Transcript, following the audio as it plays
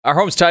Our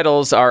home's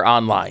titles are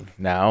online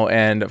now,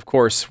 and of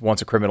course,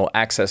 once a criminal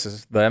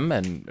accesses them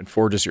and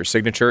forges your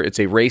signature, it's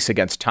a race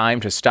against time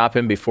to stop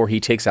him before he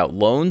takes out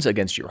loans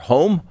against your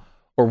home,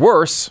 or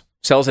worse,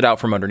 sells it out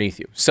from underneath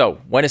you.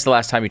 So, when is the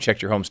last time you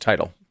checked your home's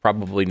title?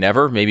 Probably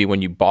never, maybe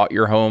when you bought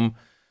your home,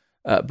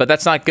 but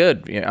that's not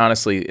good,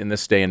 honestly, in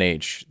this day and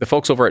age. The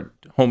folks over at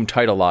Home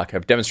Title Lock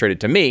have demonstrated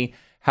to me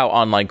how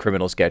online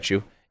criminals get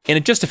you. And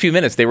in just a few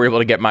minutes, they were able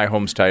to get my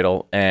home's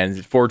title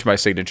and forge my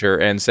signature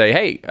and say,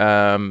 hey,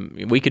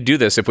 we could do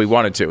this if we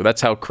wanted to.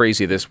 That's how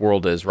crazy this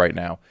world is right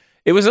now.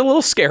 It was a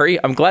little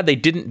scary. I'm glad they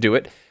didn't do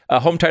it.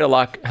 Home Title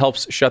Lock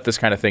helps shut this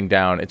kind of thing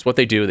down. It's what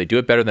they do. They do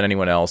it better than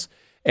anyone else.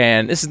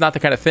 And this is not the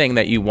kind of thing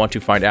that you want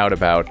to find out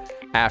about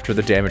after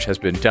the damage has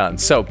been done.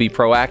 So be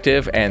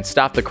proactive and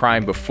stop the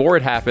crime before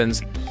it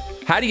happens.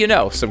 How do you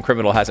know some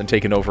criminal hasn't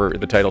taken over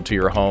the title to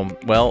your home?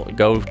 Well,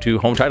 go to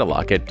Home Title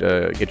Lock. Get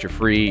your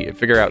free,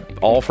 figure out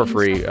all for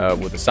free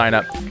with a sign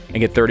up and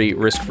get 30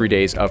 risk-free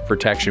days of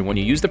protection when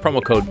you use the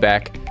promo code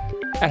BECK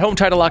at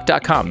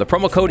HomeTitleLock.com. The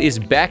promo code is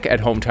BECK at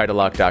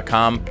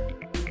HomeTitleLock.com.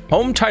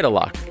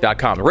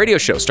 HomeTitleLock.com. The radio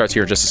show starts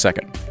here in just a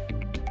second.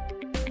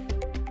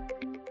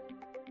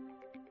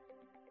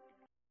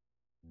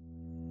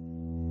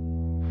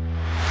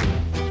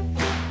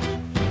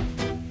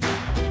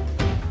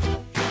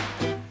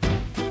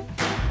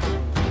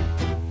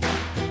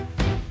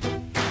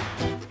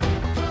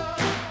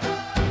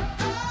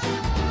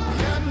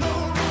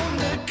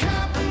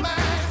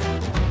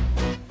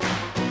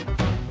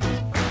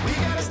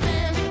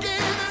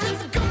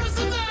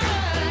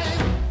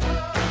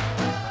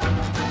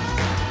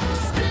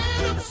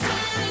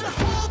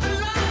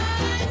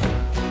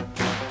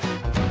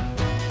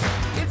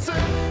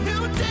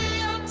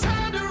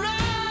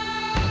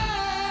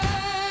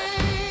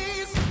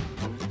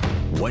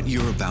 What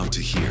you're about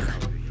to hear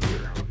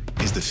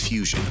is the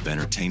fusion of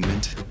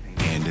entertainment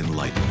and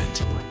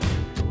enlightenment.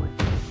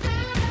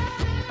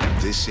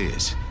 This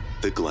is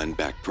the Glenn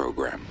Beck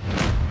Program.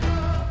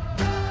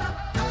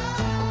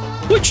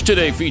 Which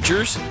today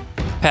features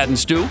Pat and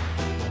Stu.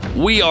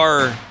 We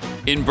are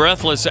in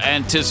breathless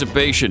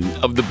anticipation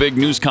of the big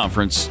news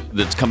conference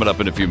that's coming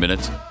up in a few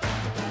minutes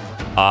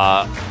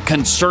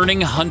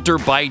concerning Hunter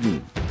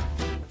Biden.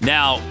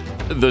 Now,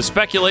 the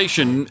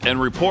speculation and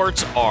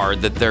reports are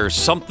that there's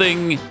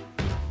something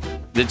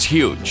that's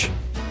huge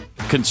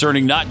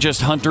concerning not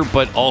just Hunter,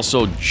 but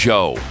also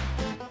Joe.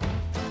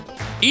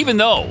 Even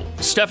though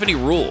Stephanie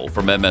Ruhle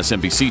from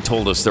MSNBC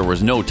told us there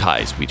was no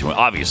ties between,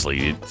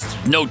 obviously,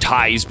 no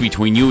ties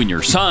between you and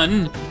your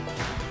son.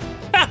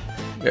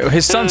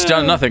 His son's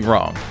done nothing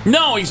wrong.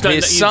 No, he's done.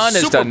 His son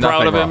has done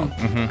nothing wrong.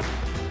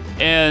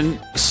 Mm-hmm. And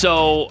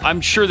so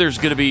I'm sure there's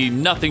going to be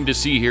nothing to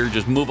see here.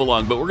 Just move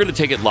along. But we're going to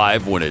take it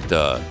live when it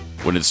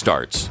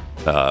starts.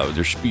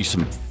 There should be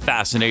some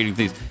fascinating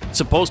things. It's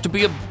supposed to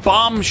be a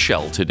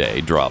bombshell today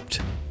dropped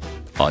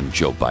on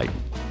Joe Biden.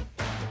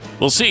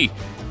 We'll see.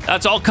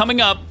 That's all coming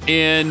up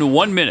in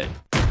 1 minute.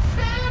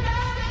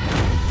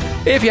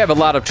 If you have a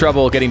lot of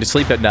trouble getting to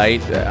sleep at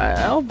night,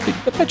 I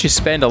bet you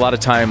spend a lot of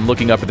time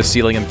looking up at the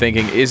ceiling and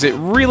thinking, is it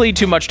really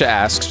too much to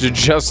ask to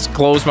just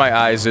close my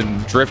eyes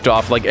and drift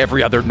off like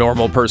every other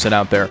normal person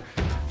out there?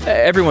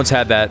 Everyone's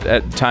had that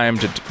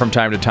from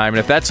time to time, and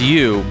if that's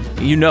you,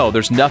 you know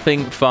there's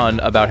nothing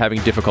fun about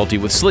having difficulty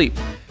with sleep.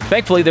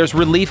 Thankfully, there's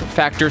Relief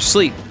Factor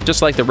Sleep.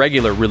 Just like the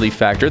regular Relief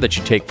Factor that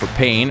you take for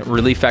pain,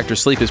 Relief Factor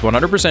Sleep is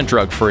 100%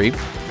 drug-free.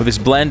 With this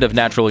blend of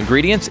natural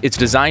ingredients, it's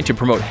designed to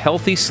promote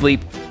healthy sleep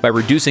by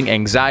reducing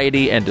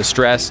anxiety and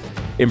distress,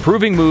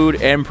 improving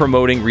mood, and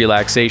promoting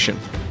relaxation.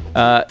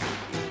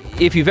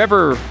 If you've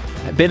ever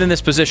been in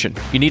this position,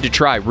 you need to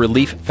try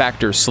Relief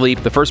Factor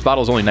Sleep. The first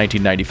bottle is only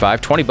 $19.95,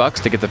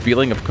 $20 to get the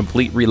feeling of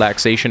complete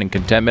relaxation and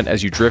contentment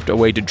as you drift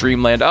away to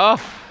dreamland.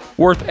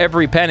 Worth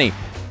every penny.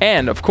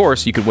 And, of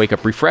course, you can wake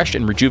up refreshed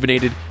and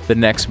rejuvenated the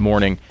next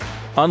morning.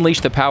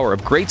 Unleash the power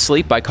of great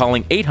sleep by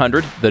calling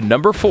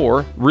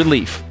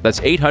 800-4-RELIEF. That's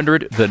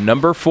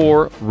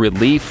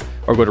 800-4-RELIEF,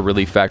 or go to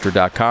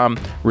ReliefFactor.com.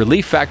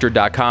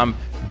 ReliefFactor.com.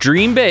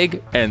 Dream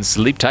big and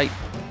sleep tight.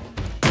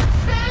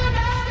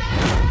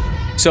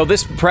 So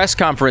this press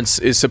conference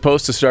is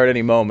supposed to start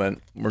any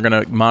moment. We're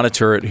going to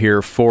monitor it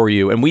here for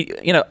you. And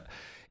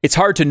it's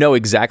hard to know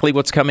exactly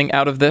what's coming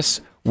out of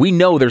this. We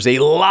know there's a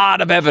lot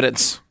of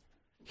evidence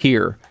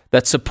here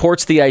that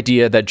supports the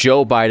idea that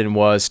Joe Biden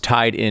was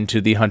tied into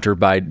the Hunter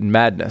Biden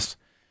madness.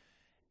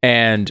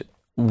 And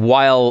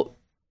while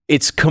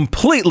it's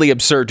completely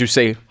absurd to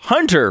say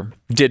Hunter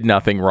did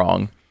nothing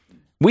wrong,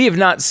 we have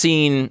not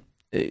seen,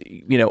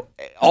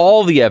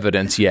 all the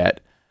evidence yet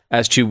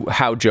as to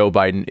how Joe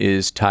Biden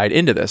is tied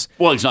into this.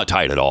 Well, he's not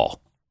tied at all.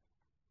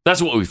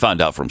 That's what we found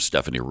out from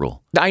Stephanie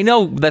Ruhle. I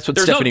know that's what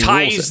Stephanie Ruhle said.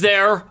 There's no ties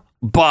there,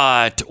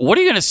 but what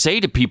are you going to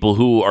say to people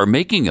who are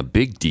making a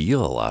big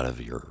deal out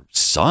of your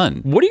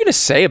son? What are you going to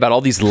say about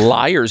all these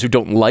liars who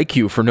don't like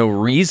you for no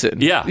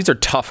reason? Yeah. These are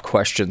tough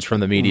questions from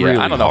the media. Really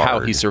I don't know how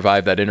hard. he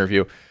survived that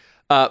interview.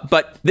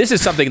 But this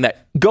is something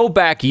that go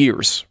back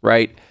years,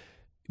 right?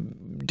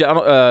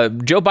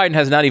 Joe Biden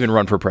has not even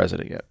run for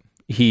president yet.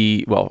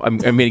 he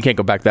can't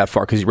go back that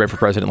far because he ran for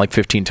president like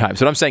 15 times.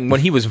 But I'm saying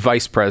when he was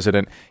vice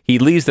president, he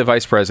leaves the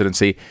vice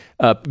presidency.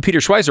 Peter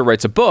Schweizer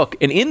writes a book,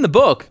 and in the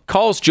book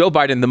calls Joe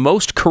Biden the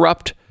most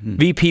corrupt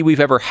VP we've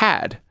ever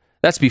had.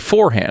 That's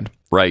beforehand.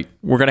 Right.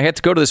 We're going to have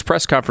to go to this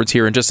press conference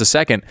here in just a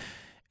second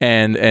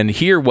and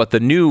hear what the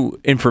new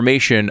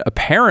information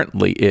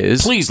apparently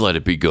is. Please let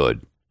it be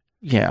good.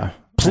 Yeah.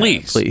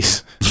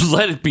 Please.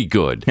 Let it be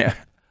good. Yeah.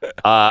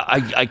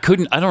 I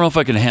don't know if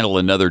I can handle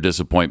another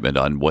disappointment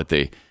on what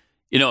they,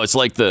 it's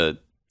like the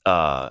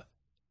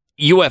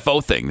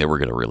UFO thing they were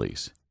going to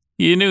release.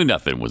 You knew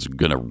nothing was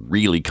going to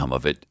really come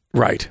of it.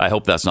 Right. I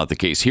hope that's not the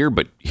case here,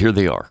 but here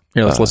they are.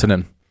 Here, let's listen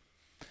in.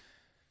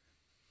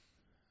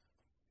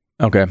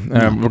 Okay,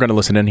 we're going to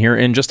listen in here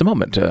in just a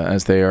moment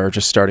as they are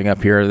just starting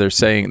up here.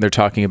 They're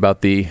talking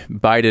about the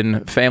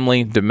Biden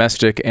family,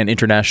 domestic, and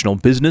international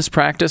business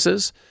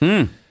practices.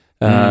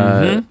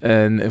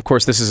 And of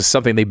course, this is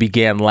something they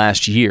began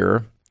last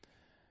year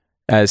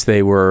as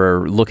they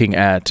were looking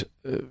at,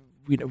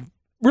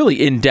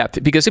 really in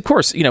depth. Because of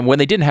course, when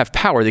they didn't have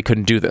power, they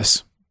couldn't do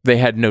this. They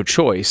had no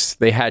choice.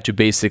 They had to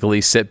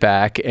basically sit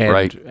back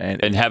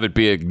and have it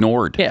be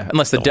ignored. Yeah,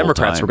 unless the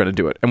Democrats were going to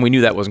do it, and we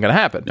knew that wasn't going to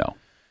happen. No.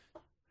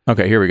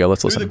 Okay, here we go.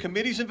 Let's listen. Through the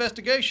committee's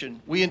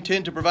investigation, we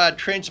intend to provide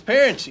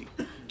transparency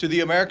to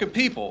the American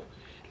people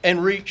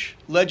and reach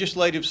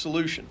legislative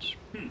solutions.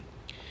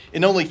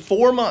 In only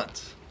 4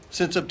 months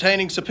since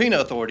obtaining subpoena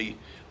authority,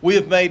 we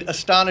have made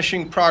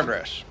astonishing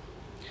progress.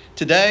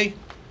 Today,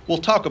 we'll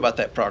talk about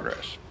that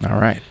progress. All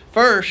right.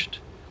 First,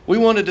 we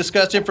want to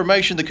discuss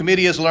information the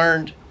committee has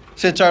learned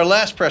since our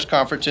last press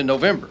conference in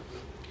November.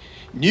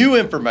 New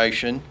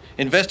information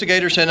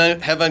investigators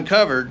have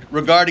uncovered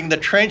regarding the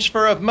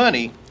transfer of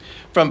money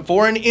from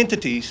foreign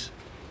entities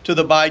to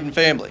the Biden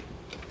family.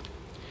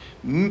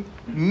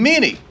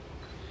 Many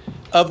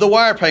of the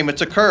wire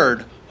payments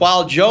occurred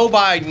while Joe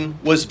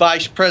Biden was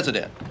vice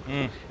president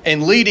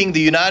and leading the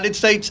United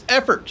States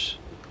efforts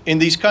in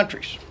these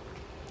countries.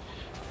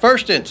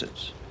 First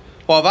instance,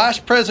 while Vice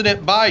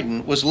President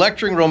Biden was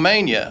lecturing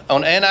Romania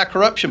on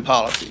anti-corruption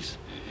policies,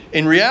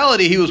 in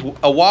reality he was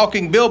a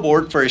walking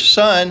billboard for his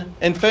son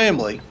and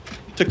family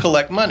to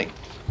collect money.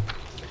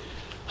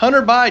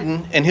 Hunter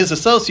Biden and his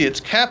associates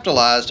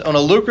capitalized on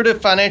a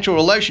lucrative financial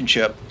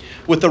relationship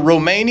with a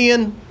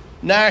Romanian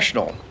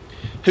national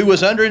who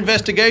was under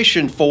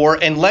investigation for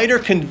and later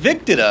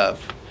convicted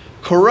of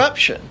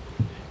corruption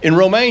in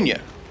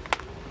Romania.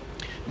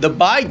 The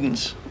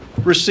Bidens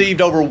received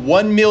over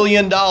 $1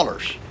 million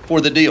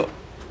for the deal,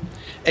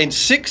 and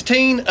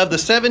 16 of the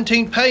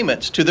 17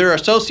 payments to their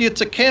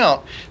associates'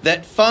 account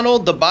that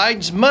funneled the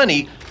Bidens'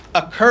 money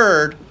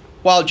occurred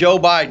while Joe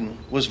Biden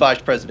was vice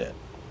president.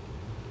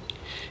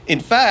 In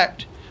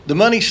fact, the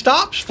money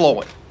stops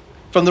flowing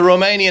from the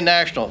Romanian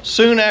national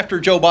soon after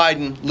Joe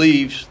Biden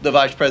leaves the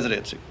vice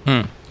presidency.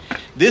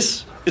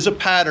 This is a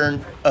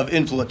pattern of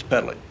influence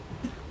peddling.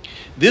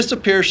 This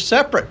appears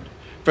separate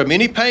from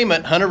any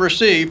payment Hunter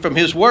received from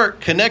his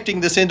work connecting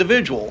this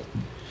individual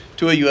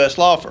to a U.S.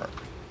 law firm.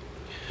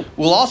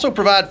 We'll also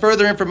provide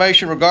further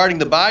information regarding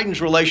the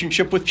Bidens'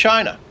 relationship with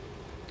China.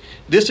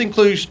 This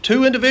includes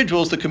 2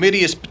 individuals the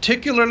committee is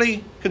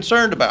particularly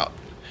concerned about.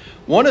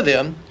 One of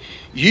them,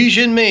 Xi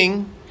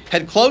Jinping,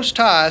 had close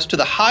ties to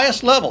the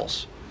highest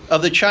levels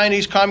of the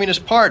Chinese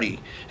Communist Party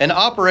and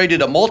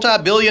operated a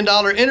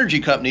multi-billion-dollar energy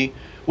company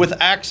with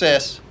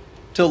access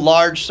to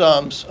large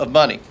sums of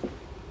money.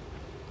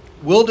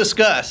 We'll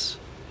discuss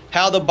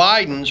how the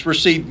Bidens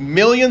received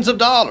millions of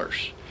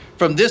dollars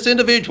from this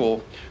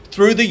individual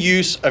through the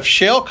use of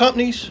shell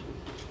companies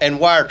and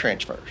wire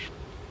transfers.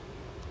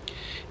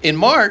 In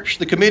March,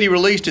 the committee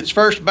released its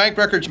first bank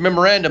records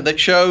memorandum that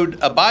showed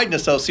a Biden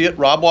associate,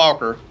 Rob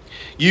Walker,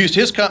 used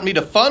his company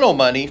to funnel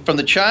money from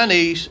the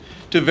Chinese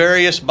to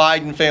various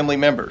Biden family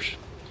members.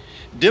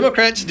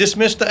 Democrats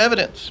dismissed the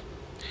evidence,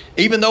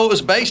 even though it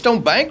was based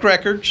on bank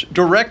records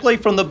directly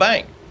from the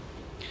bank.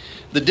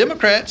 The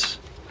Democrats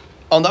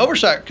on the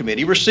Oversight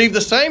Committee received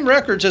the same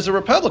records as the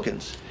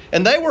Republicans,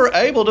 and they were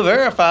able to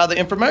verify the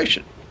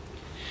information.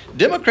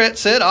 Democrats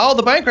said all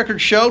the bank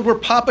records showed were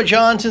Papa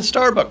John's and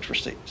Starbucks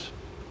receipts.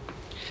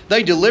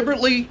 They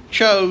deliberately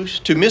chose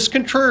to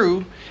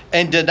misconstrue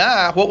and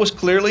deny what was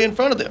clearly in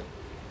front of them.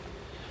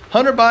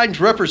 Hunter Biden's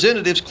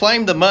representatives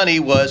claimed the money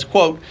was,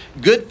 quote,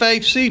 good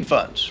faith seed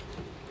funds,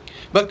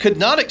 but could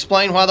not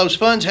explain why those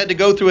funds had to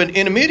go through an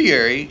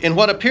intermediary in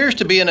what appears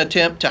to be an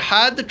attempt to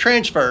hide the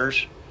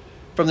transfers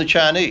from the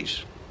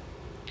Chinese.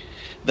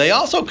 They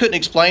also couldn't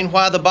explain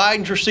why the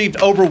Bidens received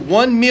over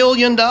 $1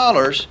 million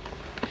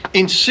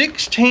in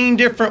 16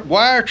 different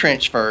wire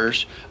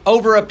transfers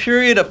over a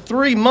period of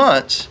 3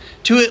 months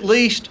to at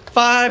least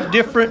 5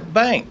 different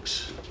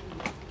banks.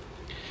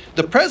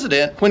 The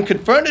president, when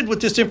confronted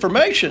with this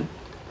information,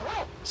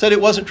 said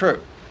it wasn't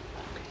true.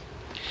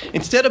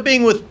 Instead of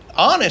being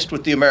honest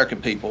with the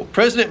American people,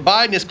 President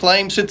Biden has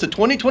claimed since the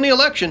 2020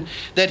 election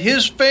that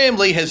his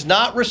family has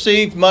not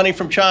received money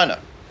from China.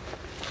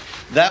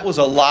 That was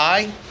a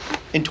lie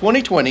in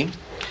 2020,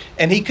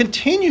 and he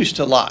continues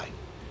to lie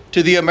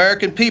to the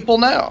American people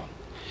now.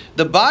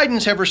 The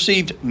Bidens have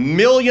received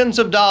millions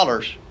of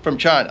dollars from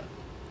China.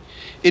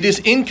 It is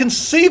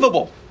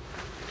inconceivable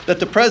that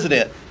the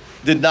president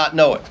did not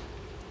know it.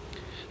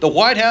 The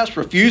White House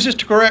refuses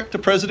to correct the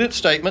president's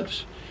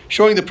statements,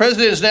 showing the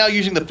president is now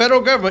using the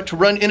federal government to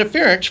run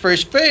interference for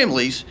his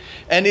families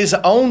and his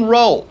own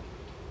role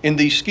in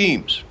these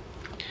schemes.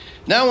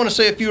 Now I want to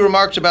say a few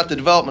remarks about the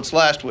developments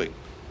last week.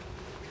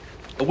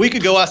 A week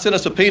ago, I sent a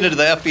subpoena to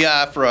the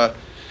FBI for a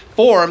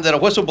form that a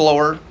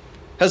whistleblower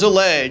has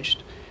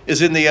alleged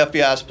is in the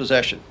FBI's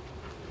possession.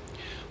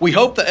 We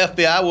hope the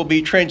FBI will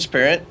be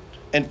transparent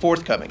and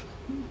forthcoming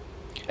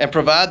and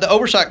provide the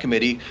Oversight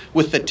Committee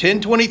with the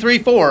 1023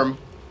 form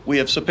we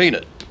have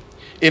subpoenaed.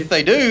 If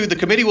they do, the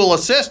committee will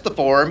assess the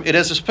form it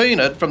has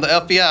subpoenaed from the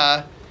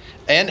FBI,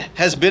 and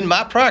has been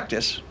my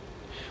practice.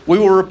 We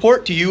will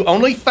report to you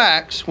only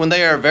facts when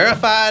they are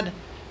verified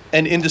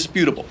and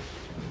indisputable.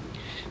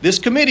 This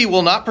committee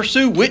will not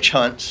pursue witch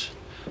hunts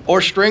or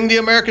string the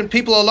American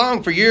people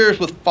along for years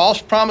with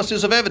false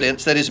promises of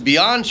evidence that is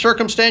beyond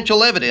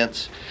circumstantial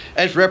evidence,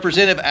 as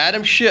Representative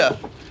Adam Schiff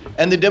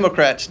and the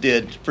Democrats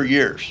did for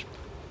years.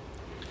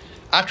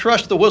 I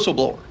trust the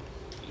whistleblower.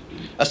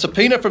 A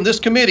subpoena from this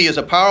committee is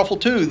a powerful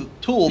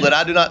tool that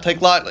I do not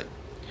take lightly.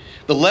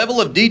 The level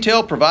of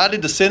detail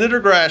provided to Senator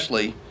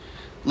Grassley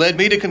led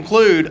me to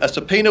conclude a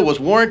subpoena was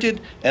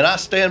warranted, and I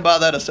stand by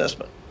that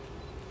assessment.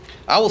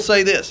 I will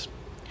say this.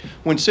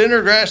 When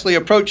Senator Grassley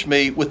approached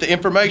me with the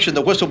information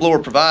the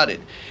whistleblower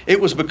provided, it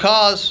was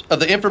because of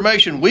the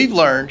information we've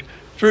learned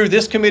through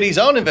this committee's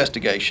own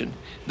investigation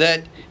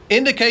that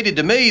indicated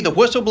to me the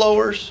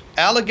whistleblower's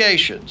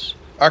allegations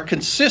are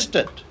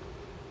consistent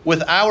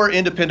with our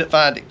independent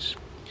findings.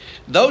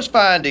 Those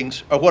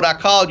findings are what I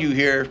called you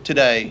here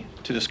today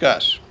to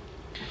discuss.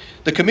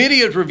 The committee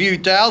has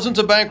reviewed thousands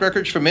of bank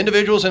records from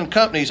individuals and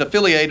companies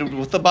affiliated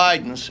with the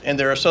Bidens and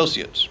their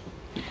associates.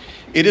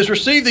 It has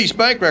received these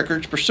bank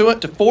records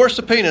pursuant to 4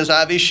 subpoenas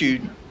I've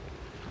issued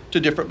to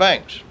different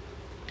banks.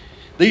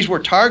 These were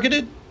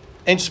targeted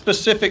and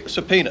specific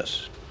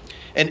subpoenas,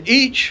 and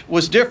each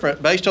was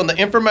different based on the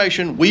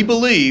information we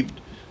believed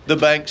the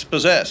banks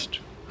possessed.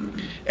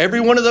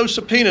 Every one of those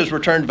subpoenas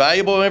returned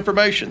valuable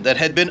information that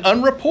had been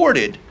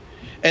unreported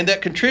and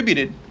that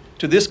contributed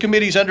to this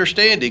committee's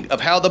understanding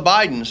of how the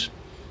Bidens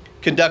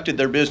conducted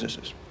their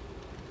businesses.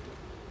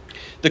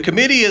 The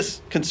committee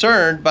is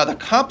concerned by the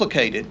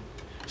complicated,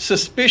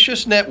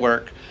 suspicious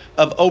network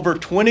of over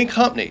 20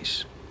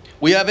 companies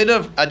we have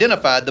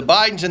identified the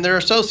Bidens and their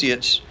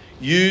associates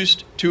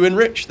used to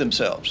enrich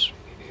themselves.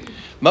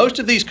 Most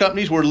of these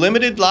companies were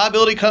limited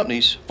liability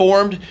companies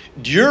formed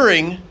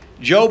during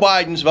Joe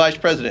Biden's vice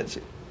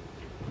presidency.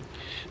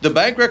 The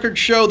bank records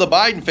show the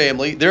Biden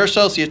family, their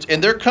associates,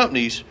 and their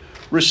companies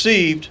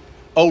received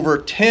over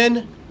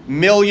 $10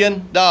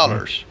 million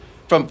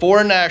from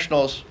foreign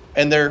nationals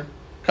and their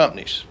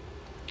companies.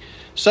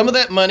 Some of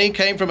that money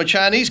came from a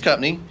Chinese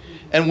company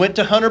and went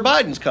to Hunter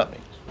Biden's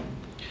company.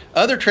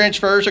 Other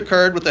transfers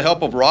occurred with the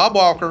help of Rob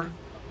Walker,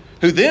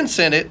 who then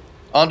sent it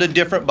on to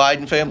different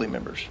Biden family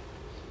members.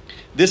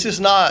 This is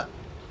not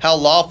how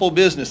lawful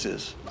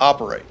businesses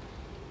operate.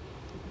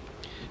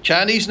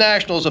 Chinese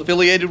nationals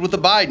affiliated with the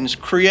Bidens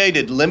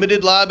created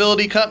limited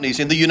liability companies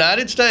in the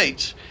United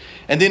States,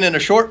 and then in a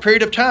short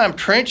period of time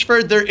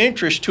transferred their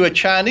interest to a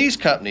Chinese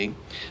company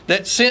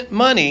that sent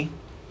money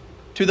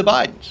to the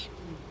Bidens.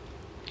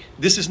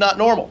 This is not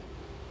normal.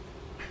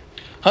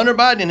 Hunter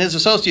Biden and his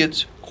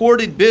associates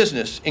courted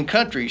business in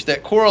countries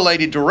that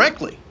correlated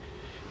directly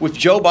with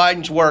Joe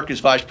Biden's work as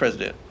vice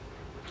president.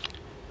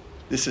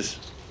 This is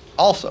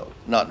also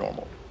not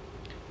normal.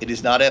 It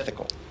is not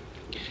ethical.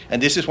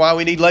 And this is why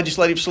we need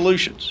legislative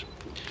solutions.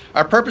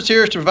 Our purpose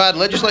here is to provide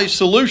legislative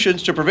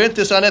solutions to prevent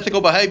this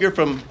unethical behavior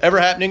from ever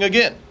happening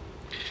again.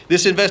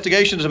 This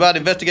investigation is about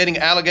investigating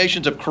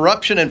allegations of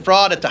corruption and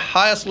fraud at the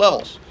highest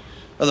levels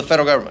of the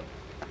federal government.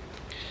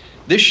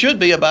 This should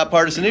be a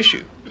bipartisan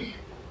issue.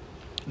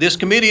 This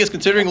committee is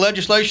considering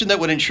legislation that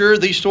would ensure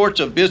these sorts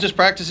of business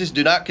practices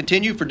do not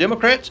continue for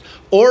Democrats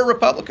or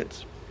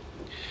Republicans.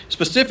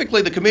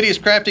 Specifically, the committee is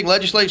crafting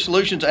legislative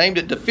solutions aimed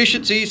at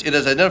deficiencies it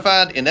has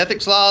identified in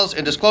ethics laws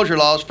and disclosure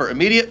laws for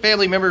immediate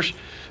family members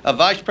of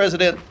Vice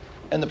President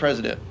and the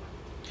President.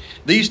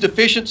 These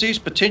deficiencies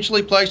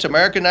potentially place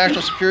American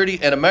national security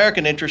and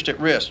American interest at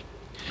risk.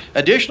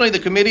 Additionally, the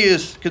committee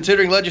is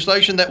considering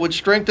legislation that would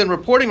strengthen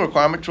reporting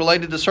requirements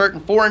related to certain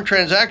foreign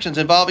transactions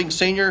involving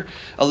senior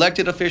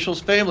elected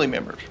officials' family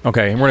members.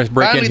 Okay, and we're going to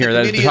break in here.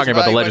 They're talking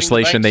about the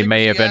legislation they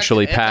may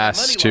eventually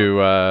pass to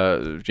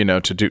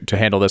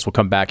handle this. We'll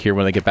come back here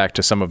when they get back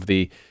to some of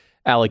the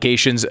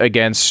allegations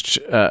against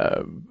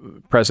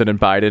President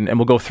Biden, and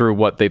we'll go through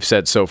what they've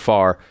said so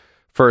far.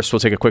 First, we'll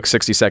take a quick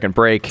 60-second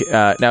break.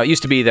 Now, it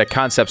used to be that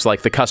concepts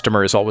like the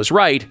customer is always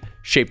right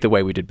shaped the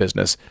way we did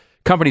business.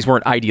 Companies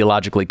weren't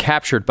ideologically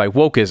captured by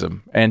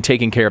wokeism, and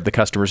taking care of the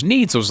customer's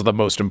needs was the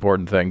most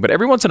important thing. But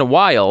every once in a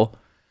while,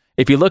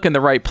 If you look in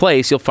the right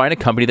place, you'll find a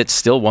company that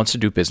still wants to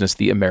do business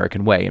the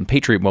American way. And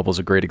Patriot Mobile is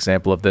a great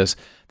example of this.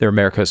 They're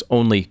America's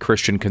only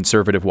Christian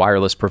conservative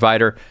wireless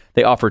provider.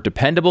 They offer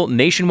dependable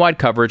nationwide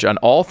coverage on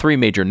all 3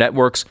 major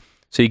networks,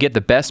 so you get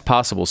the best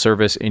possible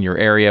service in your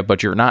area,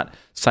 but you're not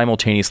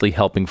simultaneously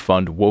helping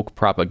fund woke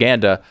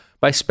propaganda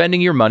by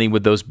spending your money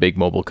with those big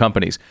mobile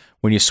companies.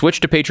 When you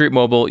switch to Patriot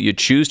Mobile, you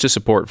choose to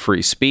support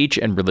free speech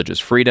and religious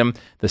freedom,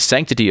 the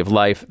sanctity of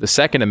life, the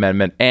Second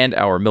Amendment, and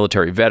our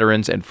military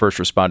veterans and first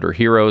responder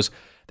heroes.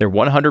 Their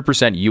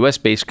 100%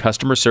 U.S.-based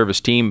customer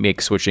service team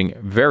makes switching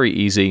very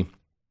easy.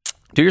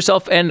 Do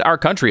yourself and our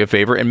country a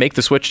favor and make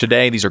the switch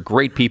today. These are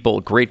great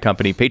people, great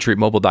company.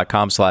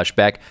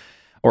 PatriotMobile.com/Beck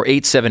or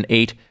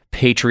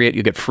 878-PATRIOT.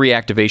 You'll get free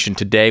activation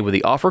today with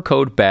the offer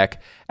code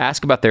Beck.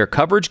 Ask about their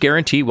coverage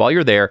guarantee while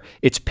you're there.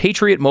 It's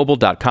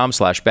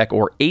PatriotMobile.com/Beck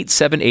or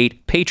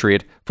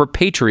 878-PATRIOT for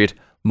Patriot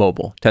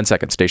Mobile. 10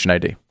 seconds, station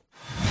ID.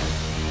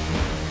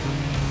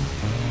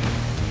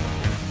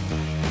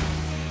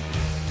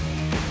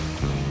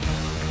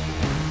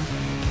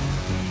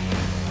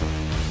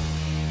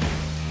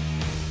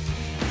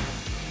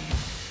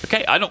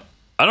 Okay, I don't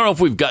know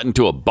if we've gotten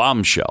to a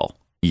bombshell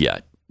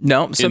yet.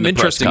 No, some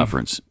interesting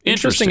conference.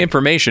 Interesting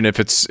information.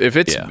 If it's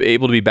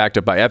able to be backed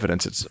up by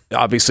evidence, it's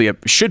obviously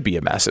should be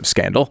a massive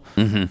scandal.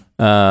 Mm-hmm.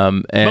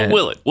 But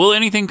will it? Will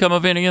anything come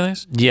of any of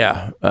this?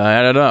 Yeah,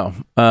 I don't know.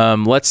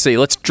 Let's see.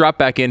 Let's drop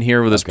back in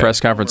here with this press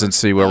conference and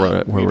see where we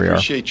are. We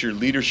appreciate your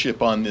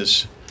leadership on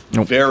this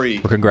very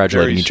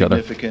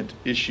significant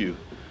issue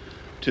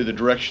to the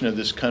direction of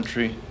this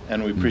country,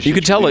 and we appreciate. You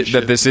can tell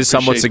that this is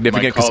somewhat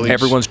significant because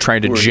everyone's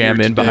trying to jam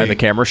in behind the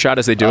camera shot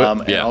as they do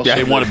it. Yeah,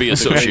 they want to be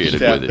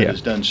associated with it. That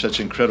has done such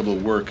incredible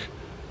work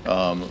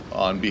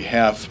on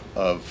behalf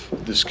of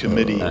this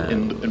committee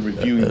in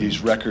reviewing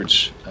these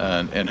records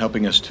and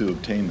helping us to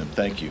obtain them.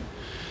 Thank you,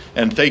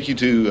 and thank you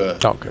to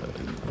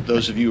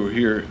those of you who are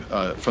here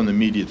from the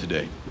media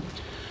today.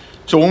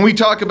 So when we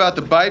talk about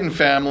the Biden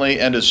family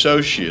and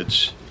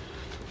associates,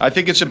 I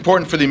think it's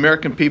important for the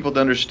American people to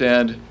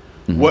understand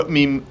what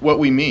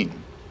we mean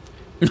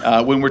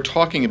when we're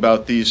talking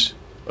about these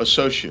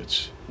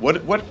associates.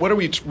 What are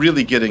we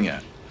really getting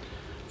at?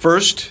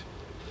 First,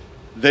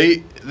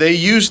 they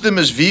use them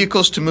as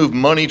vehicles to move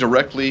money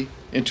directly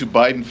into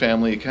Biden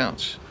family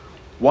accounts.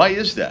 Why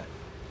is that?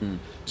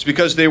 It's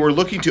because they were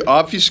looking to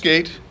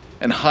obfuscate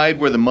and hide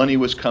where the money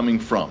was coming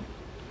from.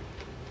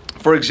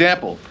 For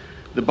example,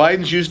 the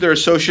Bidens used their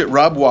associate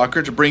Rob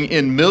Walker to bring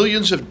in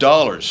millions of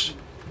dollars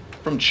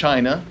from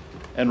China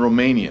and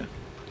Romania.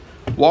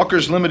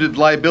 Walker's limited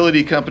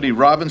liability company,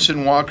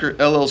 Robinson Walker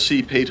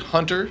LLC, paid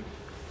Hunter,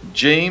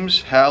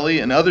 James, Hallie,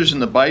 and others in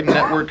the Biden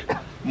network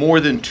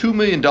more than $2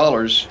 million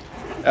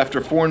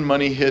after foreign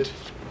money hit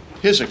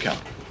his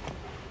account.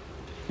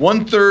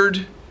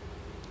 1/3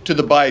 to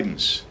the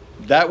Bidens.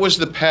 That was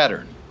the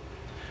pattern.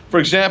 For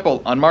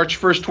example, on March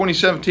 1st,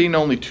 2017,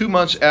 only 2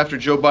 months after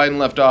Joe Biden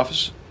left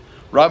office,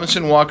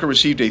 Robinson Walker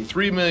received a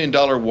 $3 million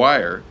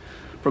wire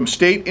from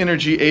State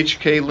Energy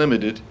HK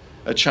Limited,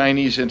 a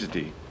Chinese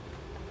entity.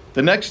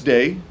 The next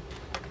day,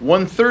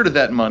 1/3 of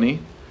that money,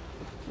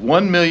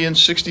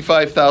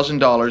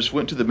 $1,065,000,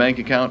 went to the bank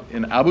account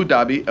in Abu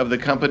Dhabi of the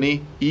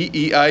company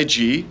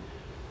EEIG,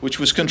 which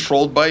was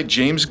controlled by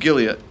James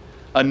Gilliatt,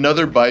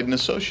 another Biden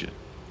associate.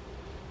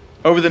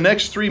 Over the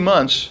next 3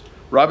 months,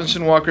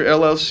 Robinson Walker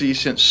LLC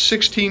sent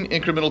 16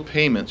 incremental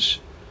payments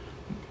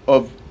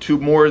to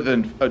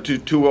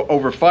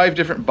over 5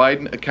 different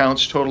Biden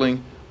accounts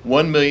totaling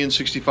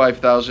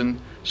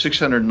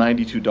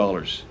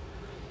 $1,065,692.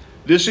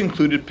 This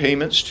included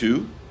payments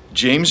to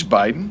James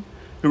Biden,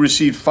 who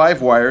received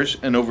 5 wires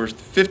and over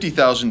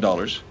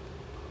 $50,000,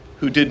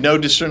 who did no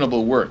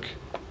discernible work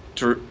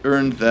to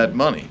earn that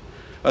money.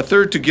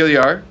 1/3 to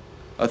Gilliard,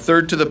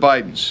 1/3 to the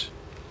Bidens.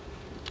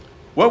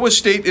 What was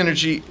State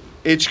Energy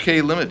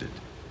HK Limited?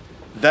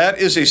 That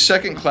is a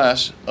second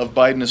class of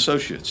Biden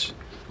associates,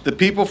 the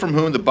people from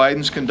whom the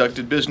Bidens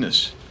conducted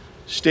business.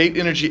 State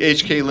Energy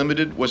HK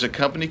Limited was a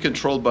company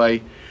controlled by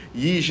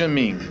Yi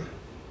Jianming.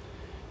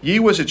 Yi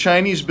was a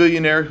Chinese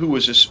billionaire who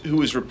was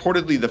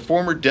reportedly the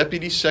former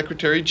Deputy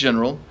Secretary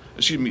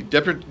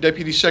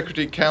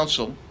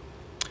Counsel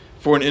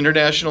for an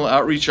international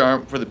outreach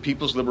arm for the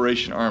People's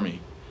Liberation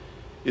Army.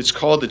 It's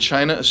called the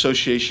China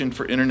Association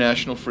for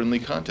International Friendly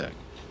Contact.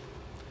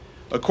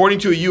 According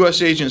to a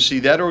U.S. agency,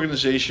 that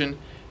organization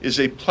is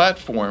a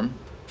platform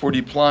for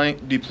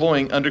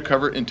deploying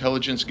undercover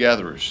intelligence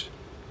gatherers.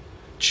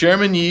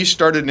 Chairman Yi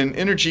started an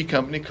energy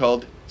company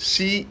called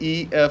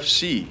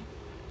CEFC,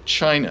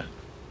 China.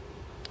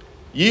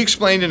 Yi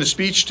explained in a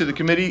speech to the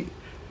committee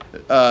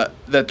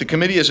that the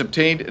committee has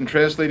obtained and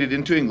translated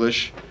into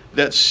English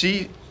that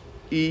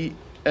CEFC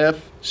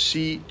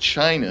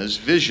China's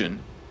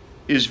vision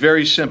is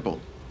very simple.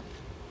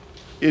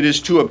 It is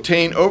to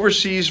obtain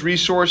overseas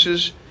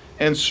resources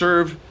and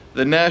serve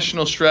the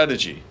national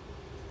strategy.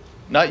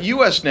 Not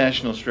U.S.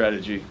 national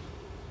strategy,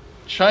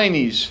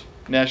 Chinese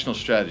national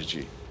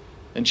strategy.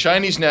 And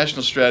Chinese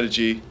national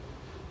strategy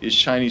is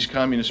Chinese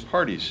Communist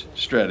Party's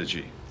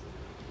strategy.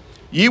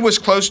 Yi was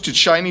close to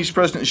Chinese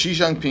President Xi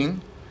Jinping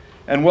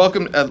and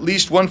welcomed at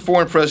least one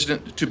foreign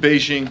president to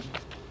Beijing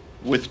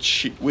with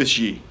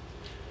Xi.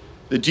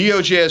 The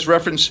DOJ has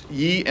referenced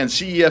Yi and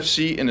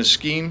CEFC in a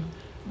scheme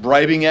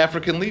bribing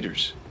African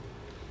leaders.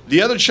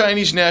 The other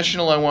Chinese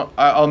national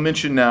I'll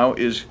mention now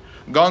is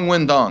Gong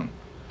Wendong,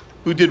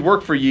 who did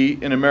work for Yi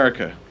in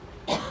America.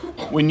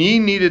 When Yi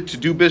needed to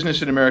do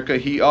business in America,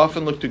 he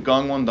often looked to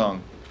Gong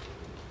Wendong.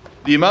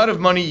 The amount of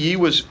money Yi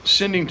was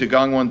sending to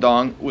Gong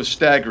Wendong was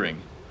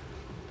staggering.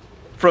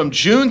 From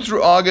June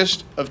through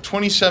August of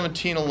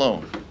 2017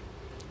 alone,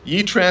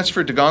 Yi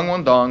transferred to Gong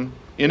Wendong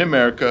in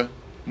America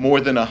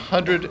more than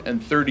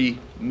 $130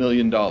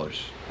 million.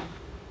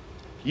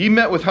 Yi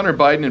met with Hunter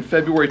Biden in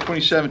February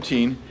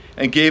 2017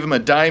 and gave him a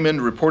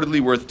diamond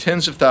reportedly worth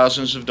tens of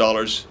thousands of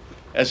dollars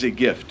as a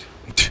gift.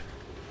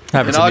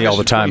 Happens to me all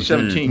the time. In August of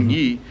 2017,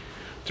 Yi,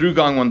 through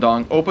Gong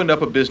Wendong, opened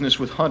up a business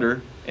with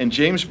Hunter and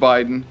James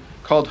Biden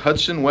called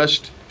Hudson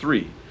West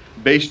 3,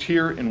 based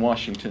here in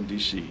Washington,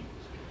 D.C.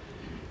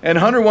 And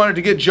Hunter wanted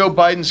to get Joe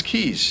Biden's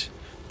keys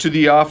to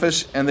the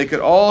office, and they could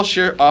all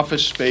share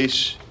office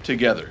space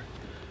together,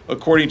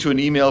 according to an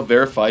email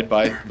verified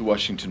by the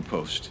Washington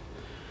Post.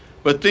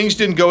 But things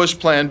didn't go as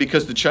planned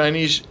because the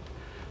Chinese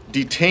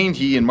detained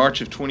Yi in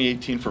March of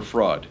 2018 for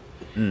fraud.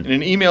 In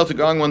an email to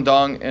Gong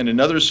Wendong and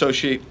another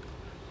associate,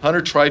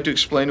 Hunter tried to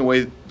explain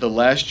away the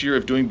last year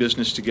of doing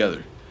business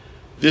together.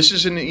 This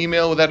is an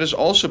email that has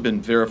also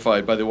been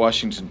verified by the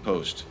Washington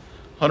Post.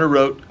 Hunter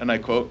wrote, and I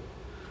quote,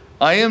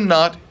 "I am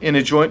not in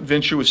a joint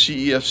venture with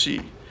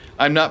CEFC.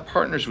 I'm not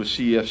partners with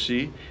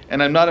CEFC,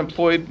 and I'm not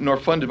employed nor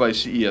funded by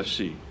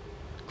CEFC."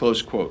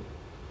 Close quote.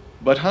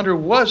 But Hunter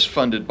was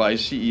funded by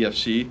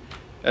CEFC,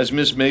 as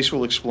Ms. Mace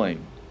will explain.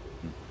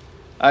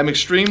 I'm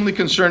extremely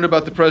concerned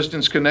about the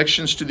president's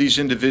connections to these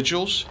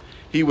individuals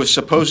he was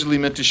supposedly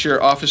meant to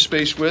share office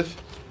space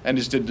with, and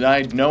is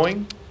denied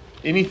knowing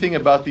anything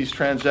about these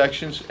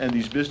transactions and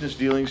these business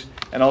dealings,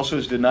 and also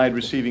is denied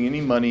receiving any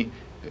money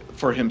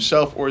for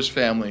himself or his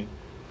family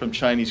from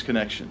Chinese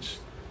connections.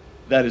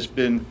 That has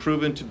been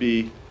proven to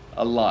be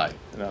a lie.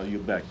 And I'll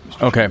yield back,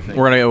 Mr. Okay, Chairman.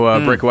 we're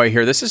going to break away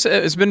here. This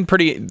has been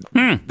pretty...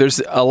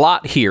 There's a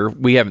lot here.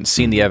 We haven't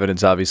seen the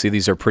evidence, obviously.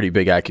 These are pretty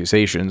big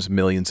accusations,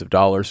 millions of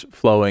dollars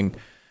flowing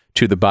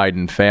to the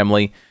Biden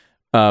family.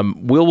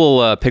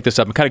 We'll pick this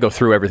up and kind of go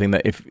through everything.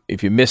 That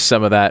if you miss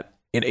some of that,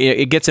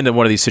 it gets into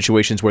one of these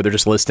situations where they're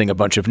just listing a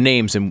bunch of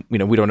names, and we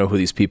don't know who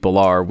these people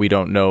are. We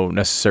don't know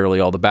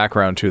necessarily all the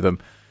background to them.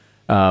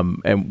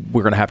 And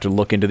we're going to have to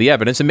look into the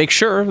evidence and make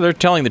sure they're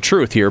telling the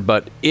truth here.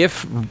 But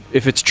if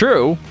it's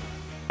true,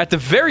 at the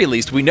very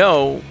least, we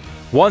know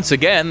once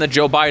again that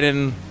Joe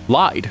Biden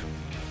lied.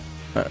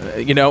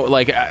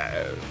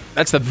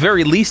 That's the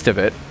very least of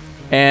it.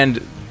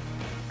 And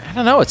I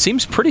don't know, it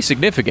seems pretty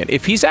significant.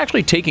 If he's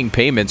actually taking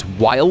payments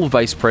while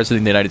vice president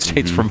of the United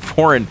States from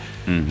foreign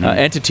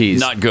entities.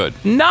 Not good.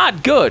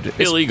 Not good.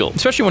 Illegal.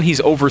 Especially when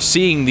he's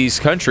overseeing these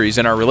countries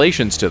and our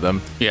relations to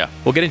them. Yeah.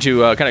 We'll get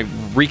into kind of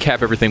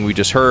recap everything we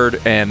just heard,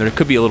 and there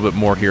could be a little bit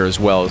more here as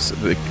well as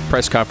the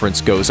press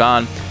conference goes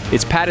on.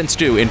 It's Pat and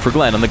Stu in for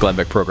Glenn on the Glenn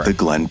Beck Program. The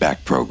Glenn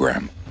Beck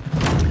Program.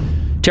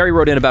 Terry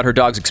wrote in about her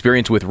dog's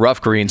experience with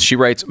rough greens. She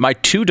writes, "My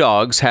 2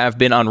 dogs have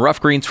been on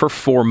rough greens for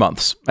 4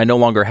 months. I no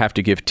longer have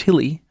to give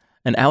Tilly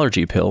an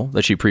allergy pill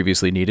that she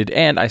previously needed,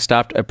 and I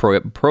stopped a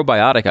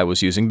probiotic I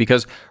was using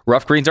because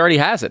rough greens already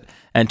has it.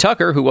 And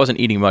Tucker, who wasn't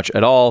eating much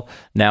at all,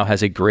 now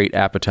has a great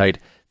appetite.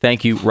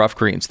 Thank you, Rough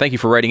Greens." Thank you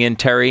for writing in,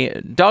 Terry.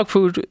 Dog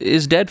food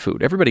is dead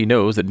food. Everybody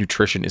knows that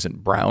nutrition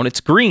isn't brown,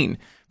 it's green.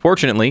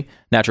 Fortunately,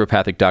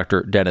 naturopathic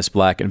Dr. Dennis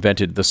Black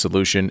invented the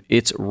solution.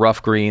 It's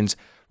Rough Greens.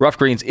 Rough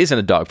Greens isn't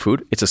a dog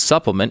food. It's a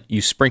supplement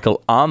you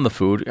sprinkle on the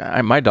food.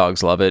 My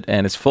dogs love it,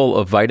 and it's full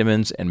of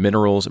vitamins and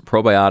minerals, and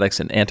probiotics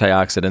and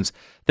antioxidants,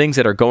 things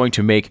that are going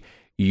to make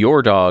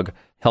your dog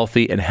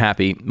healthy and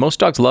happy. Most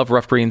dogs love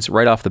Rough Greens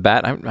right off the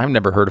bat. I've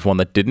never heard of one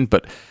that didn't,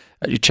 but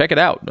check it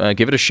out.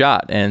 Give it a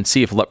shot and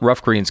see if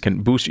Rough Greens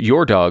can boost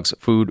your dog's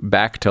food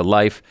back to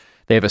life.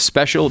 They have a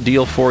special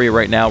deal for you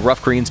right now.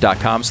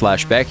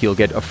 roughgreens.com/Beck. You'll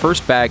get a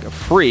first bag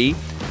free.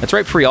 That's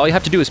right, free. All you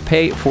have to do is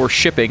pay for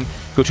shipping.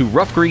 Go to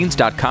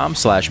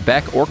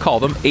roughgreens.com/Beck or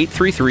call them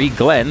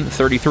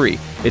 833-GLEN-33.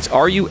 It's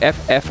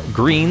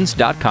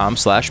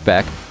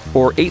ruffgreens.com/Beck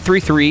or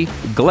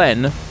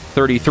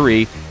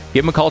 833-GLEN-33.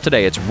 Give them a call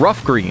today. It's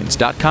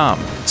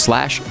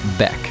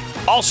roughgreens.com/Beck.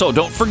 Also,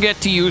 don't forget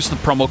to use the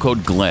promo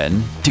code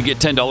GLENN to get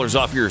 $10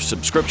 off your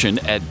subscription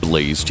at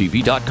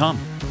blazetv.com.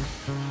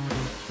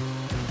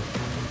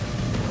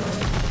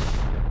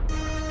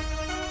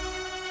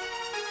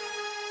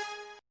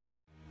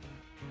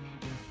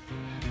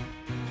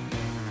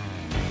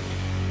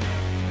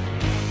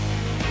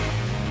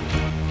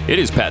 It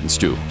is Pat and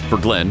Stu for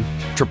Glenn,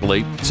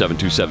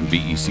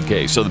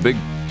 888-727-BECK. So the big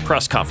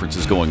press conference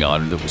is going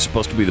on that was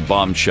supposed to be the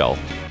bombshell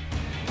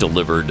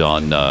delivered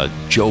on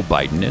Joe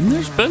Biden. And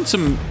there's been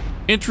some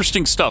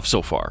interesting stuff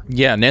so far.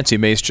 Yeah, Nancy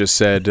Mace just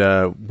said,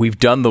 we've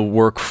done the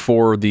work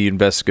for the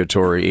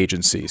investigatory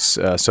agencies,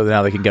 so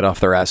now they can get off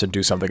their ass and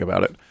do something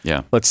about it.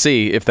 Yeah. Let's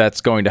see if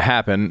that's going to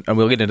happen, and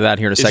we'll get into that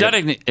here in a second.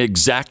 Is that an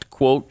exact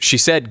quote? She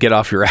said, get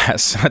off your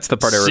ass. That's the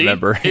part I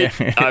remember.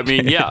 I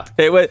mean, yeah.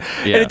 And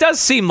it does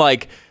seem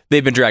like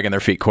they've been dragging their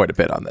feet quite a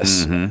bit on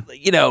this. Mm-hmm.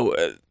 You know,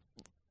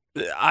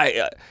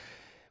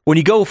 when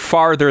you go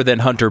farther than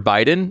Hunter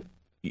Biden,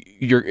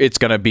 it's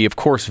going to be, of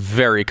course,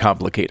 very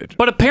complicated.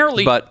 But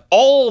apparently,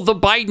 all the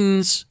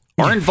Bidens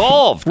are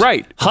involved.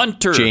 Right.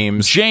 Hunter,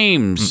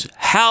 James,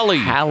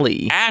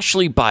 Hallie,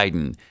 Ashley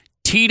Biden,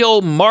 Tito,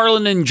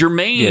 Marlon, and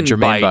Jermaine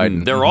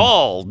Biden. They're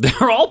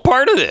all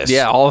part of this.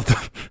 Yeah, all of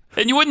them.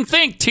 And you wouldn't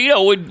think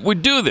Tito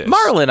would do this.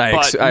 Marlon,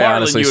 I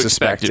honestly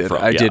suspected.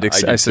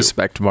 I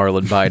suspect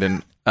Marlon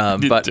Biden.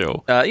 But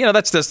you know,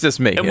 that's just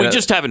me. And we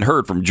just haven't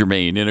heard from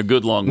Jermaine in a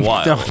good long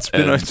while. No, it's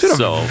been a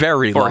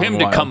very long while. For him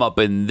to come up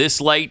in this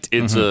light,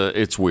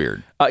 it's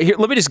weird. Here,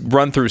 let me just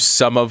run through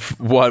some of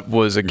what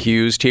was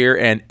accused here,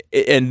 and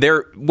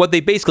what they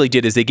basically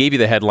did is they gave you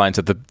the headlines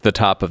at the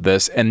top of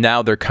this, and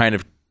now they're kind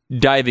of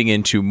diving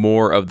into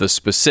more of the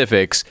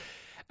specifics.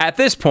 At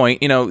this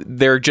point, you know,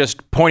 they're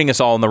just pointing us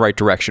all in the right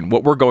direction.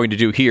 What we're going to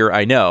do here,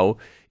 I know,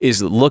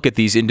 is look at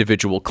these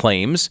individual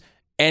claims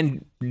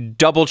and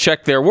double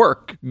check their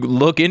work,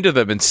 look into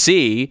them and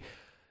see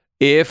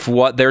if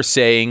what they're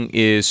saying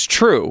is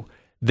true.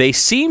 They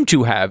seem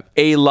to have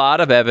a lot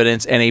of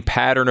evidence and a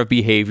pattern of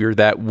behavior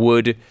that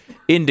would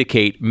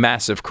indicate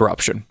massive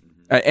corruption,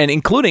 and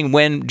including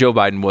when Joe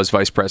Biden was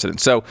vice president.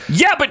 So,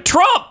 yeah, but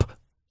Trump.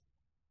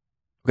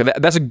 Okay,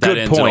 that's a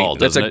good point.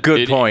 That's a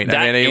good point.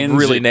 I mean, it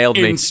really nailed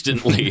me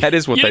instantly. That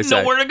is what they say. You didn't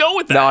know where to go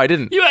with that. No, I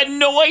didn't. You had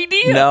no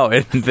idea. No,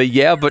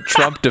 the but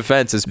Trump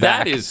defense is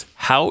back. That is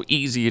how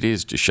easy it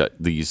is to shut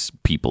these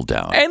people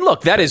down. And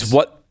look, that is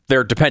what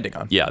they're depending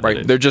on. Yeah,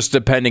 right. They're just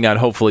depending on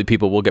hopefully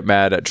people will get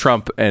mad at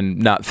Trump and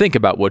not think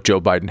about what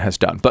Joe Biden has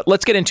done. But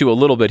let's get into a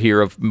little bit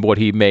here of what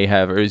he may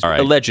have or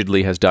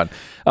allegedly has done.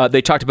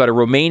 They talked about a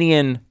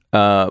Romanian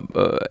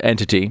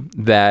entity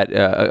that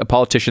a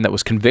politician that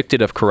was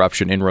convicted of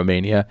corruption in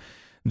Romania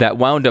that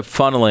wound up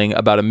funneling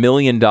about $1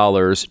 million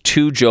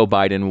to Joe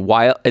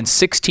Biden, and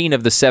 16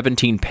 of the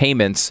 17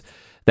 payments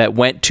that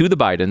went to the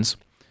Bidens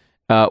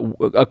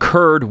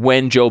occurred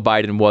when Joe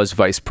Biden was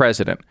vice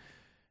president.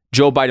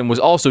 Joe Biden was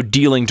also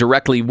dealing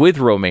directly with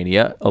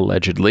Romania,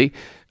 allegedly,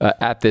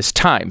 at this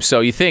time.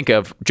 So you think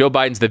of Joe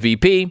Biden's the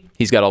VP,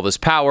 he's got all this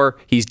power,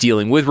 he's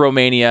dealing with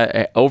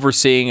Romania,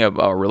 overseeing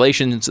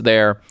relations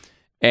there,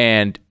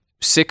 and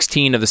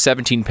 16 of the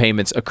 17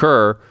 payments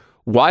occur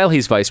while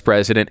he's vice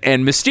president,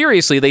 and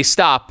mysteriously they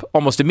stop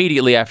almost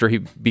immediately after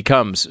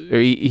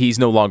he's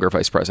no longer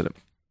vice president.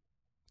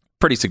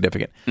 Pretty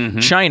significant. Mm-hmm.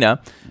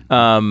 China,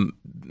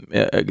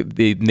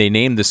 they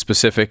named the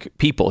specific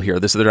people here.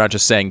 They're not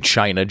just saying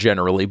China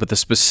generally, but the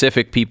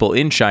specific people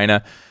in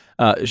China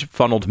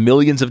funneled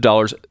millions of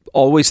dollars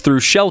always through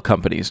shell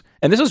companies.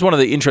 And this was one of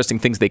the interesting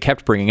things they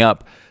kept bringing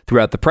up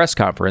throughout the press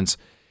conference,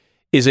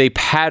 is a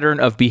pattern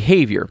of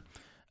behavior.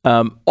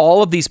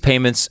 All of these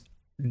payments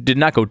did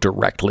not go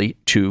directly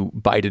to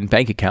Biden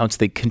bank accounts.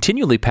 They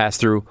continually passed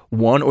through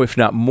one or if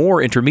not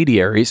more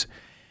intermediaries.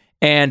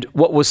 And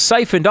what was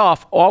siphoned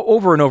off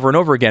over and over and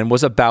over again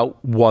was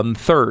about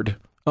 1/3.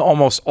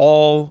 Almost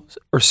all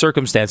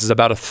circumstances,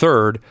 about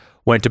 1/3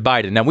 went to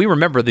Biden. Now, we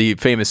remember the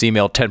famous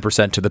email,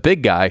 10% to the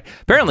big guy.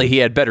 Apparently, he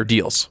had better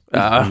deals.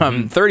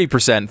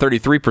 30%,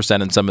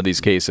 33% in some of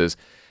these cases.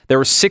 There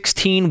were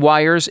 16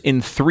 wires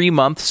in 3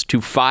 months to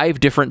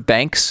 5 different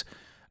banks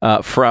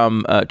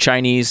from a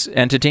Chinese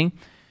entity.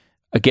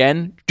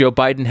 Again, Joe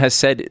Biden has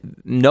said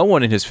no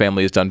one in his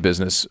family has done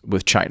business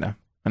with China.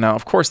 Now,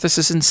 of course, this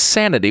is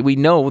insanity. We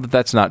know that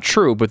that's not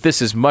true, but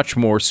this is much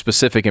more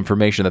specific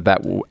information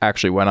that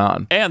actually went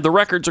on. And the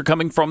records are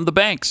coming from the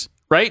banks,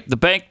 right? The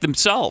bank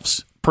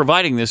themselves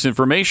providing this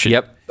information.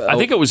 Yep. I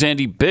think it was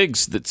Andy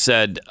Biggs that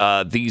said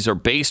these are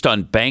based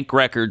on bank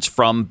records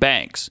from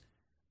banks.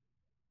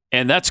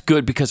 And that's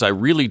good because I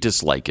really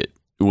dislike it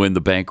when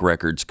the bank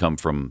records come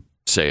from,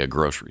 say, a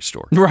grocery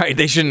store. Right.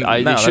 They shouldn't.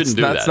 They shouldn't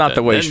do that. That's not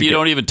the way you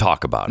don't even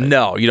talk about it.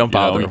 No, you don't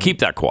bother. You keep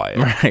that quiet.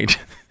 Right.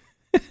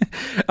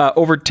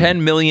 Over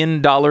 $10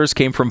 million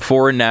came from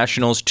foreign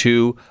nationals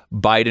to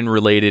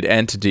Biden-related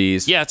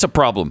entities. Yeah, it's a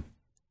problem.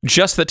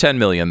 Just the $10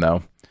 million,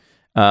 though.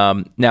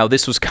 Now,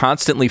 this was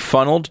constantly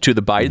funneled to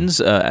the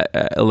Bidens,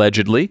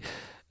 allegedly,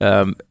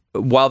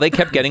 while they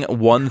kept getting a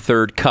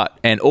 1/3 cut.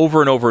 And over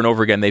and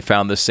over again, they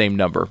found the same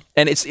number.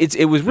 And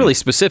it was really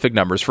specific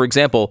numbers. For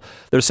example,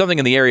 there's something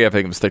in the area, I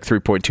think it was like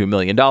 $3.2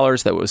 million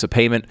that was a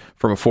payment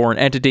from a foreign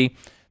entity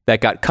that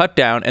got cut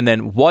down, and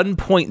then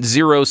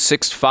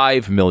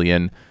 $1.065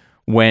 million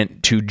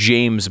went to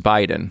James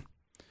Biden.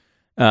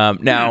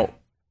 Now,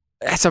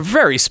 that's a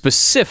very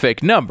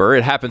specific number.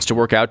 It happens to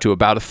work out to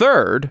about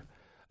 1/3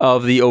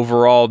 of the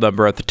overall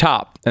number at the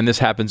top, and this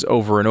happens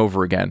over and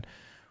over again.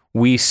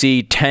 We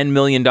see $10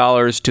 million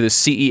to the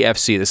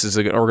CEFC. This is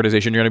an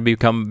organization you're going to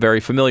become very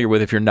familiar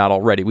with if you're not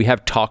already. We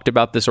have talked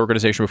about this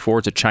organization before.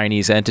 It's a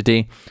Chinese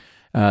entity.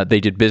 They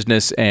did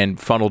business and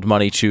funneled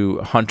money to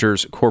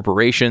Hunter's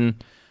corporation.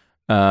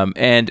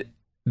 And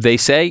they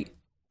say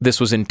this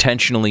was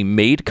intentionally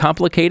made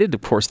complicated.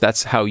 Of course,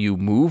 that's how you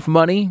move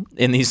money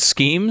in these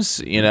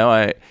schemes. You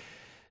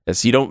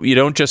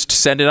don't just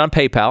send it on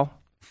PayPal.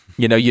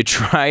 You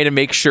try to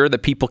make sure that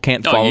people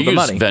can't follow the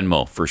money.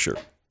 Venmo for sure.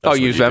 You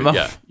use Venmo?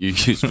 Yeah, you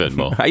use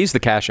Venmo. I use the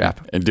Cash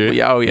App. And do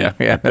you?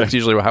 Yeah. That's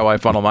usually how I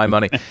funnel my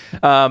money.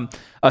 A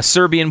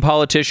Serbian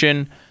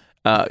politician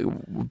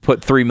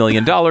put $3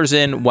 million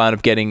in, wound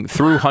up getting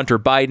through Hunter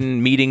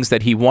Biden meetings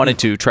that he wanted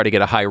to try to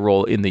get a high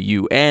role in the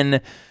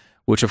UN,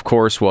 which of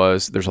course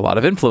there's a lot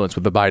of influence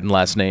with the Biden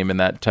last name in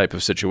that type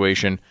of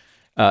situation.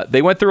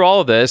 They went through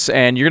all of this,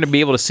 and you're going to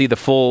be able to see the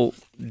full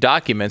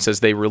documents as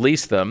they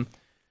release them.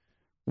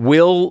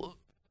 Will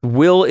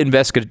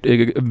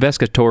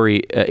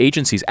investigatory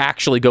agencies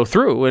actually go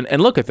through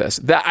and look at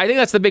this? I think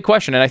that's the big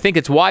question, and I think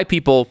it's why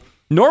people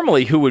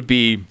normally who would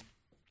be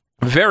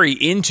very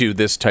into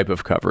this type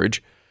of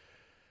coverage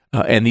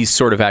and these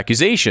sort of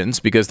accusations,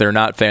 because they're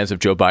not fans of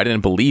Joe Biden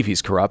and believe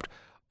he's corrupt,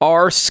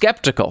 are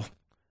skeptical.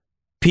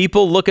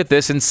 People look at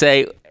this and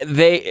say,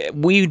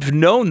 we've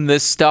known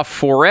this stuff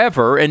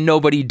forever and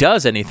nobody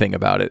does anything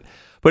about it.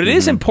 But it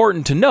is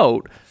important to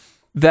note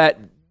that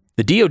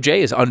the DOJ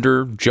is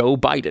under Joe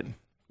Biden,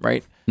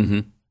 right?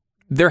 Mm-hmm.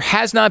 There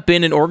has not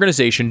been an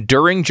organization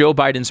during Joe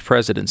Biden's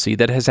presidency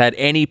that has had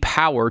any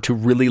power to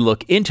really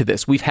look into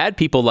this. We've had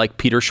people like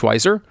Peter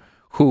Schweizer,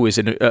 who is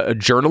a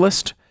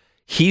journalist.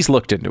 He's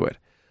looked into it.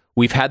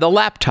 We've had the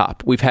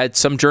laptop. We've had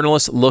some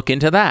journalists look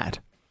into that.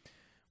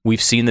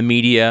 We've seen the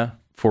media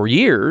for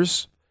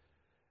years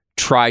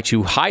try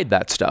to hide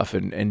that stuff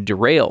and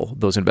derail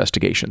those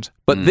investigations.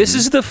 But this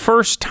is the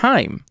first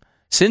time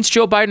since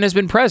Joe Biden has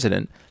been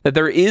president that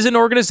there is an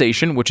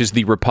organization, which is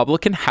the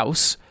Republican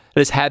House, that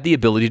has had the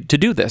ability to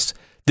do this.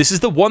 This is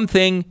the one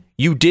thing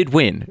you did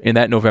win in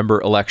that November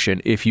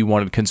election if you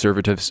wanted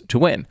conservatives to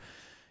win.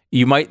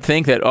 You might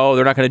think that,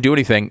 they're not going to do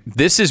anything.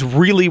 This is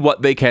really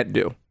what they can't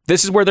do.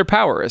 This is where their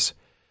power is.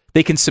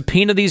 They can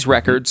subpoena these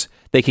records.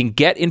 They can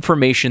get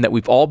information that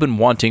we've all been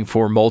wanting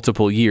for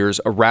multiple years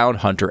around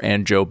Hunter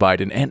and Joe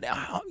Biden. And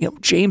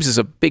James is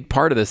a big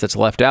part of this that's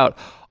left out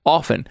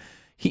often.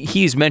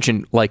 He's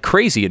mentioned like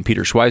crazy in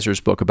Peter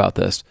Schweizer's book about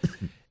this.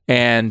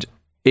 And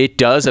it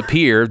does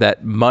appear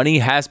that money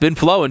has been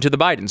flowing to the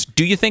Bidens.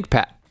 Do you think,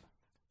 Pat,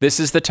 this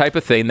is the type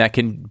of thing that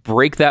can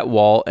break that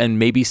wall and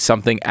maybe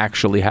something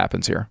actually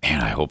happens here?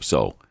 Man, I hope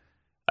so.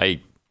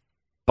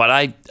 But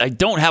I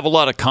don't have a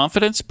lot of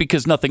confidence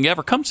because nothing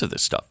ever comes of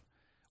this stuff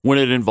when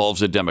it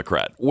involves a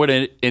Democrat, when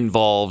it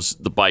involves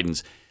the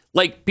Bidens.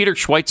 Like Peter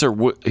Schweitzer,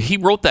 he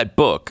wrote that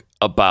book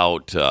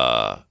about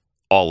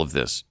all of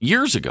this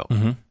years ago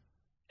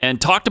and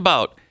talked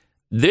about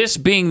this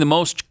being the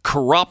most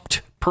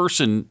corrupt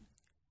person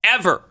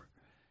ever.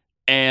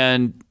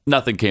 And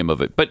nothing came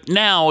of it. But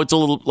now it's a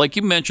little, like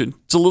you mentioned,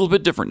 it's a little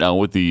bit different now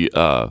with the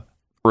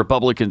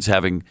Republicans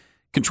having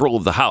control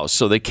of the House.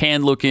 So they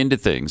can look into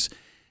things.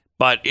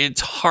 But it's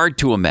hard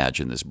to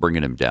imagine this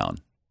bringing him down,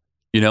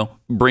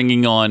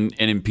 bringing on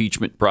an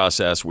impeachment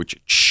process, which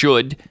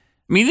should.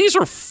 I mean, these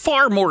are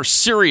far more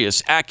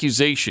serious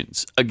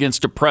accusations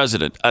against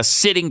a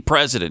sitting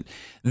president,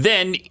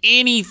 than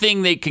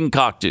anything they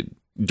concocted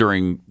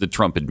during the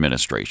Trump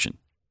administration.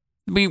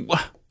 I mean,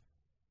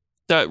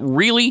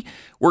 really?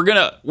 We're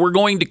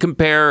going to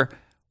compare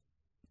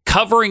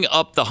covering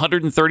up the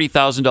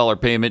 $130,000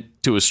 payment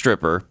to a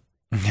stripper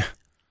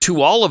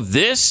to all of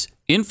this?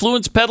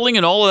 Influence peddling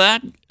and all of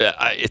that,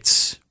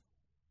 there's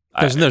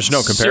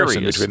no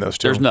comparison between those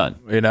two. There's none.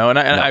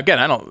 Again,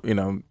 I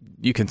don't.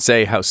 You can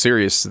say how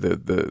serious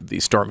the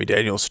Stormy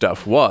Daniels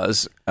stuff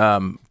was,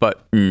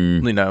 but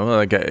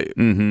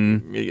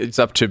it's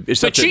up to.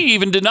 But she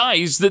even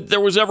denies that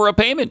there was ever a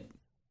payment.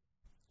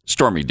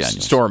 Stormy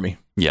Daniels. Stormy.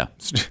 Yeah.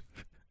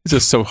 It's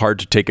just so hard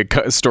to take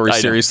a story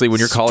seriously when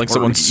you're calling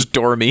someone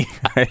Stormy.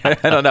 I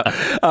don't know.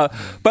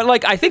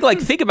 But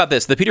think about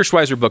this. The Peter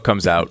Schweizer book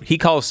comes out. He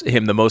calls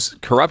him the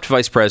most corrupt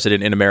vice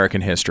president in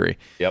American history.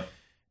 Yep.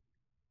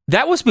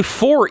 That was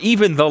before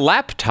even the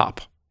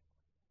laptop.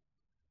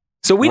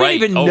 So we didn't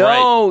even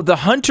know the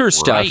Hunter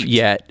stuff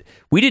yet.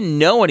 We didn't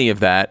know any of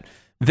that.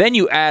 Then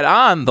you add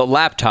on the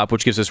laptop,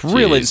 which gives us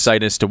real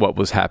insight as to what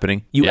was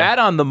happening. You add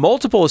on the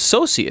multiple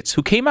associates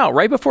who came out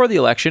right before the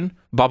election.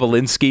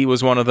 Bobolinsky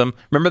was one of them.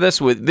 Remember this?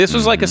 This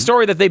was like a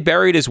story that they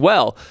buried as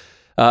well,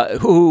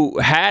 who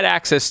had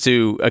access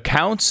to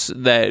accounts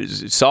that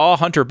saw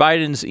Hunter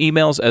Biden's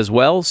emails as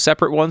well,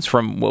 separate ones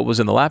from what was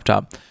in the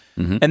laptop.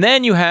 And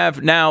then you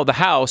have now the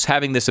House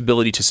having this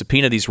ability to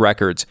subpoena these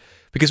records,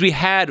 because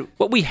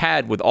what we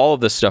had with all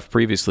of this stuff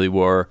previously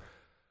were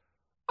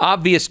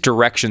obvious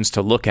directions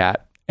to look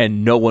at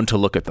and no one to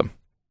look at them.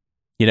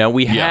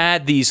 We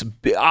had these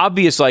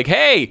obvious, like,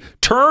 hey,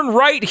 turn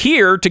right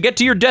here to get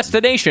to your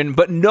destination,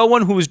 but no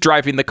one who was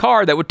driving the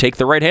car that would take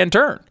the right-hand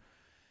turn.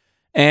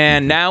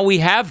 And now we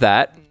have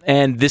that,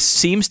 and this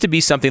seems to be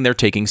something they're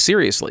taking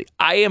seriously.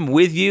 I am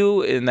with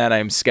you in that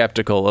I'm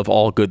skeptical of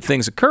all good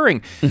things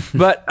occurring,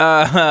 but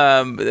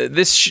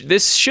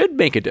this should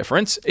make a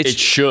difference. It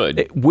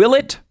should. Will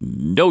it?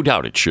 No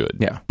doubt it should.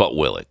 Yeah. But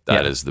will it?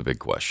 That is the big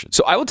question.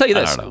 So I will tell you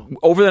this.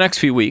 Over the next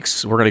few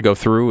weeks, we're going to go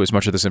through as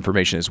much of this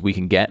information as we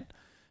can get.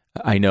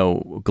 I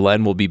know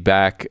Glenn will be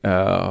back,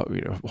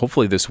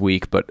 hopefully this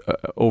week, but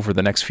over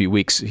the next few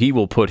weeks, he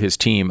will put his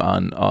team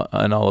on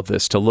all of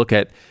this to look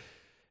at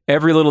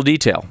every little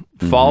detail.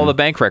 Follow the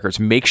bank records.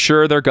 Make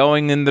sure they're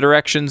going in the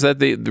directions that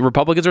the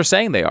Republicans are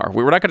saying they are.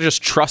 We're not going to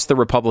just trust the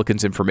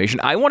Republicans' information.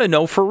 I want to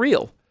know for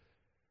real.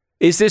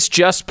 Is this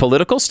just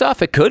political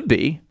stuff? It could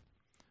be,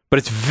 but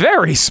it's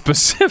very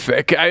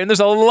specific. I mean, there's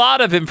a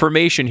lot of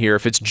information here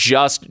if it's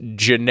just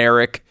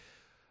generic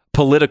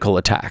political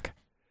attack.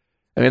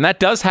 I mean, that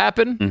does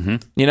happen.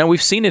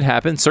 We've seen it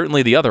happen,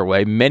 certainly the other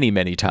way, many,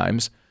 many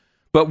times.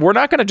 But we're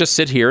not going to just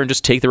sit here and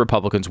just take the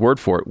Republicans' word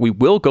for it. We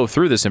will go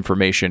through this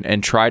information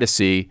and try to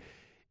see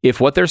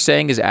if what they're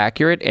saying is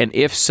accurate. And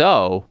if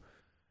so,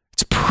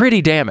 it's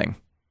pretty damning.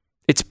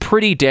 It's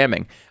pretty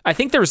damning. I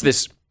think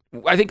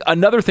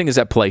another thing is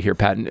at play here,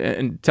 Pat,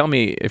 and tell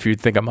me if you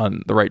think I'm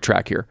on the right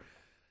track here.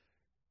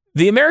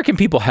 The American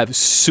people have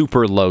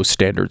super low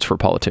standards for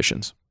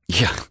politicians.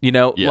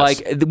 Yeah.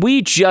 Like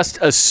we just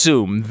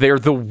assume they're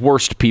the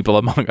worst people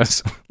among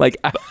us.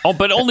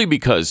 But only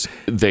because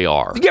they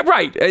are. Yeah,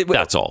 right.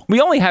 That's all. We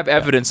only have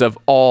evidence of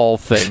all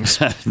things,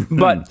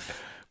 but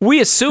we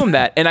assume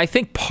that. And I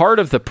think part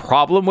of the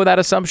problem with that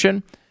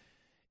assumption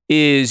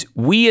is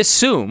we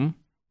assume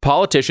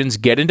politicians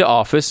get into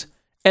office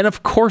and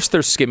of course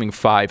they're skimming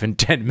 $5 and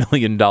 $10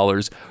 million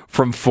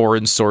from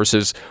foreign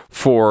sources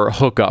for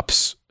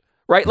hookups,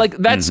 right? Like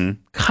that's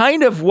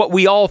kind of what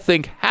we all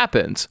think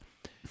happens.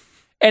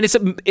 And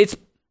it's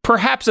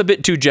perhaps a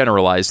bit too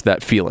generalized,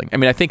 that feeling. I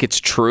mean, I think it's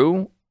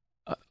true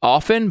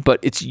often, but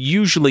it's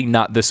usually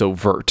not this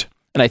overt.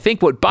 And I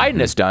think what Biden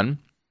has done,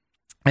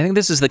 I think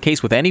this is the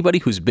case with anybody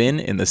who's been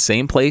in the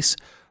same place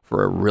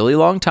for a really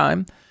long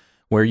time,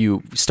 where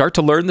you start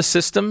to learn the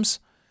systems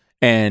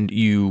and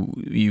you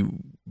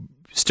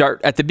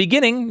start at the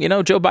beginning.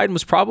 Joe Biden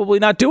was probably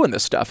not doing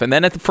this stuff. And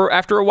then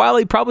after a while,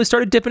 he probably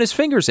started dipping his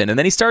fingers in. And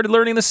then he started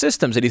learning the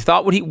systems. And he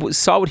thought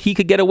saw what he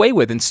could get away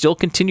with and still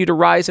continue to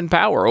rise in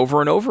power over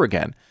and over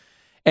again.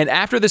 And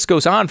after this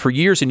goes on for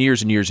years and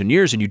years and years and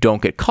years, and you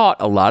don't get caught,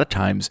 a lot of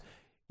times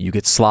you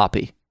get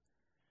sloppy.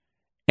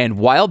 And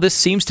while this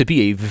seems to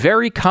be a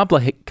very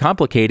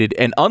complicated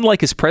and,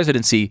 unlike his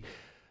presidency,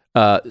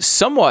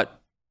 somewhat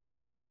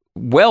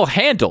well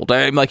handled.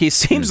 He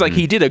seems like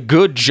he did a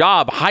good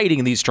job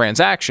hiding these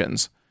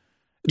transactions.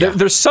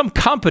 There's some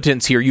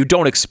competence here you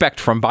don't expect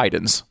from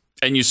Biden's.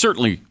 And you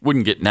certainly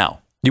wouldn't get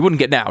now. You wouldn't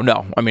get now,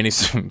 no. I mean,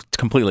 he's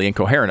completely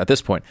incoherent at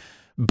this point.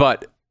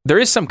 But there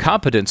is some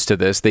competence to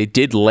this. They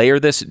did layer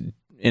this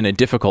in a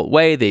difficult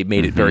way. They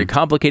made it very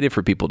complicated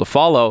for people to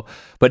follow.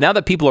 But now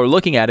that people are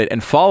looking at it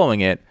and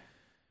following it,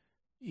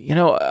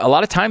 a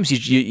lot of times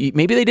you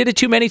maybe they did it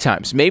too many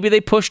times. Maybe they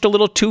pushed a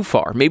little too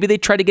far. Maybe they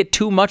tried to get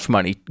too much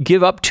money,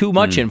 give up too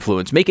much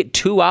influence, make it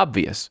too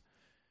obvious.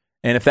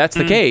 And if that's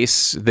the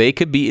case, they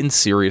could be in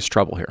serious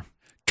trouble here.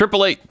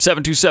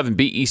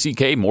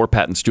 888-727-BECK. More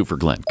Pat and Stu for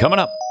Glenn. Coming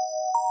up.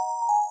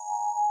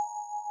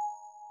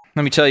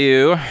 Let me tell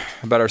you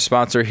about our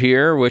sponsor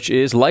here, which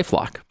is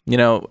LifeLock.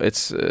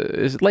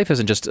 Life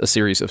isn't just a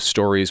series of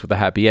stories with a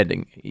happy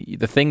ending.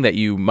 The thing that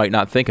you might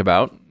not think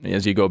about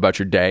as you go about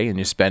your day and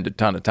you spend a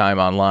ton of time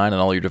online on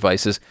all your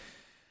devices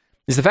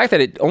is the fact that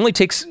it only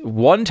takes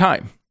one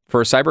time for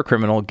a cyber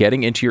criminal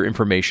getting into your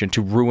information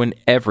to ruin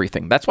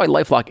everything. That's why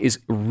LifeLock is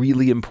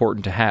really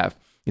important to have.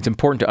 It's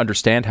important to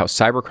understand how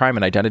cybercrime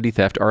and identity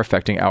theft are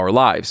affecting our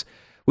lives.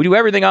 We do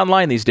everything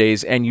online these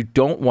days, and you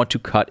don't want to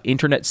cut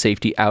internet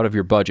safety out of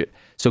your budget.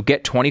 So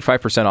get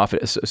 25% off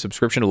a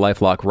subscription to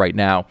LifeLock right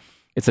now.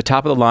 It's the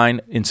top of the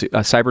line in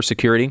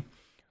cybersecurity,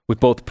 with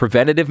both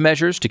preventative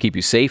measures to keep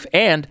you safe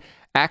and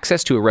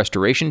access to a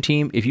restoration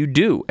team if you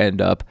do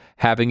end up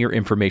having your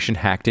information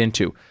hacked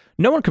into.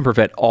 No one can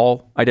prevent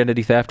all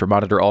identity theft or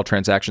monitor all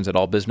transactions at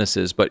all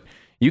businesses, but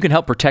you can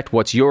help protect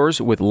what's yours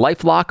with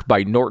LifeLock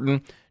by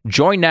Norton.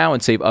 Join now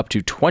and save up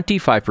to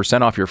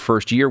 25% off your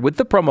first year with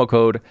the promo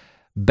code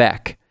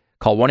BECK.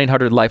 Call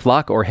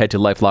 1-800-LifeLock or head to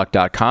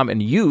lifelock.com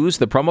and use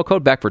the promo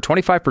code BECK for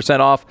 25%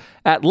 off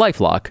at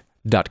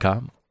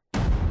lifelock.com.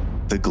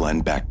 The Glenn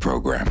Beck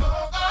Program.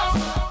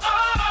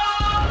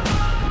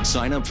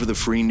 Sign up for the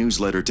free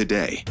newsletter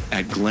today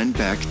at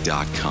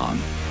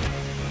glennbeck.com.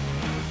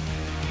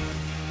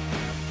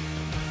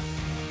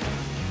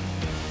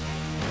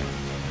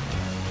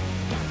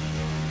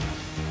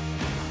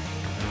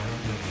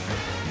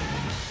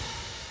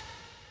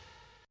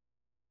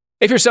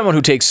 If you're someone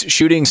who takes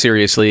shooting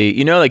seriously,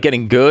 you know that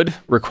getting good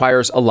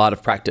requires a lot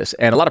of practice.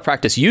 And a lot of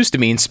practice used to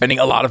mean spending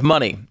a lot of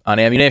money on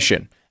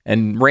ammunition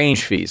and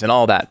range fees and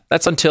all that.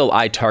 That's until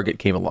iTarget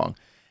came along.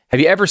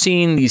 Have you ever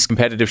seen these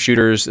competitive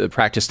shooters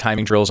practice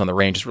timing drills on the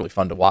range? It's really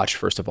fun to watch,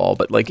 first of all.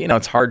 But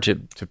it's hard to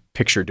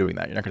picture doing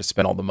that. You're not going to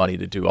spend all the money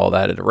to do all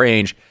that at a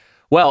range.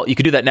 Well, you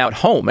can do that now at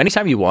home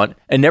anytime you want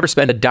and never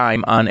spend a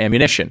dime on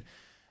ammunition.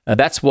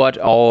 That's what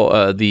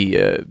all these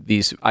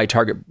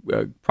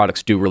iTarget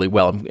products do really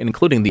well,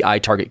 including the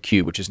iTarget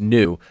Cube, which is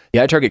new. The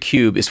iTarget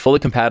Cube is fully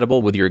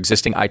compatible with your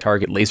existing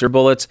iTarget laser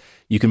bullets.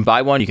 You can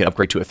buy one. You can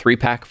upgrade to a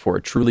 3-pack for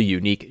a truly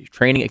unique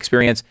training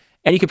experience.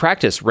 And you can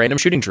practice random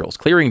shooting drills,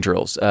 clearing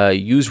drills,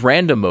 use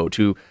random mode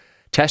to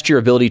test your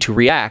ability to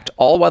react,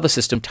 all while the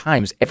system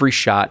times every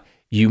shot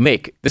you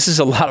make. This is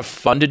a lot of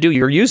fun to do.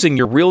 You're using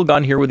your real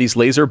gun here with these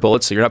laser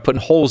bullets, so you're not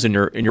putting holes in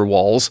your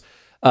walls.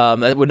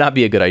 That would not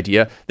be a good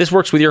idea. This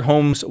works with your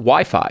home's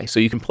Wi-Fi, so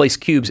you can place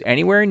cubes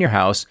anywhere in your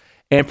house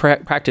and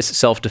practice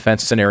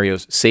self-defense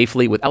scenarios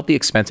safely without the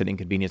expense and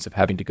inconvenience of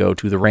having to go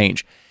to the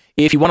range.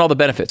 If you want all the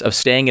benefits of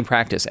staying in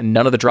practice and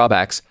none of the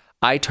drawbacks,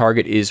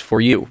 iTarget is for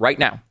you right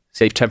now.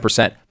 Save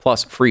 10%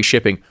 plus free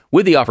shipping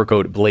with the offer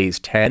code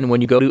BLAZE10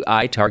 when you go to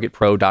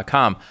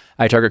itargetpro.com.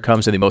 iTarget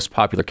comes in the most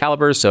popular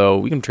calibers, so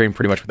we can train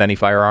pretty much with any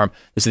firearm.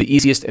 This is the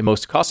easiest and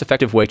most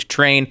cost-effective way to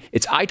train.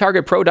 It's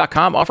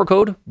itargetpro.com, offer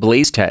code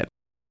BLAZE10.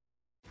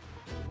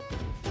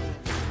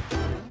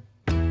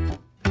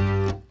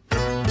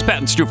 It's Pat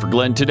and Stu for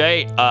Glenn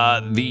today.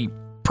 The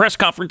press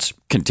conference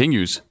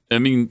continues. I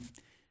mean,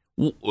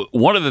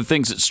 one of the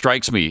things that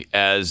strikes me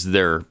as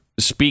they're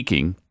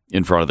speaking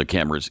in front of the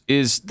cameras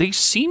is they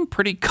seem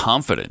pretty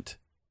confident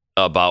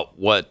about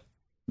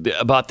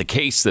the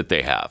case that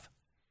they have,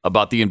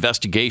 about the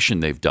investigation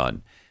they've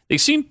done. They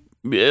seem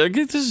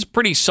this is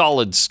pretty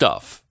solid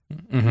stuff.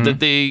 Mm-hmm. That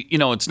they,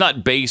 it's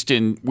not based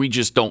in we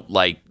just don't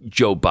like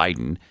Joe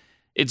Biden.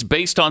 It's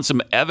based on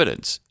some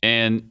evidence,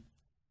 and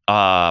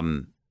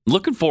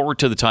looking forward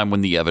to the time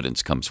when the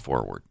evidence comes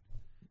forward,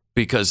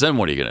 because then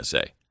what are you going to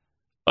say?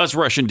 That's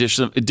Russian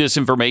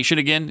disinformation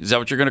again? Is that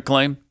what you're going to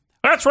claim?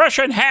 That's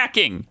Russian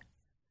hacking.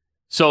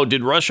 So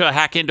did Russia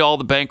hack into all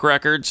the bank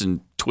records and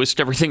twist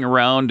everything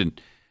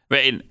around?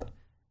 And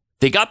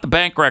they got the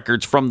bank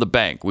records from the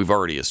bank. We've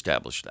already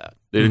established that.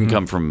 They didn't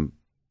come from,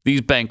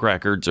 these bank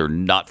records are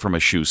not from a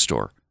shoe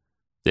store.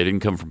 They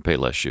didn't come from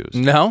Payless Shoes.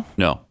 No?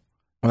 No.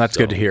 Well, that's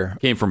good to hear.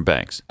 Came from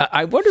banks.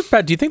 I wonder,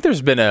 Pat, do you think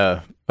there's been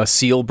a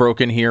seal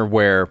broken here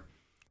where,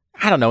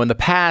 I don't know, in the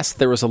past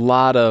there was a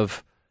lot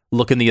of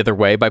looking the other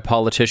way by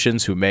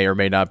politicians who may or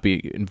may not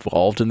be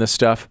involved in this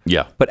stuff.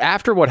 Yeah. But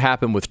after what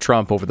happened with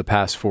Trump over the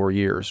past 4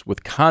 years,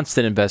 with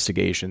constant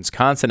investigations,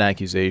 constant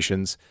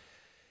accusations,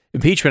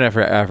 impeachment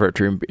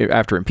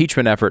after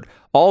impeachment effort,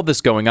 all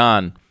this going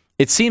on,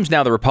 it seems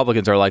now the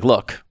Republicans are like,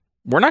 look,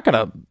 we're not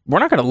gonna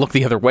look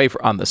the other way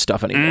on this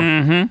stuff anymore.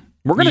 Mm-hmm.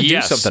 We're gonna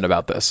do something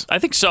about this. I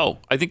think so.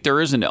 I think there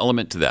is an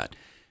element to that.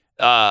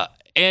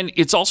 And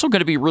it's also going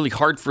to be really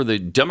hard for the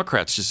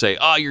Democrats to say,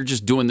 oh, you're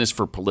just doing this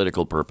for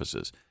political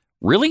purposes.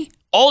 Really?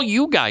 All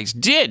you guys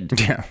did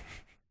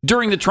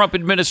during the Trump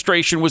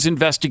administration was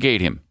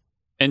investigate him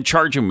and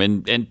charge him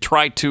and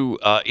try to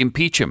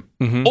impeach him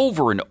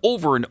over and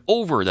over and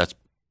over. That's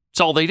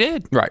all they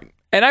did. Right.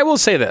 And I will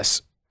say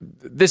this.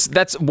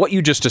 That's what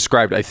you just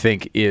described, I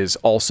think, is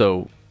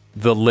also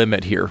the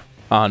limit here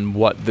on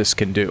what this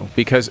can do.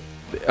 Because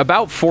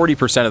about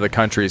 40% of the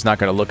country is not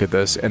going to look at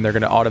this and they're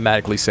going to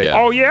automatically say,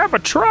 oh, yeah,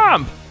 but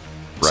Trump.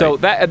 Right. So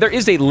there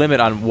is a limit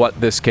on what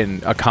this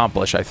can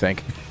accomplish, I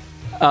think.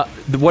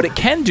 What it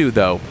can do,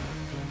 though,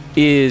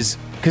 is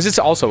because it's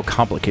also a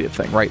complicated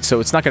thing, right? So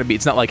it's not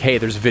like, hey,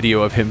 there's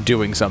video of him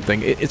doing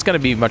something. It's going to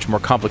be much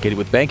more complicated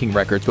with banking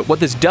records. But what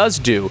this does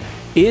do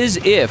is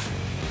if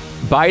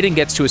Biden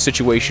gets to a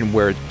situation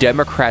where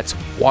Democrats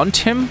want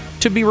him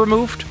to be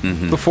removed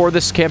before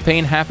this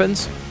campaign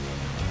happens,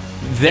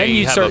 then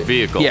you have start, a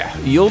vehicle. Yeah,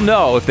 you'll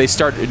know if they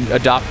start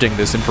adopting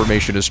this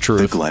information as truth.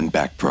 The Glenn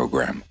Beck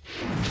Program.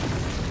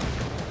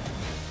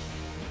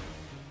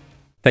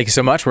 Thank you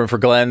so much. We're in for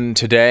Glenn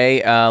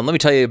today. Let me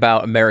tell you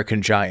about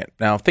American Giant.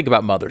 Now, think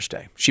about Mother's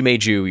Day. She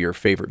made you your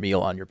favorite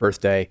meal on your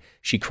birthday.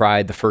 She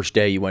cried the first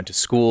day you went to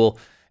school.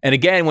 And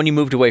again, when you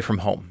moved away from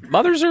home.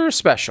 Mothers are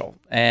special,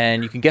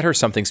 and you can get her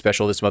something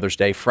special this Mother's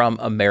Day from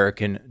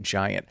American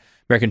Giant.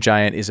 American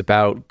Giant is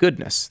about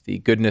goodness, the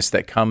goodness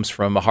that comes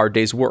from a hard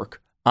day's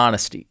work,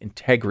 honesty,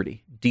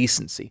 integrity,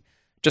 decency,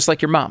 just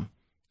like your mom.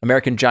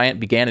 American Giant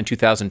began in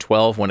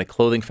 2012 when a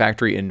clothing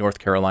factory in North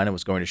Carolina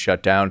was going to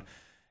shut down.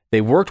 They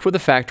worked with the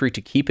factory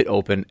to keep it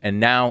open, and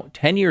now,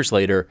 10 years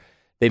later,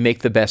 they make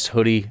the best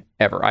hoodie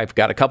ever. I've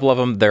got a couple of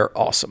them. They're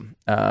awesome.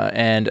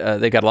 And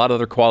they got a lot of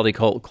other quality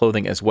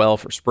clothing as well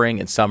for spring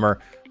and summer.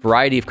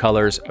 Variety of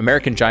colors.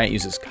 American Giant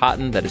uses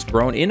cotton that is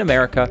grown in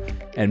America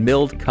and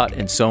milled, cut,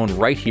 and sewn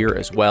right here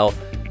as well.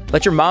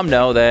 Let your mom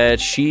know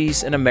that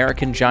she's an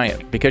American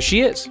Giant, because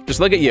she is. Just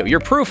look at you. You're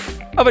proof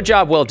of a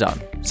job well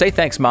done. Say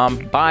thanks, Mom.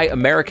 Buy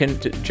American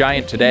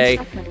Giant today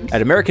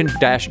at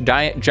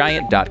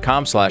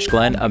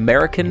american-giant.com/Glenn.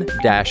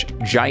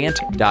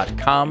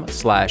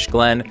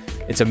 American-giant.com/Glenn.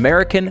 It's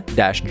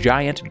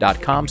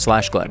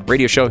american-giant.com/Glenn.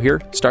 Radio show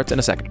here starts in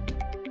a second.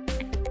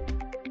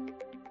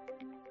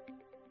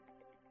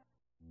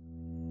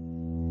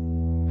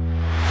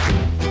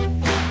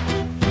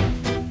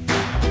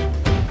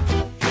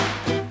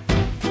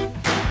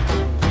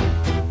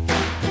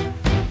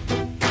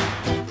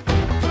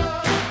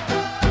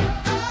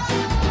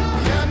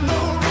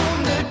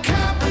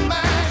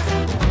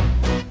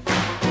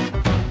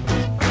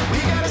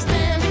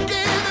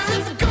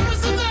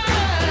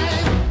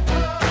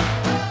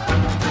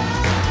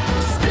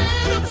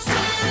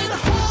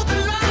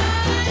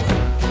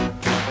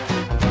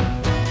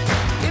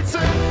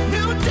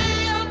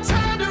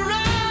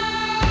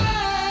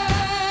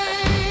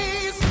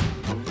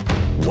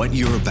 What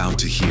you're about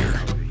to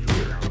hear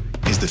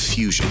is the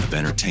fusion of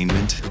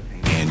entertainment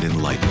and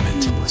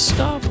enlightenment.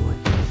 Stuff.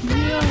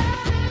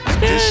 Yeah.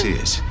 This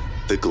is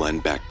the Glenn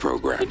Beck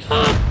Program.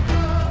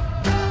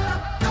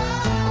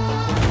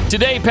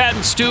 Today, Pat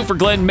and Stu for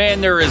Glenn. Man,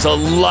 there is a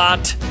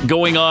lot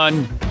going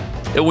on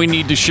that we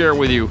need to share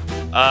with you.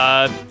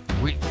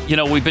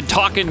 We've been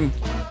talking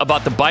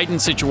about the Biden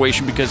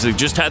situation because they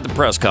just had the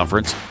press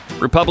conference.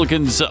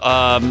 Republicans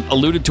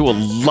alluded to a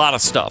lot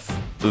of stuff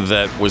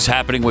that was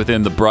happening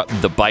within the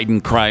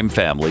Biden crime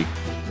family.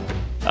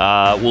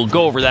 We'll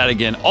go over that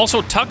again.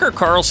 Also, Tucker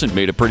Carlson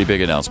made a pretty big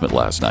announcement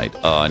last night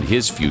on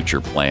his future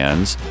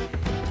plans.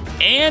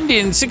 And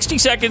in 60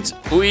 seconds,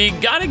 we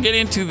got to get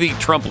into the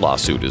Trump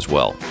lawsuit as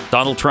well.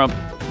 Donald Trump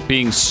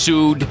being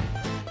sued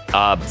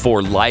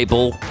for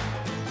libel.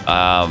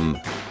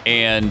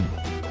 And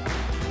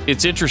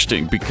it's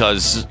interesting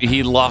because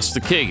he lost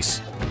the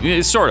case.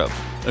 Sort of.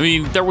 I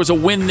mean, there was a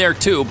win there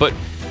too, but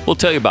we'll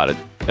tell you about it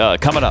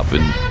coming up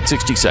in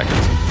 60 seconds.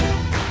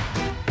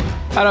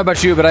 I don't know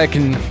about you, but I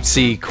can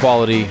see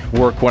quality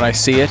work when I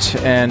see it.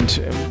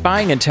 And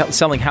buying and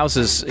selling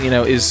houses,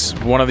 is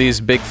one of these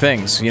big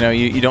things.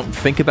 You don't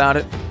think about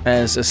it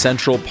as a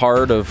central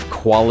part of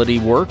quality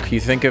work.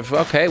 You think of,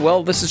 okay,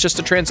 well, this is just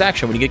a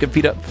transaction. When you get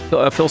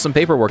fill some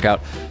paperwork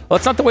out. Well,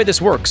 that's not the way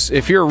this works.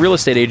 If you're a real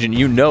estate agent,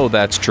 you know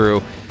that's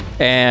true.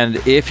 And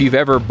if you've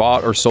ever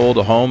bought or sold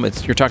a home,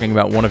 you're talking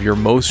about one of your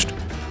most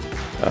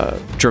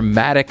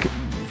dramatic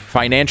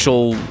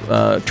financial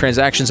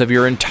transactions of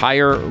your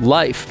entire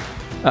life.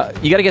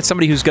 You got to get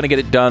somebody who's going to get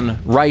it done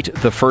right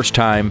the first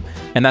time,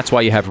 and that's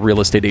why you have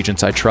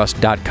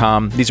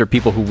realestateagentsitrust.com. These are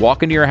people who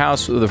walk into your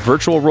house with a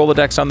virtual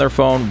Rolodex on their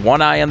phone,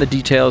 one eye on the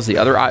details, the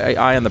other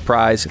eye on the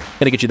prize, going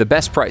to get you the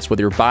best price,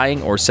 whether you're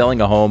buying or selling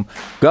a home.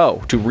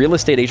 Go to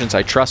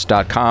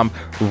realestateagentsitrust.com,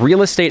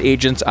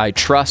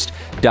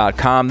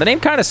 realestateagentsitrust.com. The name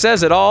kind of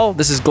says it all.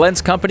 This is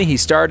Glenn's company. He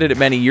started it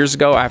many years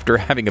ago after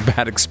having a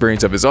bad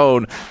experience of his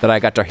own that I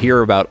got to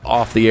hear about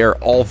off the air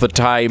all the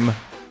time.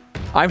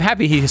 I'm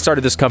happy he started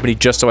this company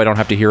just so I don't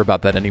have to hear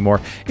about that anymore.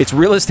 It's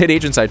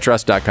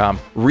realestateagentsitrust.com.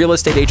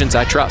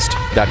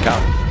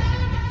 Realestateagentsitrust.com.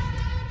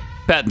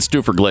 Pat and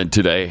Stu for Glenn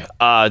today.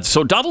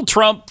 So Donald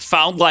Trump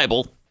found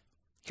libel.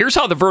 Here's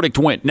how the verdict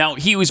went. Now,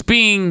 he was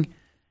being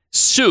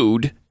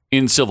sued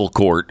in civil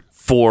court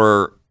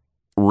for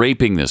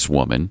raping this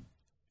woman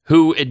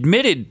who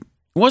admitted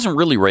it wasn't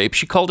really rape.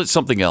 She called it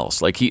something else,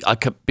 like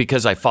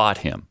because I fought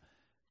him.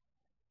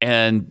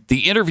 And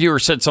the interviewer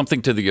said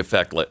something to the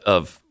effect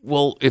of,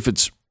 well, if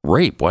it's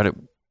rape, why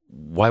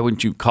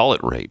wouldn't you call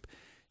it rape?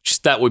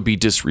 Just that would be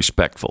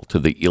disrespectful to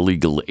the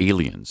illegal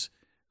aliens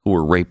who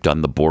were raped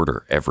on the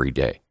border every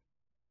day.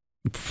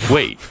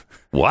 Wait,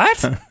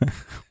 what?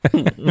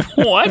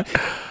 What?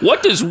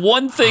 What does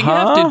one thing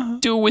have to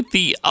do with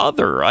the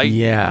other?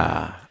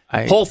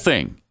 Whole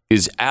thing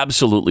is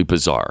absolutely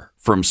bizarre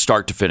from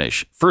start to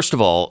finish. First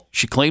of all,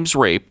 she claims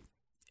rape,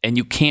 and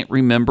you can't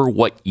remember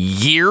what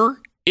year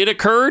it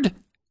occurred?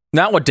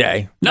 Not what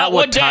day. Not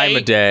what time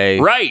of day.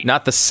 Right.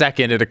 Not the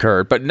second it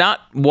occurred, but not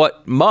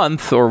what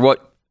month or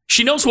what.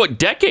 She knows what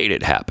decade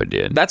it happened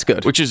in. That's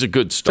good. Which is a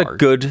good start. It's a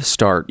good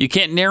start. You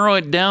can't narrow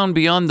it down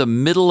beyond the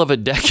middle of a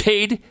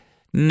decade?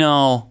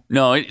 No.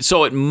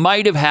 So it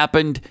might have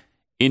happened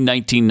in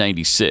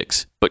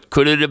 1996, but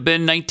could it have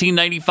been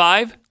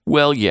 1995?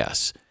 Well,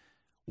 yes.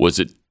 Was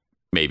it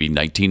maybe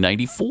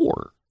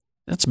 1994?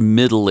 That's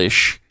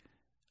middle-ish.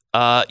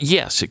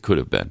 Yes, it could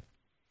have been.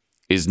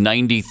 Is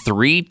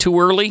 93 too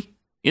early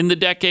in the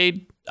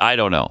decade? I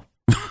don't know.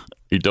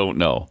 You don't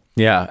know.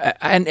 Yeah,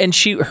 and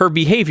her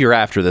behavior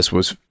after this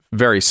was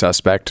very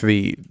suspect.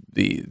 The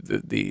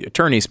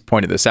attorneys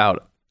pointed this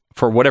out.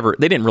 For whatever,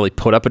 they didn't really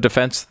put up a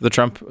defense, the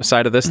Trump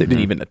side of this. They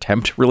didn't even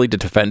attempt really to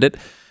defend it.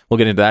 We'll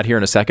get into that here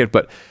in a second.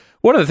 But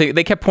one of the things,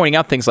 they kept pointing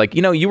out things like,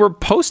 you were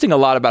posting a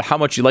lot about how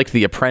much you liked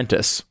The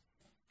Apprentice.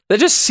 That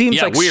just seems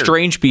like weird.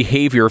 Strange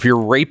behavior. If your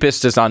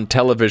rapist is on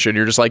television,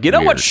 you're just like,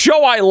 what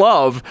show I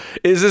love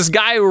is this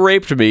guy who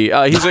raped me.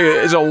 He's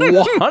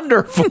a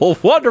wonderful,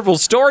 wonderful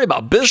story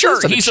about business.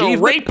 Sure, he's a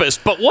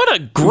rapist, but what a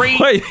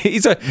great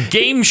he's a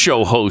game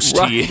show host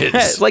he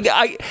is.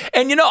 I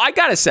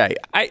gotta say,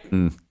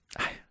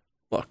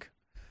 look,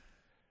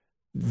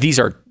 these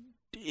are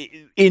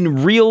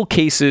in real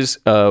cases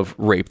of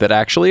rape that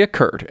actually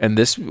occurred, and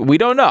this we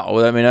don't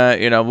know. I mean,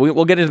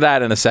 we'll get into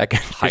that in a second.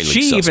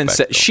 She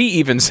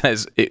even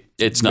says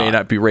it may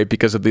not be rape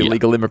because of the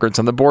illegal immigrants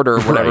on the border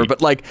or whatever. Right.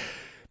 But like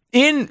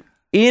in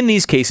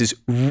these cases,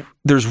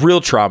 there's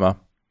real trauma,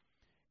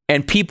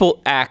 and people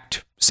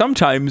act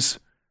sometimes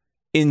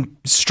in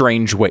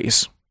strange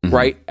ways.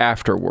 Right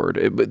afterward.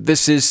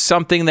 This is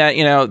something that,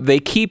 they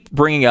keep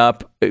bringing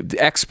up.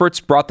 Experts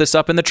brought this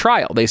up in the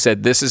trial. They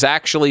said this is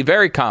actually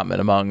very common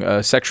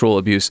among sexual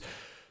abuse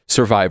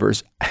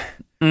survivors.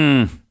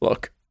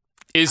 Look,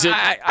 is it?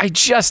 I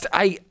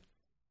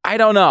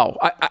don't know.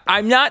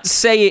 I'm not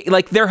saying,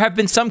 like, there have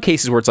been some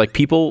cases where it's like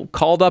people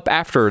called up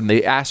after and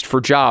they asked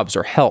for jobs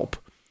or help.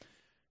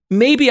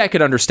 Maybe I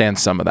could understand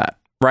some of that,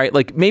 right?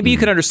 Like maybe you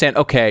could understand,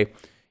 okay,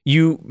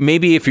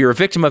 maybe if you're a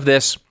victim of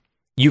this,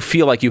 you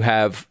feel like you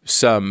have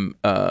some,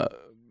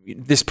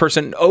 this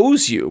person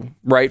owes you,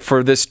 right,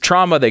 for this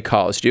trauma they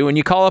caused you. And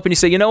you call up and you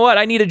say, you know what,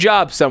 I need a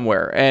job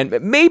somewhere.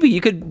 And maybe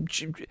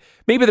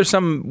there's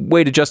some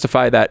way to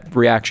justify that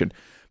reaction.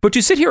 But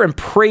to sit here and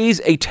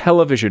praise a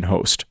television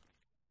host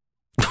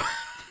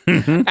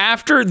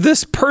after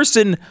this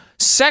person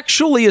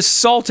sexually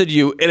assaulted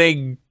you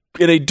in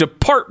a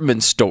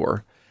department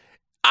store,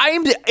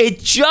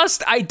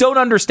 I don't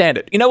understand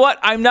it. You know what?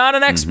 I'm not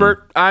an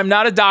expert. I'm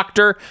not a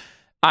doctor.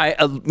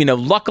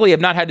 Luckily I've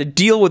not had to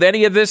deal with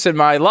any of this in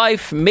my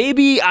life.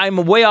 Maybe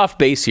I'm way off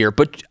base here,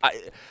 but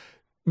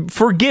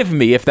forgive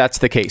me if that's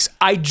the case.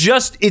 It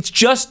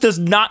just does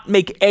not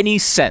make any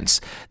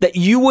sense that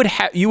you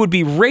would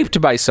be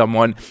raped by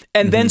someone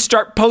and then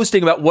start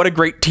posting about what a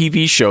great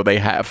TV show they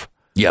have.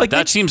 Yeah,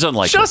 that seems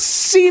unlikely. Just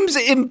seems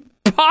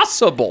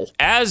impossible.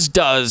 As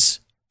does,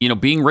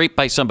 being raped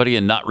by somebody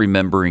and not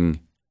remembering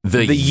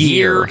the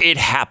year it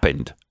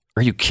happened.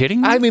 Are you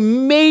kidding me? I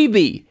mean,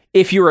 maybe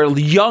if you're a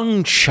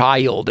young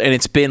child and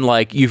it's been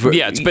like it's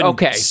been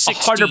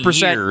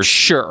 100% years.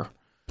 Sure.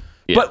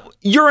 Yeah. But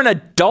you're an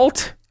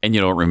adult and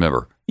you don't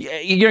remember.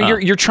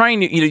 You're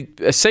trying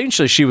to,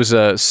 essentially she was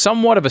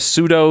somewhat of a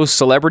pseudo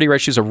celebrity, right?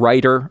 She was a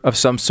writer of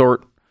some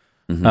sort.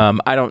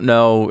 I don't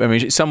know. I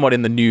mean, somewhat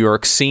in the New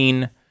York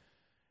scene.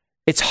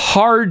 It's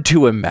hard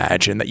to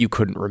imagine that you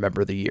couldn't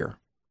remember the year.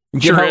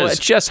 Sure is. It's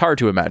just hard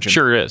to imagine.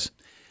 Sure is.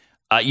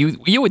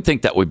 You would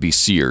think that would be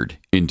seared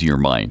into your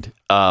mind.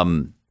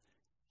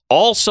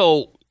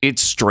 Also,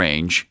 it's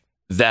strange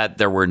that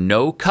there were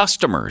no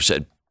customers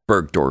at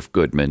Bergdorf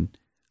Goodman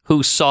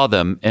who saw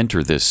them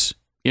enter this,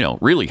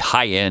 really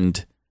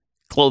high-end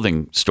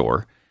clothing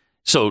store.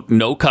 So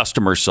no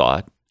customers saw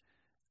it.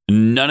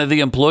 None of the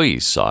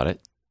employees saw it.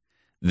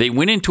 They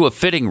went into a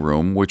fitting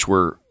room, which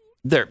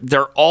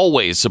they're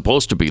always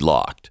supposed to be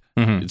locked.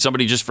 Did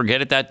somebody just forget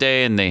it that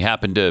day and they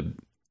happened to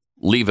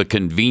leave a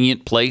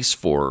convenient place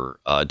for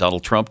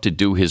Donald Trump to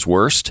do his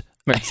worst?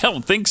 I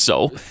don't think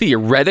so.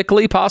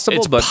 Theoretically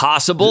possible, but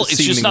possible. It's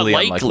just not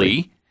likely.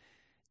 Unlikely.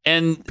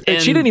 And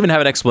she didn't even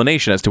have an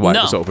explanation as to why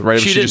it was open, right?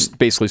 She just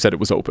basically said it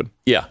was open.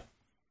 Yeah.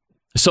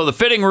 So the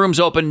fitting room's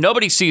open.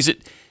 Nobody sees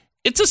it.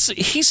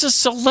 He's a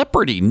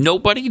celebrity.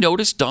 Nobody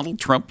noticed Donald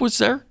Trump was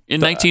there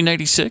in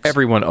 1996.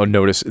 Everyone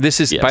noticed. This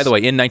is, by the way,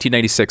 in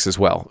 1996 as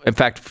well. In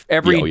fact,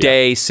 every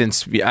day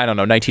since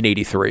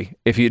 1983,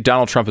 if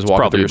Donald Trump is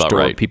walking through your store,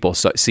 right, people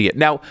see it.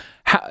 Now,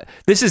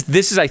 this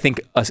is I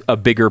think a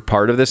bigger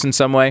part of this in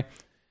some way.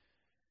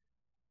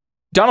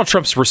 Donald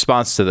Trump's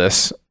response to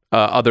this,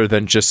 other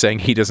than just saying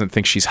he doesn't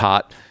think she's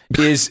hot,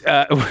 is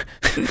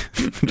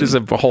just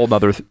a whole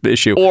other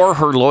issue. Or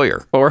her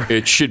lawyer. Or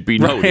it should be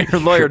noted. Right, her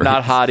lawyer,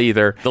 not hot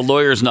either. The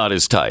lawyer's not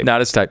his type. Not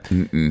his type.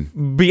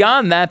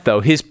 Beyond that, though,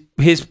 his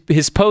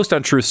post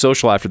on Truth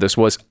Social after this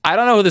was, I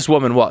don't know who this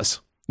woman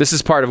was. This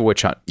is part of a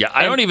witch hunt. Yeah,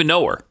 I don't even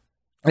know her.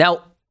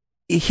 Now,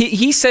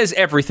 he says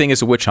everything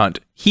is a witch hunt.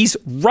 He's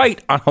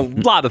right on a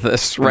lot of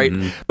this, right?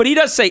 But he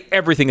does say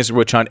everything is a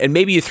witch hunt, and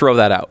maybe you throw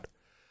that out.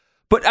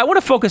 But I want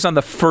to focus on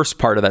the first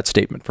part of that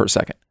statement for a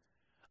second.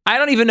 I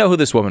don't even know who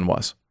this woman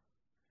was.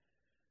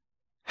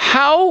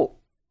 How?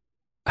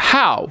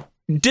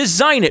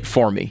 Design it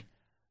for me.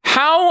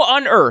 How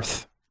on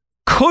earth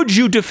could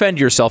you defend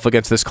yourself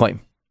against this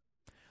claim?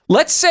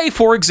 Let's say,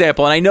 for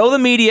example, and I know the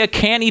media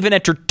can't even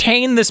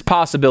entertain this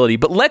possibility,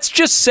 but let's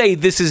just say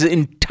this is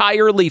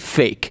entirely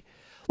fake.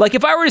 Like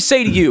if I were to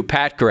say to you,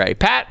 Pat Gray,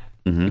 I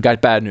got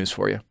bad news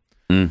for you.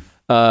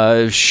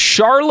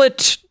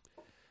 Charlotte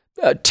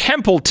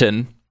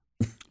Templeton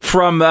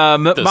from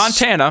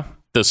Montana.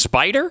 The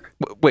spider?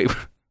 Wait.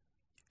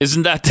 Is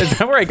that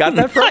where I got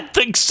that from? I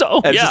think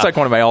so. It's just like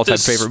one of my all-time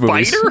favorite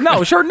movies.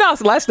 No, sure. No,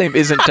 the last name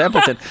isn't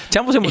Templeton.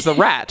 Templeton was the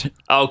rat.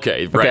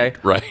 Okay, right.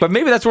 But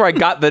maybe that's where I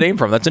got the name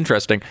from. That's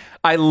interesting.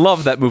 I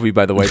love that movie,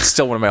 by the way. It's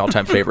still one of my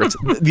all-time favorites.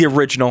 The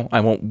original.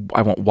 I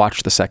won't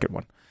watch the second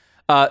one.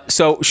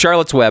 So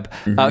Charlotte's Web.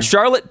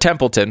 Charlotte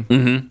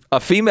Templeton,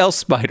 a female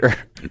spider.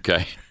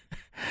 Okay.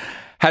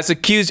 Has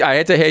accused. I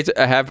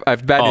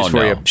have bad news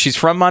for you. She's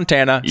from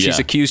Montana. She's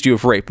accused you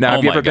of rape. Now,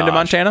 have you ever been to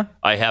Montana?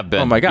 I have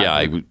been. Oh my god.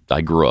 Yeah, I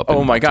grew up.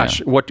 Oh my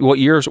gosh. What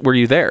years were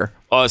you there?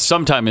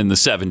 Sometime in the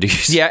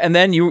 70s. Yeah, and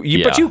then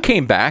but you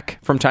came back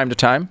from time to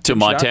time to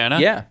Montana.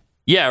 Yeah.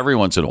 Yeah, every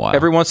once in a while.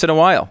 Every once in a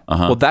while.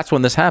 Well, that's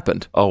when this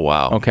happened. Oh,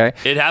 wow. Okay.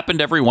 It happened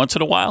every once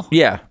in a while?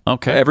 Yeah.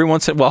 Okay. It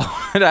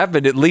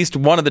happened at least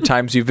one of the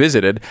times you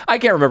visited. I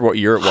can't remember what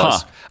year it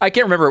was. I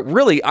can't remember.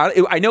 Really,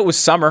 I know it was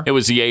summer. It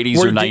was the 80s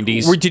or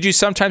 90s. Did you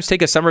sometimes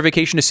take a summer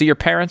vacation to see your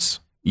parents?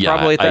 Yeah.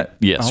 Probably at that.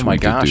 Yes. Oh, my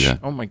gosh.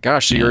 Oh, my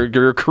gosh. So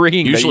you're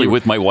agreeing. Usually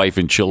with my wife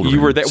and children.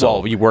 You were there. So.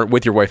 Well, you weren't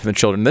with your wife and the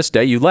children. This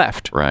day, you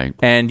left. Right.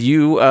 And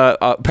you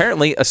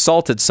apparently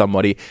assaulted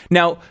somebody.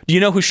 Now, do you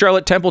know who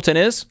Charlotte Templeton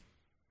is?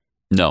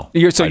 No.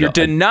 You're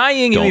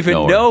denying you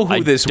even know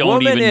who this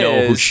woman is. I don't even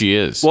know who she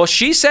is. Well,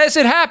 she says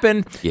it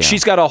happened. Yeah.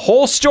 She's got a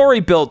whole story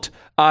built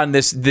on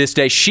this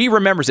day. She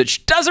remembers it.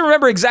 She doesn't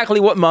remember exactly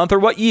what month or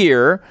what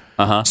year.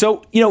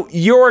 So,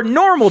 your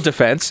normal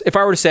defense, if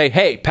I were to say,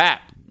 hey,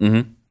 Pat,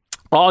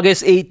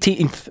 August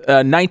 18th,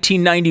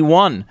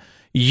 1991,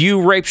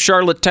 you raped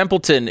Charlotte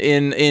Templeton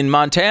in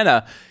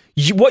Montana,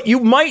 what you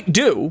might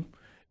do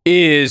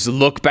is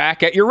look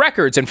back at your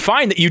records and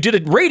find that you did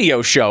a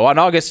radio show on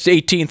August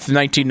 18th,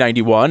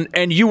 1991,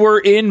 and you were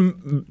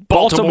in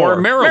Baltimore,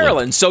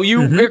 Maryland. So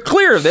you're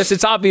clear of this.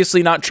 It's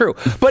obviously not true.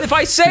 But if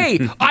I say,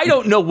 I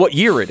don't know what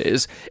year it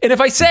is, and if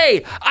I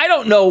say, I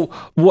don't know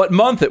what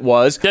month it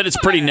was, then it's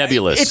pretty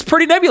nebulous. It's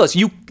pretty nebulous.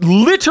 You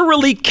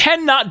literally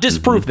cannot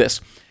disprove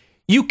this.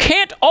 You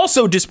can't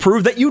also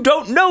disprove that you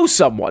don't know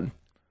someone.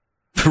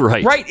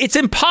 Right. It's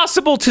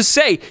impossible to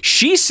say.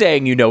 She's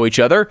saying you know each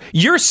other.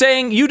 You're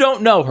saying you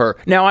don't know her.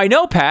 Now, I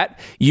know, Pat,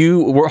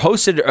 you were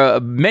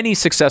hosted many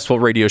successful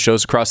radio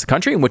shows across the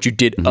country in which you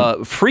did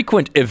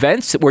frequent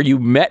events where you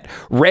met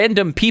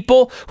random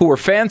people who were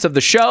fans of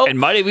the show. And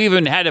might have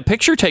even had a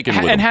picture taken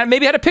with them. And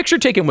maybe had a picture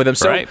taken with them.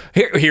 So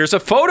here's a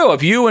photo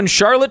of you and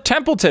Charlotte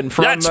Templeton.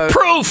 That's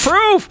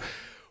proof.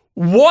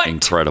 What?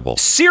 Incredible.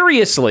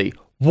 Seriously,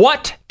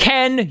 what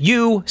can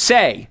you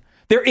say?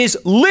 There is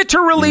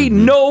literally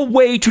no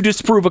way to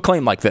disprove a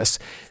claim like this.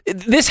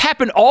 This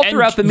happened all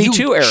throughout the Me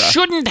Too era. You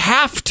shouldn't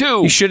have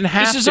to. You shouldn't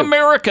have to. This is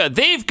America.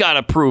 They've got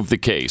to prove the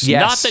case,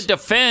 not the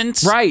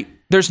defense. Right.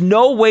 There's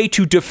no way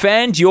to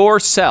defend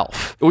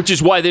yourself. Which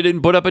is why they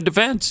didn't put up a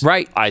defense.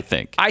 Right. I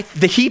think.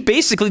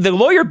 The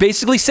lawyer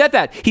basically said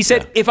that. He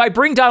said, if I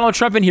bring Donald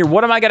Trump in here,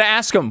 what am I going to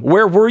ask him?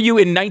 Where were you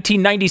in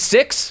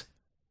 1996?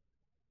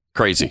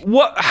 Crazy.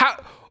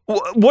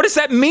 What does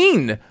that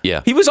mean?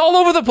 Yeah. He was all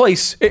over the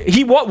place.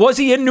 Was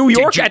he in New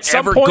York at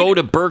some point? Did you ever go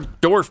to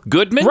Bergdorf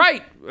Goodman?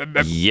 Right.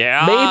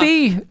 Yeah.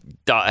 Maybe.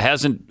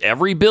 Hasn't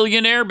every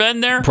billionaire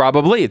been there?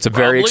 Probably. It's a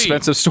very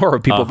expensive store where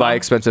people buy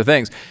expensive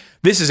things.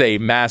 This is a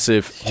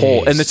massive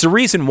hole. And it's the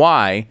reason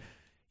why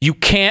you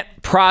can't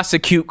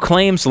prosecute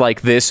claims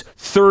like this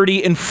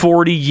 30 and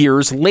 40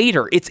 years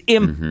later. It's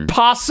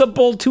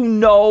impossible to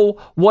know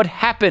what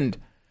happened.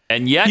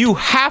 And yet you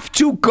have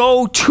to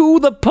go to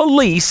the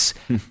police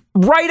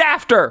right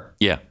after.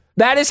 Yeah.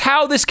 That is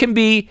how this can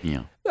be.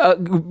 Yeah.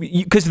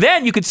 Because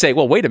then you could say,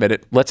 well, wait a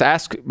minute. Let's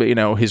ask,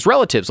 his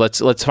relatives.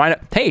 Let's find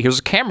out. Hey, here's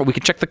a camera. We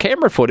can check the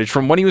camera footage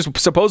from when he was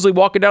supposedly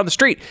walking down the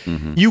street.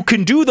 You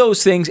can do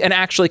those things and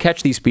actually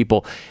catch these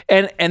people.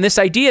 And this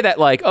idea that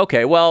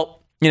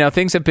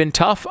things have been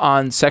tough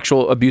on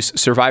sexual abuse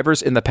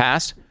survivors in the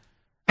past.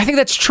 I think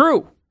that's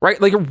true. Right?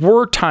 Like, there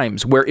were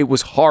times where it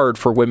was hard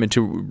for women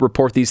to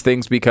report these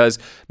things because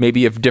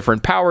maybe of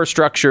different power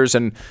structures,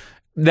 and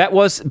that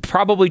was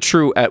probably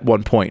true at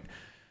one point.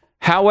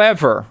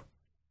 However,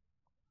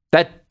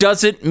 that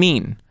doesn't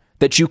mean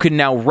that you can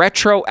now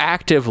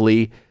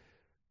retroactively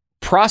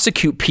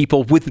prosecute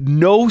people with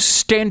no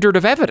standard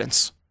of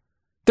evidence.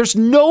 There's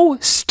no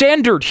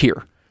standard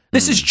here.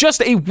 This is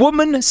just a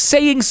woman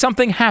saying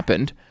something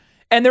happened,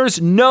 and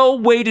there's no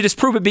way to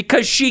disprove it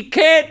because she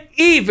can't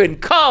even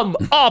come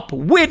up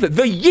with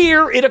the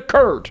year it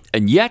occurred.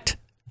 And yet,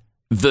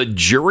 the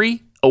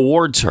jury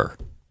awards her.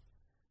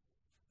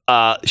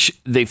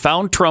 They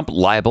found Trump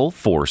liable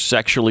for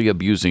sexually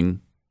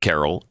abusing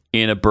Carol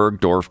in a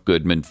Bergdorf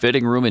Goodman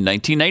fitting room in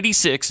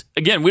 1996.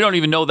 Again, we don't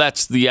even know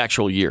that's the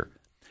actual year.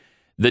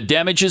 The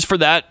damages for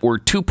that were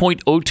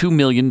 $2.02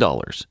 million.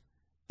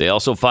 They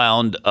also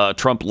found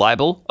Trump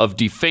liable of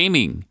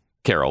defaming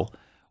Carol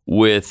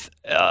with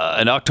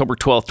an October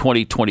 12th,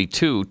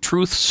 2022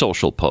 Truth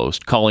Social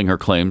post calling her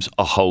claims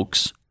a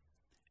hoax,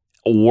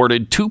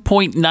 awarded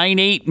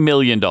 $2.98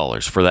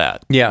 million for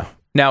that. Yeah.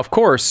 Now, of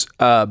course,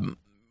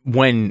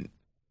 when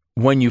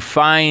you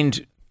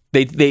find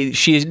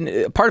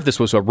part of this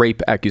was a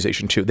rape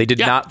accusation too. They did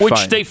not find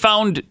which they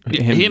found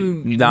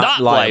him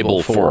not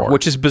liable for,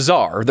 which is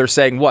bizarre. They're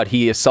saying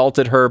he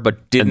assaulted her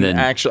but didn't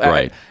actually.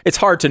 Right. It's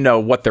hard to know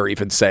what they're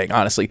even saying.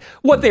 Honestly,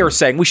 what they were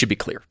saying, we should be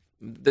clear.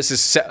 This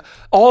is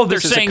all of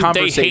this is a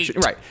conversation.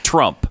 They hate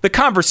Trump. The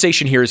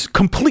conversation here is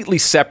completely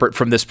separate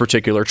from this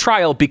particular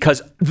trial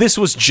because this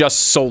was just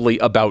solely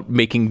about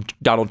making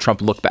Donald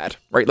Trump look bad,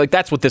 right? Like,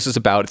 that's what this is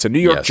about. It's a New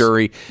York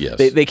jury. Yes.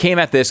 They came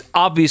at this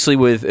obviously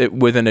with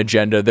an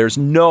agenda. There's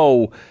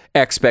no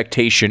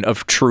expectation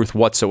of truth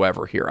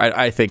whatsoever here.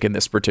 I think in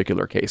this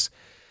particular case,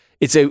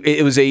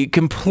 it was a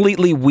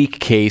completely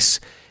weak case.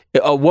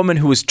 A woman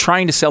who was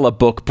trying to sell a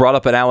book brought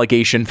up an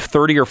allegation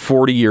 30 or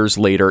 40 years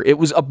later. It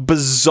was a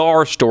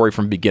bizarre story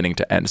from beginning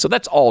to end. So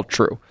that's all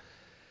true.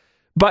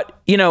 But,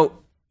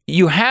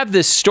 you have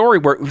this story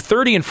where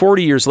 30 and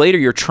 40 years later,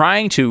 you're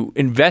trying to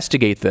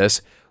investigate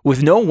this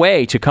with no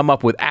way to come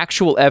up with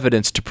actual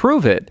evidence to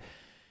prove it.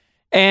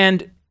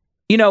 And,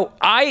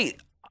 I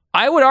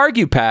would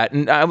argue, Pat,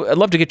 and I'd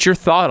love to get your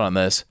thought on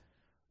this.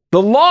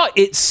 The law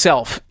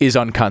itself is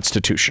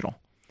unconstitutional.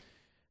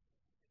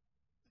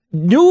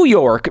 New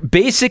York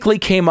basically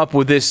came up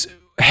with this,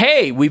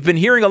 hey, we've been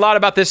hearing a lot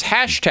about this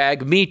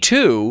hashtag Me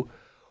Too.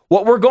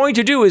 What we're going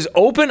to do is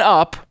open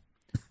up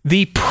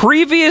the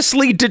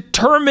previously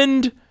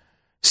determined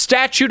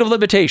statute of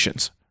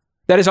limitations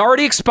that has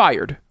already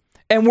expired.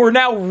 And we're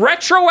now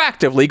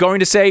retroactively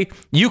going to say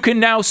you can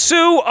now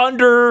sue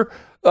under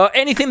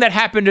anything that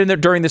happened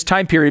during this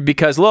time period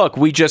because, look,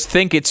 we just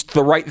think it's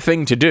the right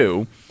thing to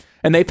do.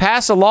 and they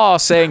pass a law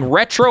saying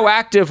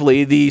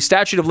retroactively the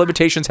statute of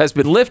limitations has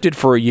been lifted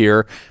for a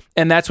year,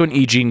 and that's when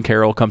E. Jean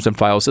Carroll comes and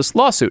files this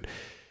lawsuit.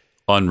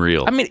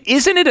 Unreal. I mean,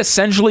 isn't it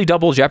essentially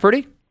double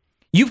jeopardy?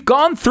 You've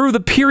gone through the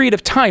period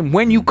of time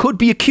when you could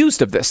be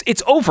accused of this.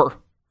 It's over.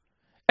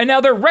 And now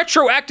they're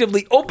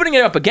retroactively opening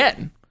it up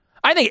again.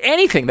 I think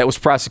anything that was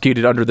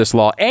prosecuted under this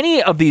law,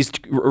 any of these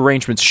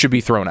arrangements should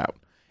be thrown out.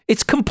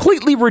 It's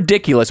completely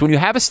ridiculous when you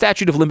have a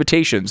statute of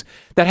limitations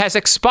that has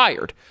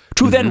expired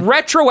to then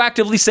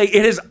retroactively say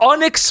it is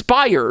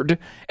unexpired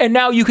and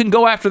now you can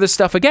go after this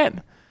stuff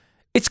again.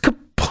 It's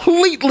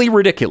completely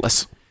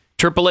ridiculous.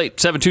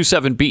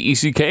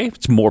 888-727-BECK.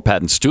 It's more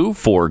Pat and Stu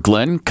for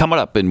Glenn coming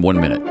up in 1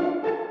 minute.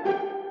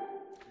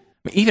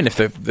 Even if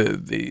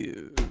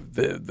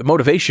the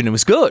motivation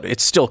was good,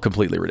 it's still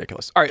completely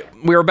ridiculous. All right,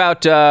 we're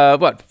about,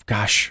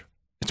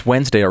 it's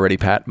Wednesday already,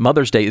 Pat.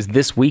 Mother's Day is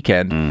this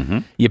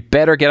weekend. You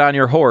better get on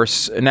your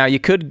horse. Now, you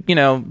could,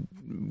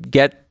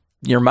 get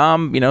your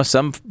mom,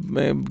 some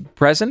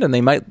present, and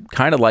they might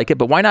kind of like it,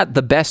 but why not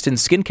the best in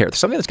skincare?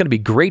 Something that's going to be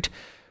great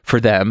for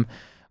them.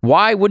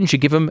 Why wouldn't you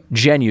give them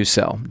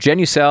Genucel?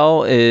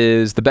 Genucel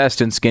is the best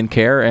in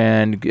skincare,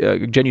 and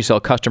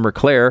Genucel customer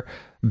Claire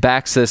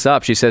backs this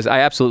up. She says, I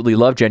absolutely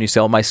love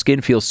Genucel. My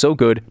skin feels so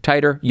good,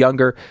 tighter,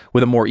 younger,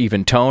 with a more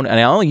even tone, and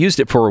I only used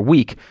it for a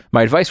week.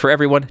 My advice for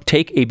everyone,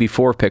 take a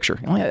before picture.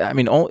 I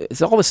mean, all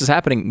this is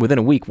happening within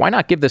a week. Why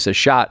not give this a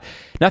shot?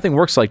 Nothing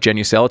works like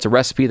Genucel. It's a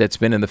recipe that's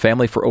been in the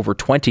family for over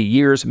 20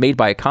 years, made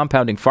by a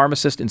compounding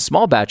pharmacist in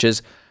small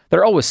batches that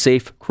are always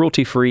safe,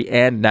 cruelty-free,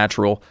 and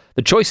natural.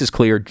 The choice is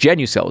clear.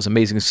 Genucel is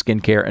amazing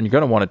skincare, and you're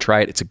going to want to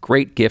try it. It's a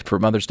great gift for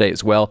Mother's Day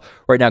as well.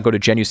 Right now, go to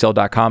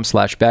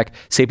Genucel.com/Beck.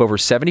 Save over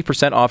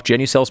 70% off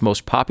Genucel's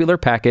most popular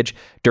package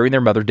during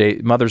their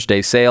Mother's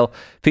Day sale,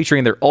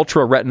 featuring their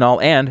Ultra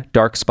Retinol and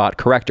Dark Spot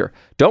Corrector.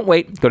 Don't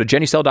wait. Go to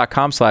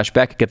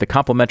Genucel.com/Beck. Get the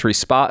complimentary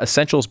Spa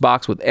Essentials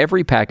box with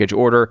every package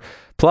order,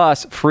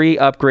 plus free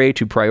upgrade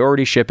to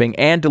priority shipping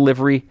and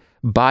delivery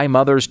by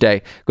Mother's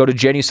Day. Go to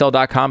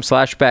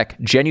Genucel.com/Beck.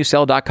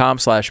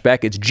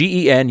 Genucel.com/Beck. It's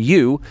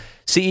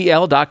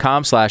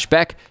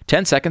GENUCEL.com/Beck.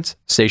 10 seconds.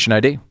 Station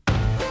ID.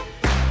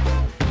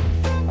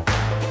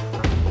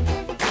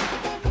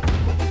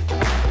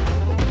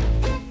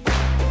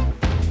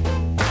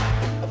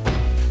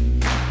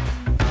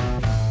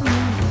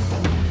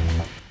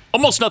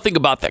 Almost nothing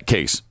about that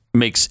case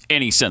makes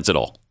any sense at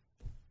all.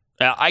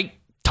 I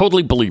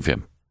totally believe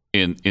him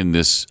in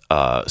this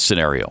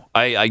scenario.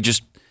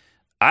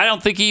 I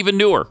don't think he even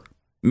knew her.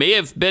 May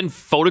have been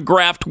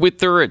photographed with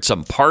her at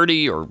some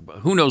party or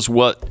who knows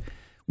what,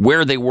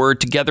 where they were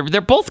together. They're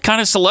both kind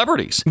of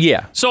celebrities.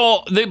 Yeah.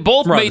 So they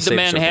both made the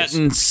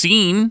Manhattan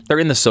scene. They're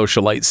in the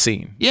socialite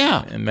scene.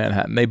 Yeah. In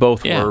Manhattan. They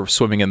both were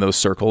swimming in those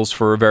circles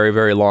for a very,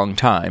 very long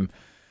time.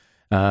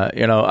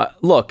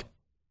 Look,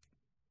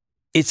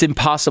 it's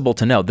impossible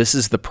to know. This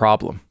is the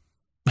problem.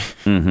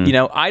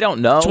 I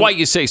don't know. That's why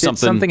you say something.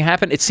 Did something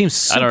happened? It seems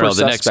super I don't know,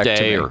 the next suspect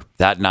day to me. or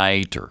that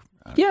night or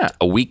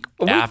a week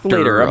after.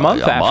 Later, a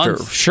month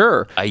after.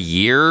 Sure. A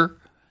year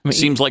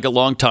seems like a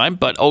long time,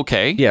 but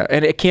okay. Yeah,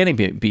 and it can't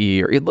even be a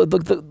year.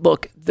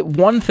 Look, the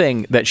one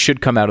thing that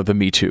should come out of the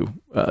Me Too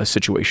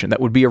situation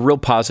that would be a real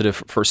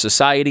positive for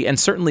society and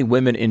certainly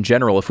women in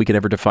general, if we could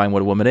ever define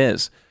what a woman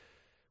is,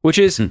 which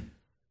is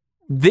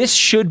this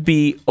should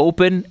be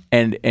open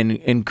and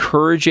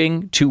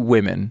encouraging to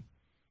women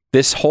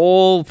this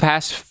whole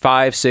past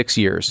 5-6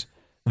 years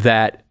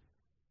that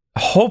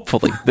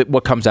hopefully that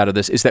what comes out of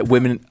this is that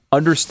women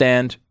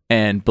understand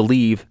and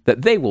believe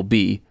that they will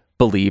be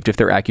believed if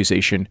their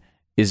accusation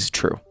is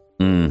true,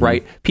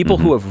 right? People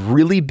who have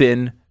really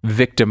been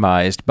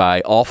victimized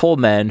by awful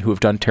men who have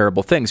done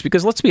terrible things.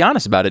 Because let's be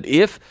honest about it.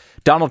 If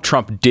Donald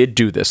Trump did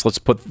do this,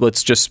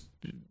 let's just,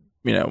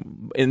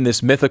 in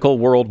this mythical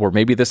world where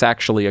maybe this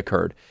actually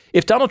occurred.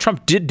 If Donald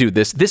Trump did do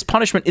this, this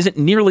punishment isn't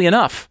nearly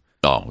enough.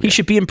 Oh, yeah. He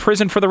should be in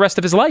prison for the rest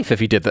of his life if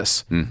he did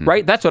this,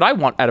 right? That's what I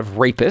want out of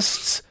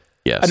rapists.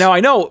 Yes. Now, I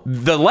know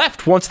the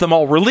left wants them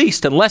all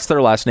released unless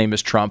their last name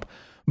is Trump,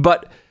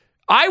 but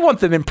I want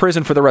them in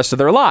prison for the rest of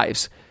their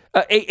lives.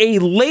 A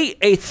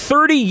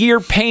 30-year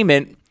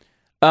payment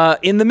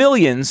in the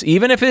millions,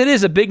 even if it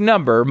is a big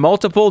number,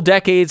 multiple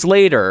decades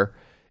later,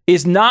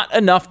 is not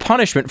enough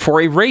punishment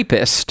for a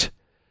rapist.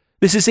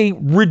 This is a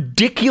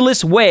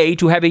ridiculous way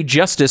to have a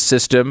justice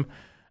system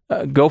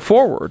go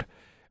forward.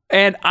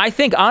 And I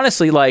think,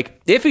 honestly,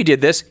 if he did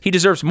this, he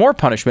deserves more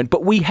punishment,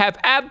 but we have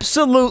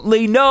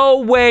absolutely no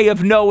way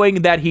of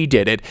knowing that he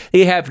did it.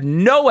 They have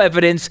no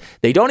evidence.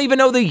 They don't even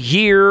know the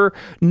year.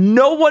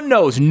 No one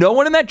knows. No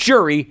one in that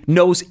jury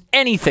knows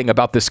anything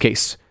about this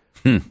case.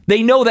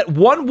 They know that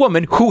one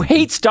woman who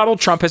hates Donald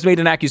Trump has made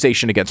an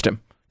accusation against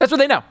him. That's what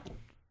they know.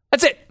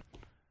 That's it.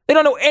 They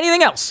don't know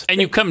anything else. And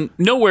you come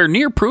nowhere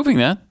near proving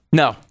that.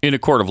 No. In a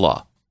court of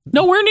law.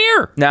 Nowhere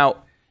near.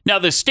 Now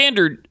the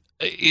standard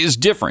is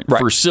different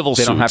for civil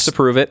suits. They don't have to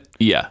prove it.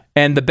 Yeah.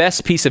 And the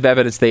best piece of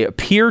evidence they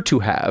appear to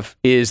have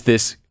is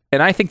this,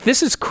 and I think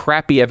this is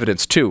crappy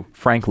evidence too,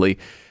 frankly,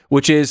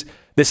 which is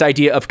this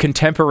idea of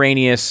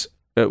contemporaneous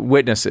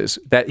witnesses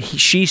that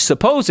she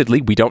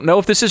supposedly, we don't know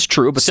if this is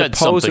true, but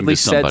supposedly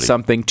said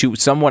something to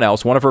someone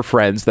else, one of her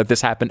friends, that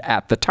this happened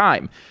at the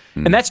time.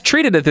 And that's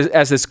treated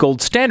as this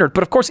gold standard.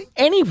 But of course,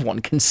 anyone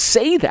can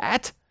say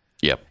that.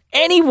 Yep.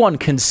 Anyone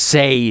can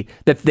say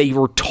that they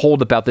were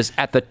told about this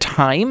at the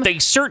time. They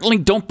certainly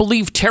don't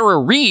believe Tara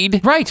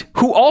Reid. Right.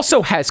 Who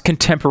also has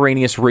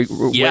contemporaneous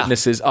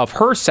witnesses of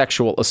her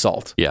sexual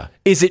assault. Yeah.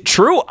 Is it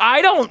true?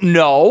 I don't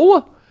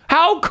know.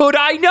 How could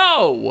I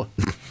know?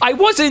 I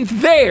wasn't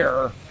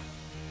there.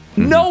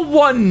 No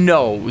one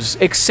knows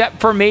except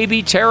for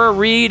maybe Tara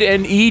Reid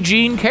and E.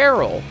 Jean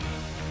Carroll.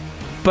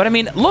 But I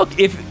mean, look,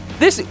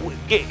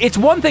 it's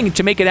one thing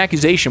to make an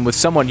accusation with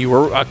someone you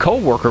were a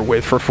co-worker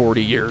with for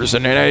 40 years,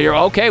 and you're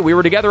okay, we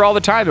were together all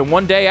the time, and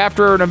one day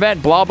after an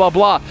event, blah, blah,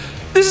 blah.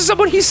 This is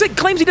someone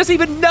claims he doesn't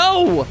even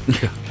know.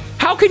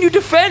 How can you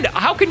defend?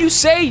 How can you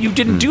say you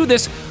didn't do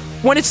this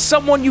when it's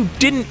someone you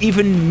didn't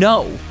even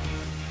know?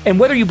 And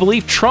whether you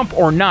believe Trump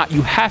or not,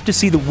 you have to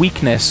see the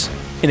weakness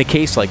in a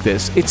case like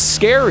this. It's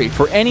scary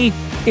for any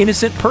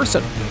innocent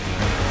person.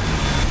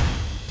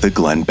 The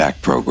Glenn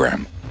Beck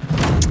Program.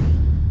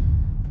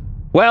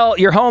 Well,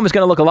 your home is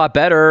going to look a lot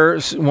better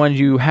when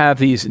you have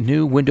these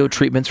new window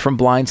treatments from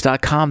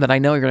Blinds.com that I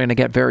know you're going to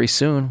get very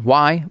soon.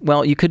 Why?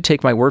 Well, you could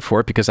take my word for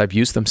it because I've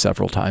used them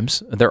several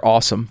times. They're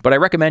awesome, but I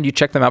recommend you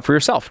check them out for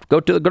yourself. Go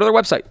to their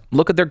website.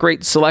 Look at their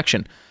great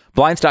selection.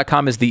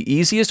 Blinds.com is the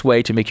easiest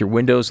way to make your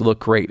windows look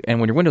great.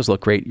 And when your windows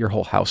look great, your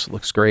whole house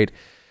looks great.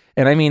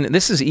 And I mean,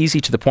 this is easy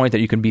to the point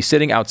that you can be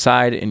sitting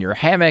outside in your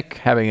hammock,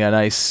 having a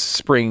nice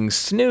spring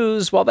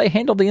snooze while they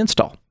handle the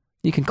install.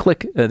 You can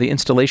click the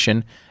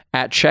installation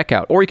at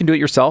checkout, or you can do it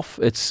yourself.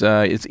 It's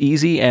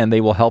easy, and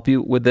they will help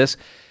you with this.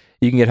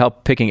 You can get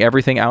help picking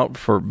everything out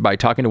by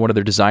talking to one of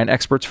their design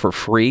experts for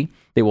free.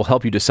 They will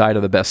help you decide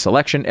on the best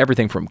selection,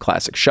 everything from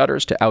classic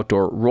shutters to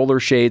outdoor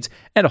roller shades,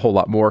 and a whole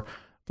lot more.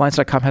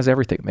 Blinds.com has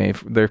everything.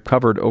 They've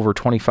covered over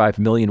 25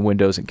 million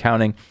windows and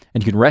counting,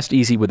 and you can rest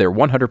easy with their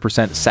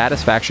 100%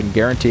 satisfaction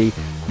guarantee.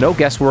 No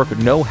guesswork,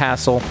 no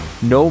hassle,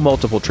 no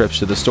multiple trips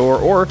to the store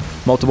or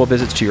multiple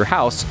visits to your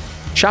house.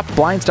 Shop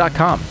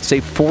Blinds.com.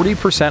 Save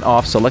 40%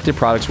 off selected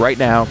products right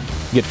now.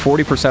 You get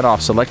 40%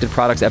 off selected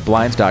products at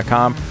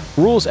Blinds.com.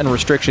 Rules and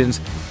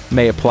restrictions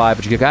may apply,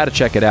 but you got to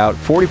check it out.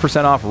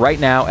 40% off right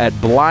now at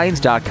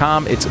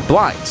Blinds.com. It's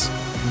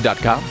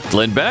Blinds.com.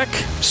 Glenn Beck,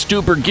 Stu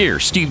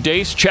Burgear, Steve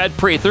Deace, Chad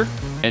Prather,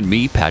 and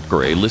me, Pat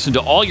Gray. Listen to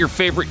all your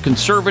favorite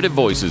conservative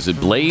voices at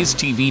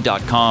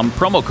blazetv.com.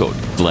 Promo code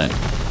Glenn.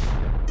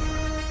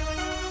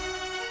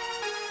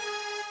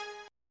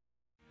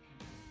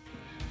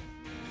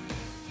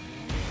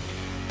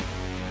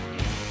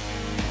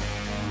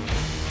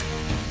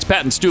 It's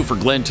Pat and Stu for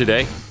Glenn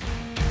today.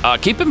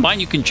 Keep in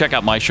mind you can check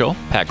out my show,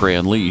 Pat Gray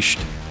Unleashed,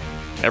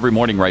 every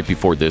morning right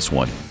before this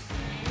one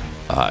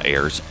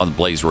airs on the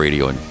Blaze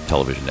Radio and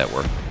Television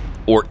Network,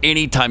 or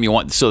anytime you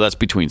want. So that's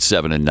between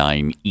 7 and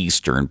 9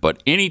 Eastern,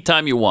 but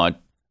anytime you want,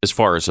 as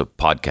far as a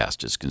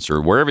podcast is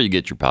concerned, wherever you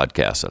get your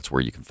podcast, that's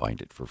where you can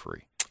find it for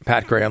free.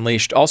 Pat Gray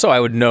Unleashed. Also, I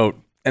would note,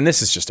 and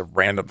this is just a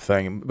random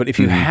thing, but if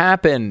you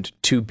happened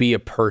to be a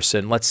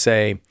person, let's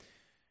say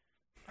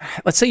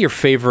your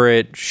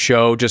favorite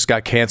show just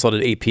got canceled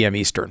at 8 p.m.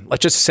 Eastern.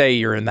 Let's just say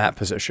you're in that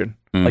position.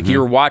 Like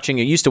you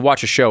used to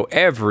watch a show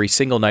every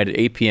single night at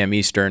 8 p.m.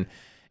 Eastern,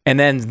 and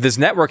then this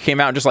network came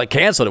out and just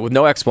canceled it with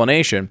no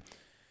explanation.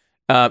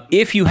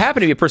 If you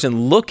happen to be a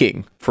person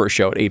looking for a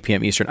show at 8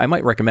 p.m. Eastern, I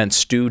might recommend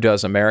Stu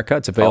Does America.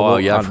 It's available. Oh,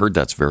 yeah, I've heard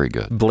that's very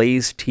good.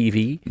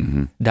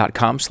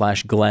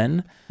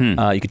 blazetv.com/Glenn. You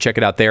can check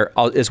it out there.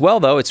 As well,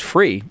 though, it's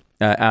free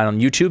on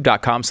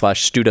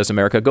youtube.com/Stu Does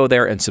America. Go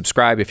there and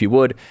subscribe if you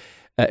would.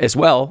 As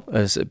well,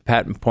 as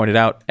Pat pointed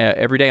out,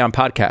 every day on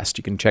podcast,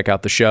 you can check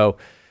out the show.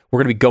 We're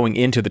going to be going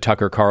into the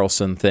Tucker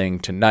Carlson thing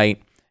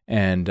tonight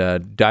and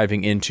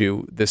diving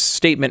into this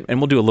statement, and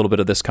we'll do a little bit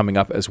of this coming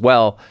up as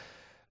well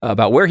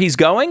about where he's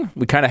going.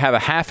 We kind of have a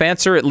half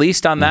answer, at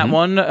least, on that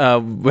one,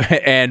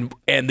 and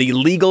the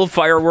legal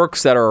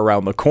fireworks that are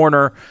around the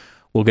corner.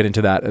 We'll get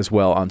into that as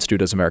well on Stu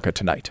Does America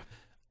tonight.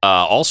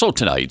 Also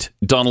tonight,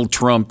 Donald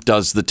Trump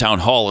does the town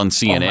hall on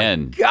CNN. Oh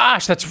my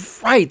gosh,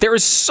 that's right. There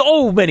is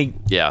so many,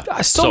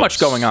 so much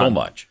going on. So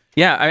much.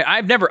 Yeah,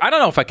 I don't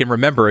know if I can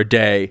remember a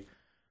day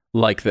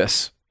like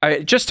this.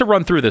 Just to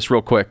run through this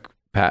real quick,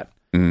 Pat.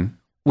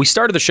 We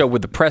started the show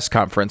with the press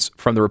conference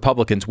from the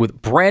Republicans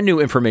with brand new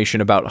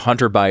information about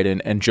Hunter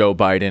Biden and Joe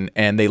Biden,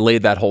 and they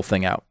laid that whole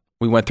thing out.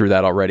 We went through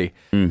that already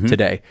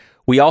today.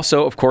 We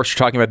also, of course, are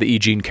talking about the E.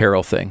 Jean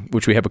Carroll thing,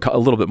 which we have a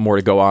little bit more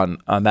to go on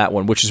that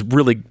one, which is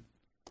really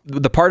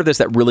the part of this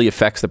that really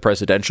affects the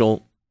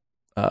presidential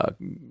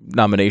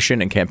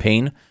nomination and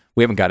campaign.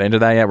 We haven't got into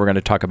that yet. We're going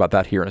to talk about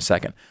that here in a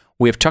second.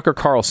 We have Tucker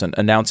Carlson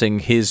announcing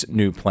his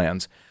new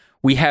plans.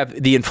 We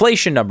have the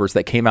inflation numbers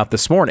that came out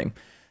this morning.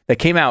 That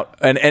came out,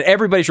 and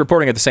everybody's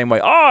reporting it the same way.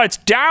 Oh, it's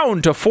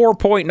down to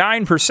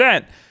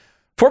 4.9%.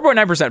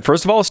 4.9%,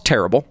 first of all, is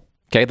terrible.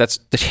 Okay, that's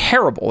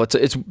terrible.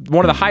 It's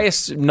one of the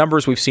highest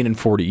numbers we've seen in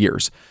 40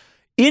 years.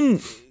 In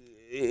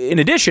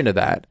addition to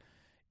that,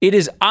 it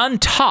is on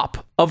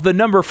top of the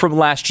number from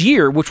last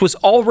year, which was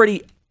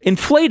already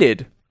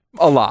inflated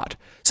a lot.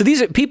 So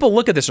these people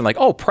look at this and like,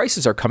 oh,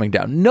 prices are coming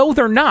down. No,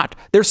 they're not.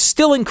 They're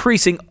still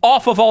increasing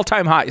off of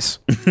all-time highs.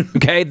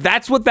 Okay,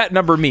 that's what that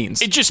number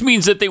means. It just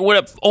means that they went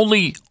up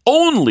only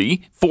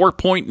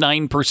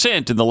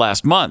 4.9% in the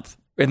last month.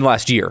 In the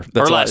last year.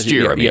 Last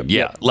year.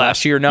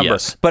 Last year number.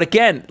 Yes. But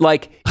again,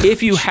 like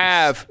if you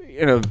have,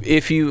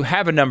 if you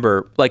have a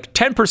number, like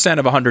 10%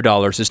 of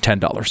 $100 is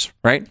 $10,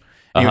 right?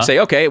 And you would say,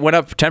 okay, it went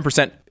up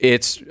 10%,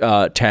 it's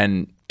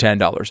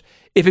 $10.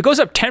 If it goes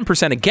up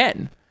 10%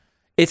 again,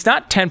 it's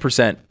not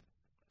 10%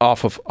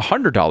 off of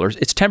 $100,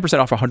 it's 10%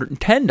 off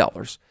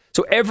 $110.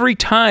 So every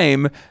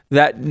time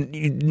that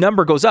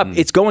number goes up,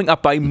 it's going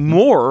up by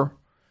more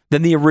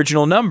than the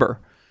original number.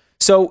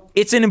 So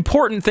it's an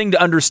important thing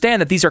to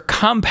understand that these are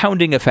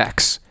compounding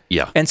effects.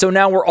 Yeah. And so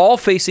now we're all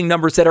facing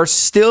numbers that are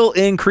still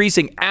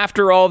increasing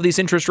after all of these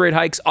interest rate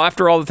hikes,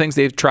 after all the things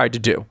they've tried to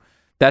do.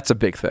 That's a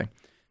big thing.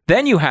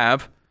 Then you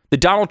have the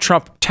Donald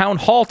Trump town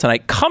hall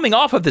tonight coming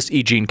off of this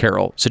E. Jean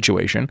Carroll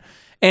situation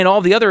and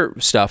all the other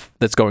stuff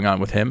that's going on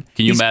with him.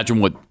 Can you imagine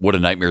what a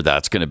nightmare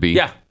that's going to be?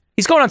 Yeah.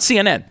 He's going on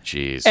CNN.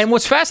 Jeez. And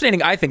what's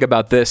fascinating, I think,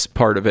 about this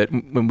part of it,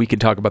 when we can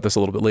talk about this a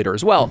little bit later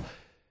as well,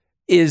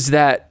 is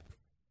that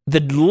the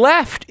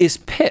left is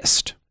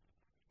pissed.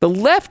 The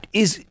left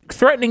is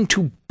threatening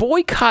to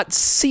boycott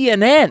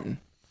CNN,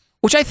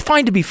 which I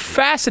find to be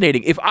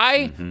fascinating. If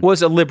I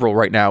was a liberal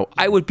right now,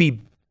 I would be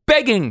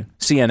begging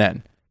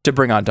CNN to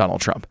bring on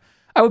Donald Trump.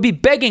 I would be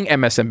begging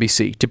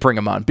MSNBC to bring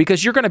him on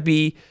because you're going to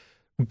be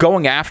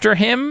going after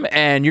him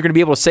and you're going to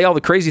be able to say all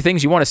the crazy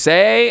things you want to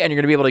say and you're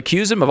going to be able to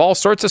accuse him of all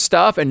sorts of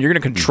stuff and you're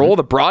going to control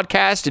the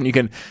broadcast and you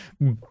can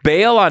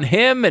bail on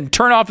him and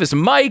turn off his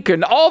mic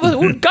and all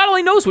the God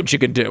only knows what you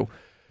can do.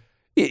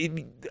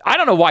 I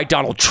don't know why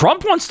Donald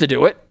Trump wants to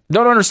do it.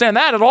 Don't understand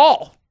that at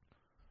all.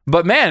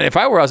 But man, if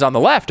I was on the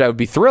left, I would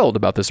be thrilled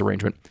about this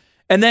arrangement.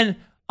 And then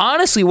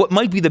honestly, what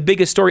might be the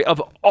biggest story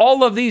of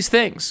all of these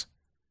things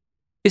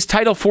is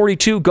Title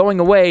 42 going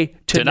away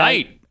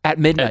tonight at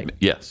midnight.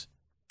 Yes.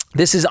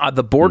 This is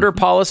the border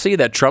policy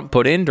that Trump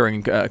put in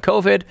during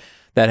COVID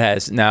that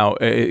has now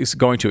is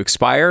going to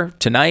expire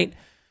tonight.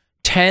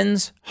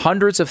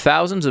 Hundreds of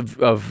thousands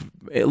of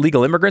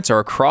illegal immigrants are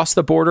across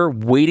the border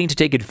waiting to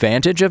take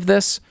advantage of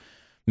this.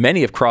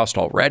 Many have crossed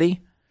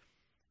already.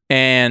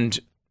 And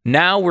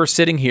now we're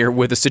sitting here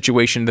with a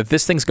situation that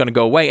this thing's going to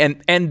go away.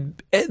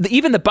 And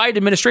even the Biden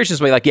administration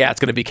is like, yeah, it's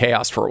going to be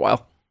chaos for a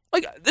while.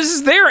 Like, this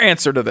is their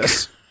answer to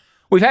this.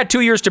 We've had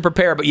 2 years to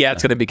prepare, but yeah,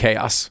 it's going to be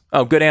chaos.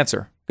 Oh, good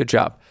answer. Good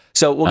job.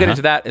 So we'll get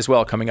into that as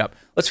well coming up.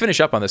 Let's finish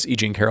up on this E.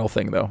 Jean Carroll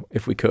thing, though,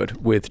 if we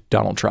could, with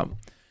Donald Trump.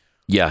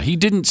 Yeah, he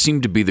didn't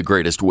seem to be the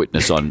greatest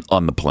witness on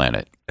the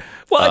planet.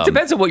 Well, it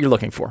depends on what you're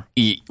looking for.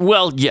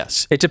 Well,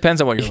 yes. It depends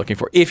on what you're looking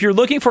for. If you're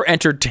looking for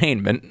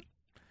entertainment,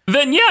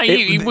 then yeah,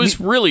 he was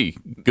really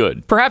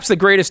good. Perhaps the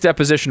greatest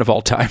deposition of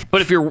all time.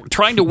 But if you're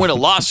trying to win a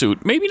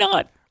lawsuit, maybe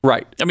not.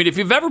 Right. I mean, if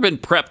you've ever been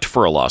prepped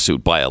for a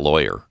lawsuit by a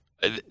lawyer,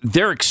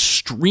 they're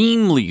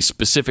extremely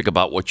specific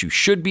about what you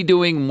should be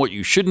doing, what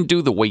you shouldn't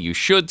do, the way you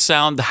should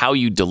sound, how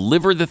you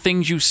deliver the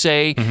things you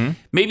say.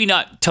 Maybe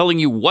not telling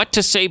you what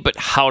to say, but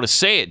how to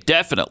say it,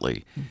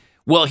 definitely.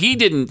 Well, he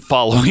didn't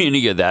follow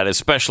any of that,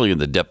 especially in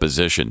the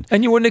deposition.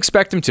 And you wouldn't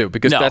expect him to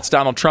because that's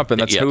Donald Trump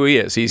and that's who he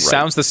is. He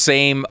sounds the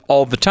same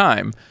all the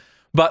time.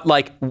 But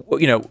like,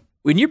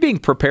 when you're being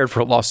prepared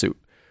for a lawsuit,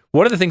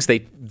 one of the things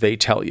they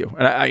tell you,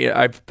 and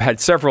I've had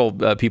several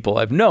people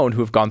I've known who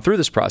have gone through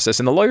this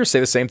process, and the lawyers say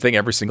the same thing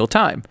every single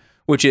time,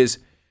 which is,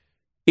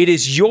 it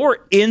is your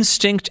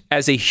instinct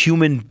as a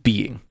human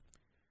being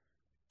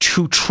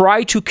to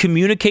try to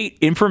communicate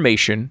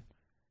information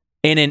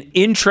in an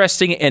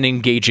interesting and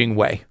engaging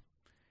way.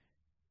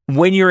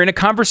 When you're in a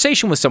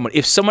conversation with someone,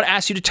 if someone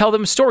asks you to tell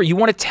them a story, you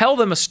want to tell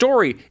them a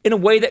story in a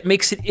way that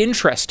makes it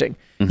interesting.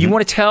 You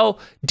want to tell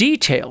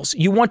details.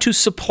 You want to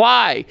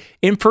supply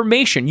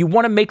information. You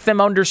want to make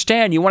them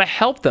understand. You want to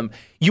help them.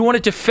 You want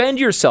to defend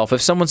yourself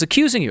if someone's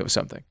accusing you of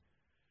something.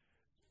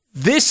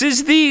 This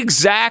is the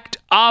exact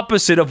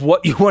opposite of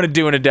what you want to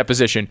do in a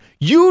deposition.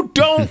 You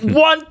don't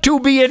want to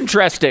be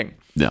interesting.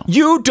 No.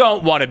 You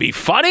don't want to be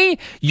funny.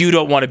 You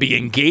don't want to be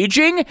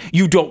engaging.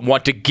 You don't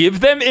want to give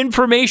them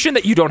information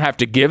that you don't have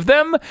to give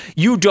them.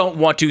 You don't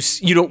want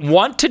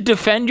to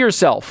defend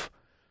yourself.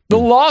 The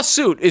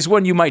lawsuit is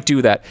when you might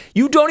do that.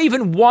 You don't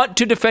even want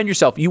to defend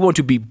yourself. You want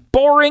to be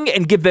boring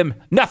and give them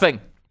nothing.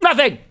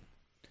 Nothing.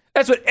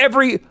 That's what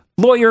every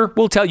lawyer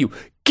will tell you.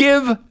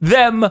 Give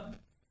them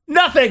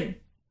nothing.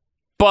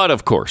 But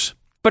of course.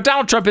 But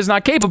Donald Trump is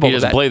not capable of that.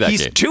 He doesn't play that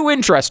He's game. too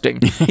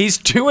interesting. He's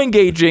too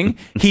engaging.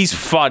 He's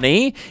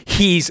funny.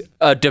 He's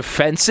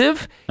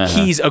defensive.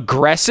 He's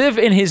aggressive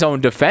in his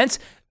own defense.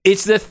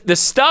 It's the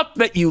stuff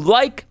that you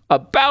like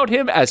about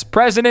him as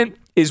president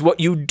is what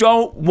you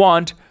don't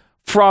want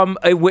from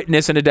a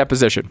witness in a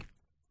deposition.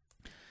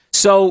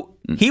 So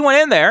he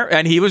went in there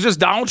and he was just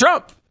Donald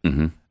Trump.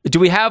 Do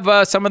we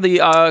have some of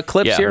the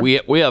clips here?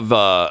 We have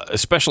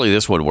especially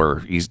this one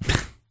where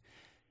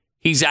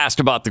He's asked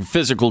about the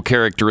physical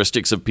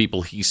characteristics of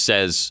people he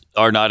says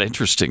are not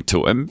interesting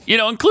to him,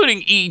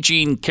 including E.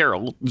 Jean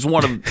Carroll. Is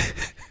one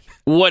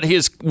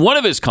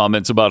of his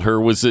comments about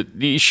her was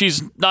that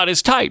she's not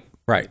his type.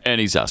 Right.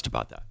 And he's asked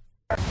about that.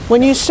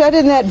 When you said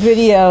in that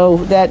video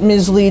that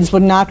Ms. Leeds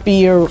would not be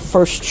your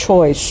first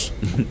choice,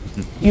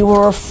 you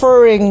were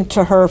referring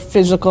to her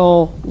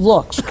physical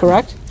looks,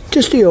 correct?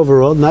 Just the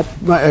overall.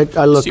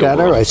 I look at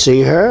her, I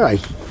see her, I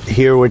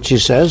hear what she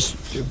says,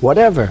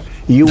 whatever.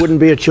 You wouldn't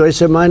be a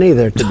choice of mine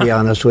either, to be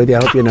honest with you.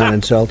 I hope you're not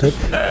insulted.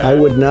 I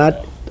would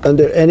not,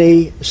 under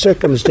any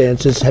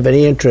circumstances, have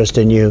any interest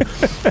in you.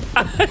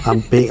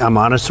 I'm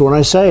honest when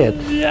I say it.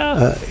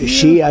 Yeah.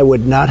 I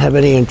would not have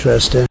any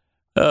interest in.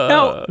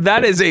 No,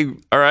 that is a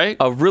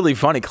really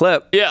funny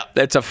clip. Yeah,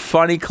 that's a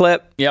funny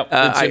clip. Yep,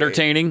 it's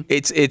entertaining.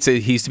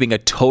 He's being a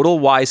total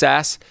wise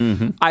ass.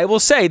 Mm-hmm. I will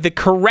say the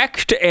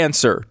correct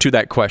answer to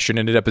that question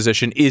in a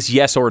deposition is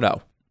yes or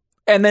no,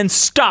 and then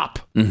stop.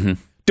 Mm-hmm.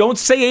 Don't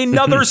say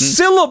another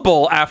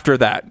syllable after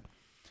that.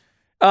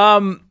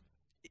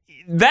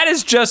 That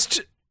is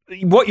just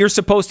what you're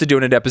supposed to do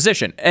in a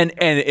deposition, and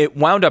it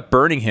wound up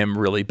burning him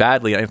really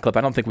badly. I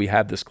don't think we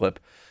have this clip.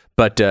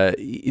 But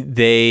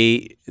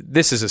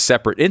this is a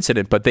separate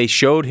incident, but they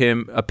showed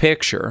him a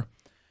picture.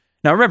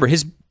 Now, remember,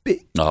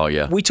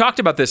 we talked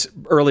about this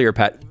earlier,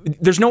 Pat.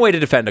 There's no way to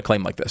defend a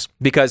claim like this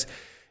because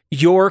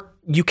you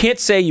can't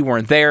say you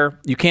weren't there.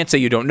 You can't say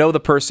you don't know the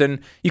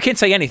person. You can't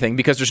say anything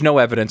because there's no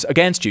evidence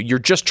against you. You're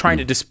just trying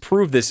to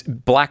disprove this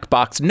black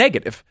box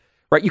negative,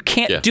 right? You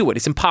can't do it.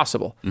 It's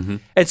impossible. Mm-hmm.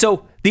 And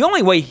so the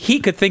only way he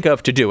could think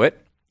of to do it,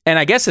 and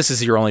I guess this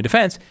is your only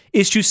defense,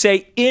 is to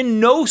say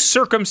in no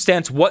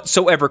circumstance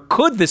whatsoever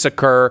could this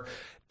occur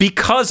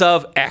because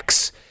of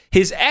X.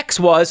 His X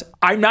was,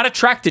 I'm not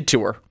attracted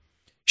to her.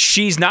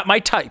 She's not my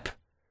type,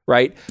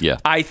 right? Yeah.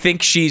 I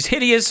think she's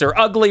hideous or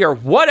ugly or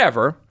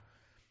whatever,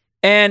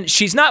 and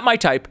she's not my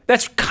type.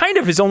 That's kind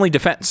of his only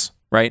defense,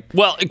 right?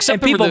 Well,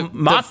 except people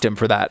mocked him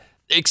for that.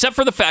 Except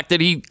for the fact that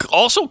he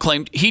also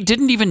claimed he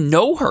didn't even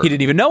know her. He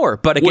didn't even know her.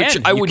 But again, which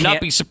I would not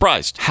be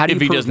surprised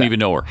if he doesn't even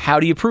know her. How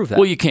do you prove that?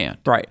 Well, you can't.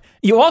 Right.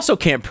 You also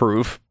can't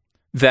prove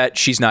that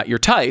she's not your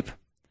type.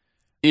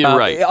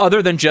 Right.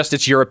 Other than just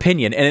it's your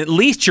opinion. And at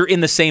least you're in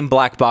the same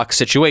black box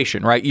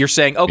situation, right? You're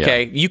saying,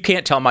 okay, you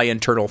can't tell my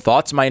internal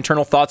thoughts. My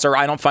internal thoughts are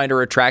I don't find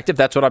her attractive.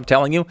 That's what I'm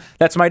telling you.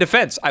 That's my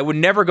defense. I would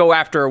never go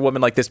after a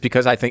woman like this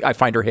because I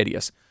find her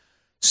hideous.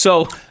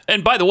 So,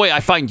 and by the way, I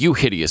find you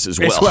hideous as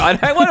well.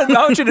 I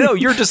want you to know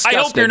you're disgusting.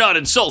 I hope you're not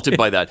insulted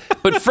by that.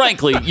 But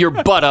frankly, you're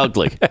butt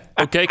ugly.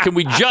 Okay? Can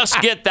we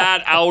just get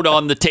that out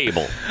on the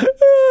table?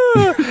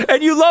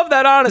 And you love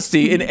that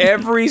honesty in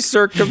every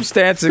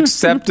circumstance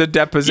except a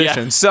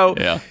deposition. Yeah.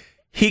 So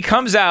he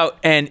comes out,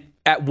 and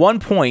at one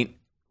point,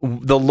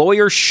 the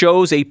lawyer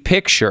shows a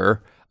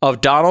picture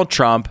of Donald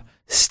Trump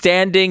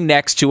standing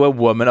next to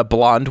a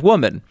blonde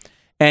woman.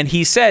 And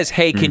he says,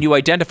 hey, can you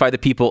identify the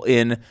people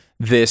in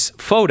this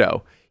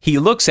photo? He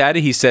looks at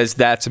it. He says,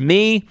 that's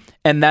me.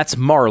 And that's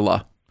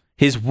Marla,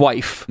 his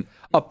wife,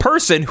 a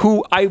person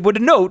who I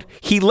would note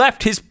he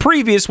left his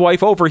previous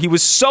wife over. He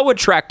was so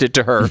attracted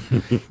to her.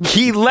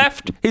 He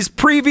left his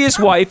previous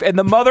wife and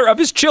the mother of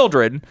his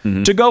children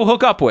to go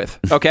hook up with.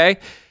 Okay.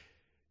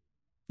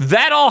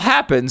 That all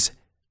happens.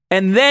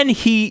 And then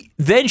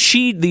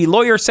the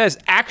lawyer says,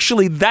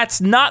 actually,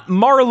 that's not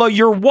Marla,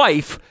 your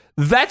wife.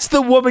 That's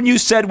the woman you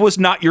said was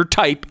not your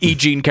type, E.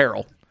 Jean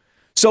Carroll.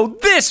 So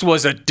this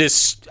was a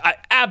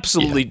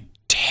absolutely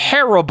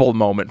terrible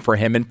moment for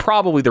him, and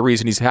probably the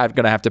reason he's going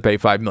to have to pay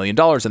 $5 million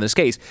in this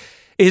case.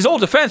 His whole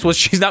defense was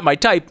she's not my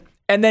type,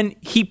 and then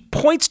he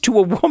points to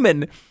a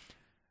woman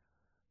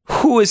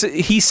who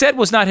he said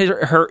was not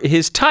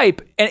his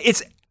type, and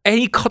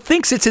he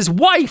thinks it's his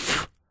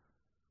wife.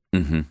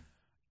 Mm-hmm.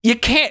 You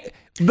can't.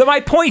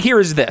 My point here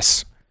is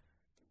this.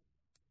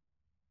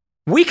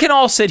 We can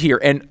all sit here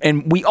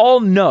and we all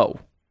know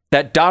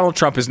that Donald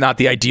Trump is not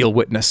the ideal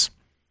witness.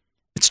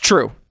 It's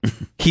true.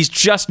 He's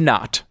just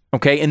not.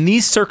 Okay. In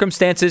these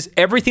circumstances,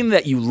 everything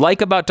that you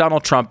like about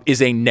Donald Trump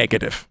is a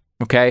negative.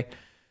 Okay.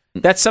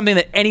 That's something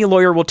that any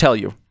lawyer will tell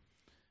you.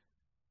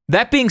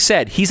 That being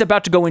said, he's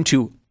about to go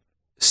into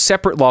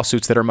separate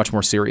lawsuits that are much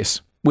more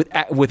serious,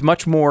 with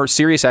much more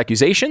serious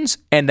accusations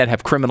and that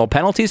have criminal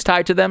penalties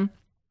tied to them.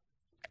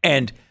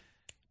 And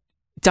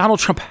Donald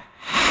Trump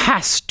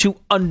has to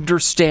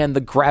understand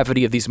the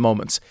gravity of these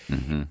moments.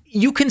 Mm-hmm.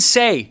 You can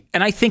say,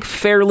 and I think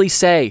fairly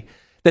say,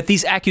 that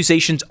these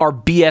accusations are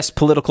BS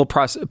political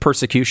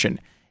persecution.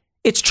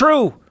 It's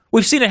true.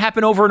 We've seen it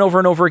happen over and over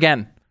and over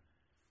again.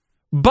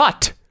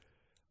 But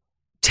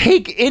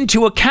take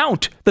into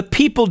account the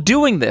people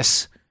doing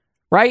this,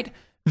 right?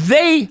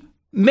 They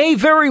may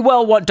very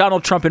well want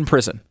Donald Trump in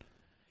prison.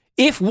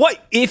 If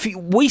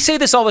we say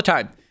this all the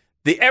time,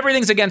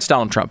 everything's against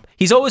Donald Trump.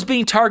 He's always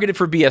being targeted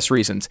for BS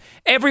reasons.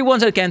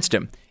 Everyone's against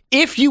him.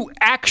 If you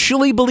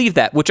actually believe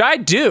that, which I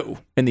do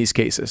in these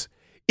cases,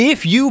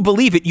 if you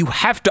believe it, you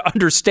have to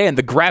understand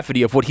the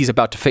gravity of what he's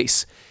about to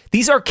face.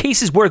 These are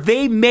cases where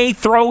they may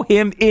throw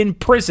him in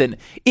prison.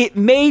 It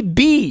may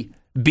be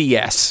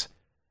BS,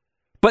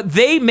 But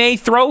they may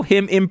throw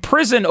him in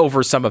prison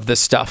over some of this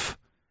stuff.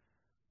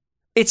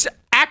 It's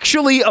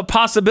actually a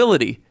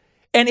possibility.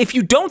 And if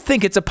you don't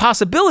think it's a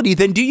possibility,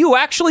 then do you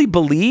actually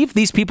believe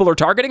these people are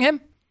targeting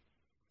him?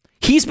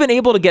 He's been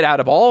able to get out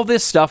of all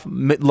this stuff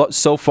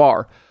so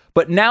far.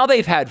 But now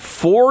they've had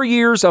 4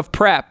 years of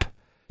prep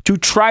to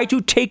try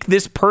to take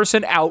this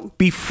person out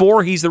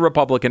before he's the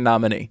Republican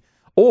nominee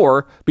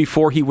or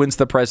before he wins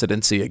the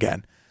presidency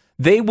again.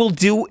 They will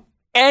do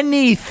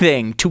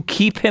anything to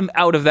keep him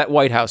out of that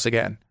White House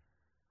again.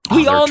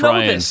 We all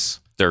know this.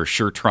 They're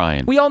sure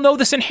trying. We all know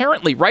this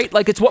inherently, right?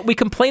 Like, it's what we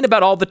complain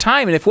about all the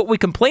time. And if what we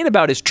complain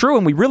about is true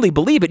and we really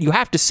believe it, you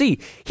have to see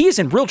he is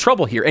in real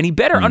trouble here. And he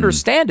better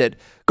understand it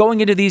going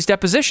into these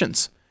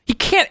depositions. He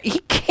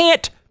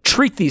can't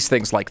treat these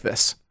things like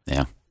this.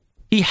 Yeah.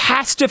 He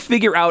has to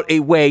figure out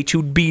a way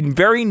to be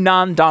very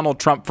non-Donald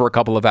Trump for a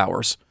couple of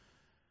hours.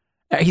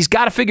 He's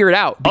got to figure it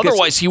out.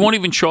 Otherwise, he won't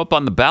even show up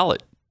on the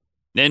ballot.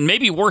 And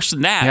maybe worse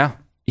than that, yeah.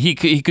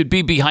 he could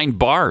be behind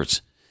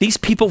bars. These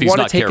people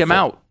want to take him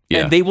out.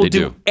 Yeah, and they will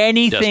do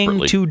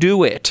anything to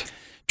do it.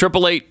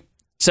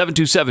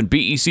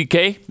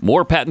 888-727-BECK.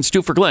 More Pat and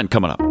Stu for Glenn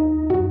coming up.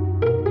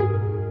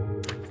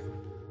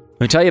 Let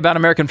me tell you about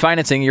American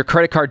Financing. Your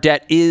credit card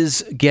debt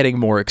is getting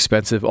more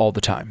expensive all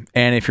the time.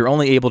 And if you're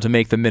only able to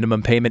make the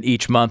minimum payment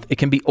each month, it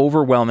can be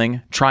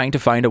overwhelming trying to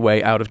find a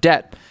way out of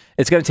debt.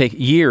 It's going to take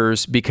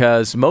years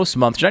because most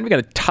months you're not even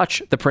going to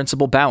touch the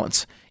principal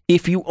balance.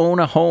 If you own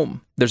a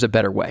home, there's a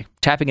better way.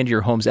 Tapping into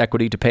your home's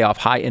equity to pay off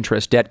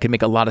high-interest debt can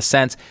make a lot of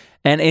sense,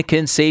 and it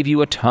can save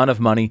you a ton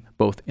of money,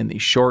 both in the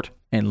short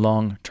and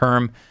long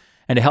term.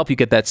 And to help you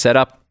get that set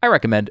up, I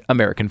recommend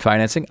American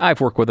Financing.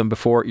 I've worked with them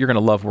before. You're going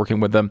to love working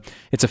with them.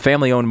 It's a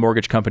family-owned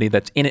mortgage company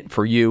that's in it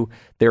for you.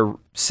 They're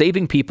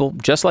saving people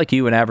just like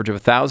you an average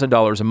of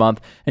 $1,000 a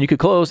month, and you could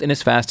close in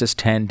as fast as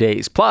 10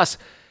 days. Plus,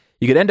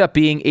 you could end up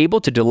being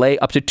able to delay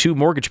up to 2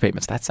 mortgage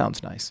payments. That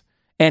sounds nice.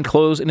 And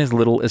close in as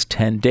little as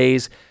 10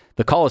 days.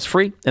 The call is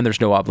free and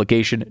there's no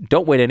obligation.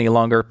 Don't wait any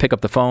longer. Pick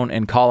up the phone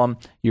and call them.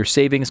 Your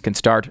savings can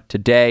start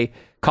today.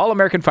 Call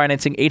American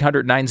Financing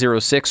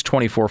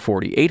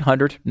 800-906-2440,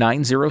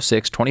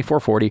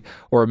 800-906-2440,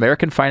 or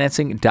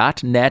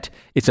AmericanFinancing.net.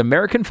 It's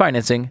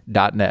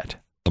AmericanFinancing.net.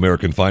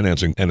 American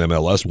Financing,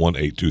 NMLS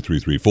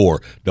 182334,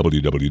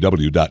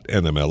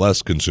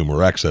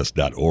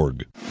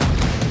 www.nmlsconsumeraccess.org.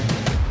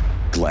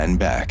 Glenn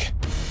Beck.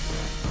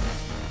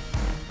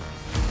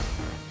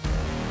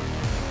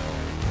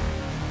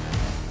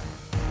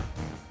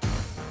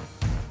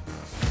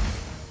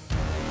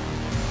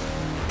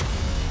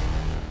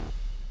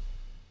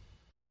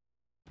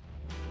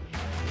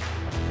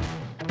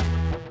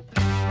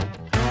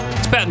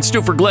 Pat and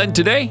Stu for Glenn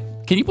today.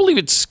 Can you believe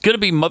it's going to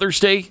be Mother's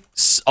Day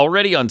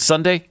already on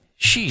Sunday?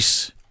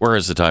 Jeez, where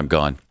has the time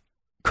gone?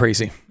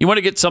 Crazy. You want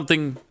to get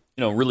something,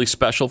 really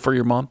special for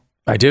your mom?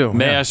 I do.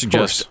 May I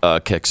suggest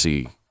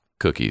Keksi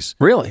cookies?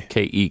 Really?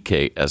 Keksi.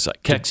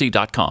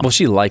 Keksi.com. Will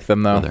she like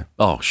them, though?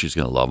 Oh, she's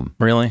going to love them.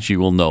 Really? She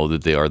will know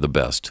that they are the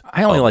best.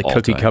 I only like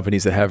cookie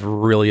companies that have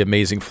really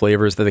amazing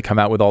flavors that they come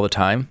out with all the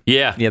time.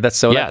 Yeah. Yeah, that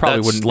probably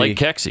wouldn't like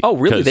be. Keksi. Oh,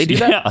 really? They do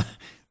that? Yeah.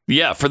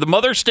 Yeah, for the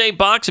Mother's Day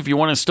box, if you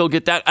want to still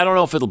get that. I don't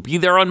know if it'll be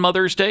there on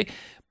Mother's Day,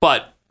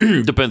 but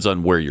depends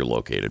on where you're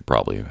located,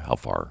 probably how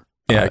far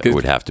it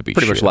would have to be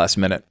pretty much last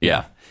minute.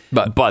 Yeah.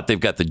 But they've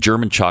got the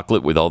German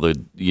chocolate with all the,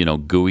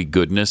 gooey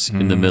goodness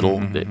in the middle.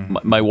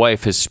 My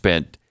wife has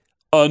spent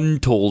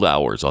untold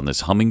hours on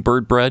this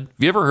hummingbird bread. Have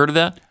you ever heard of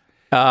that?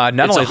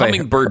 It's a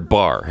hummingbird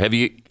bar. Have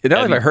you? Not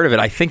only have I heard of it,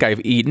 I think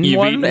I've eaten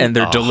one, and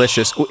they're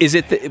delicious. Is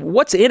it?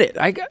 What's in it?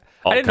 I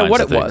didn't know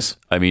what it was.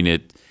 I mean,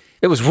 it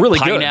was really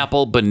good.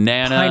 Pineapple,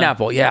 banana.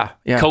 Yeah.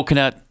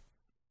 Coconut,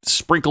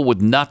 sprinkled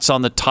with nuts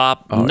on the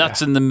top,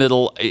 nuts in the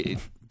middle.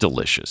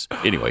 Delicious.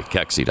 Anyway,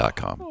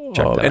 Keksi.com.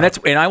 Check that out.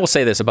 And I will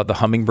say this about the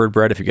hummingbird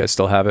bread, if you guys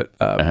still have it.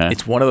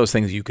 It's one of those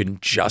things you can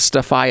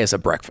justify as a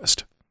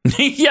breakfast.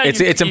 Yeah,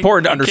 it's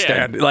important to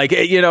understand. Like,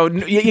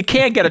 you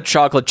can't get a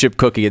chocolate chip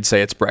cookie and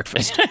say it's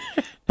breakfast.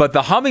 But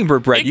the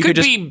hummingbird bread, it could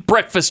be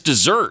breakfast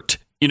dessert.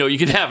 You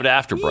can have it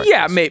after breakfast.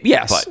 Yeah, maybe,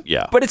 yes.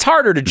 But it's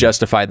harder to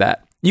justify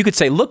that. You could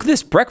say, "Look,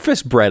 this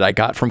breakfast bread I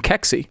got from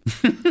Keksi,"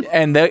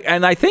 and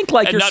I think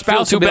your not spouse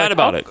feel too will be bad like,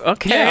 about it.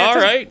 Okay, yeah, all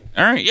right.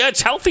 Yeah,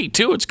 it's healthy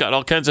too. It's got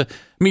all kinds of.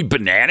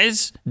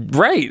 Bananas,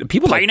 right?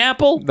 People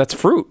pineapple. That's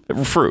fruit.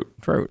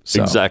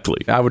 So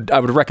exactly. I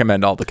would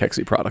recommend all the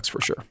Keksi products for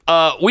sure.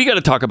 We got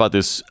to talk about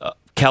this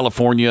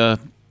California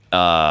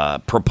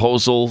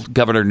proposal.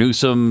 Governor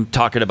Newsom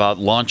talking about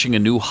launching a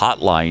new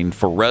hotline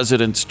for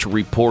residents to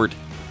report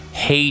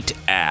hate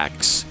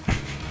acts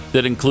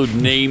that include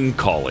name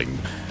calling.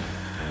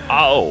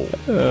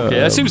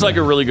 That seems like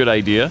a really good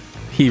idea.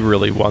 He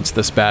really wants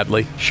this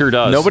badly. Sure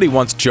does. Nobody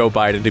wants Joe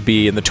Biden to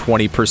be in the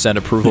 20%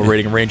 approval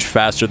rating range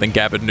faster than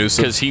Gavin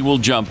Newsom. Because he will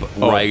jump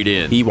right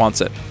in. He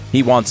wants it.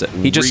 He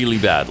really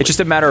badly. It's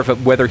just a matter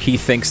of whether he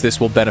thinks this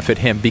will benefit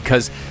him,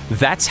 because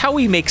that's how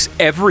he makes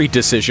every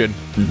decision,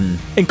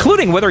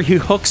 including whether he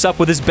hooks up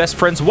with his best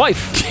friend's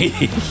wife.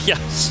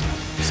 Yes.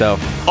 So.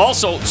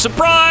 Also,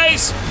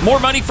 surprise!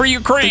 More money for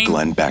Ukraine. The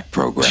Glenn Beck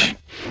Program.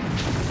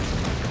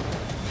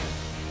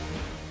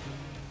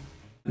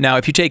 Now,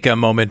 if you take a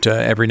moment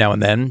every now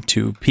and then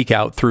to peek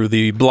out through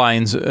the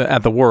blinds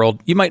at the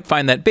world, you might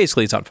find that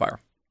basically it's on fire.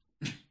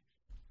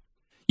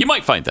 You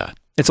might find that.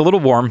 It's a little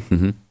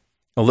warm,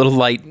 a little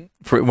light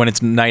for when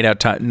it's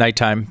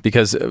nighttime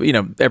because,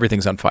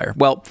 everything's on fire.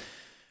 Well,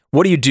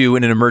 what do you do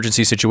in an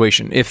emergency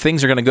situation? If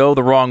things are going to go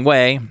the wrong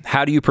way,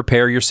 how do you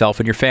prepare yourself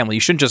and your family?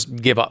 You shouldn't just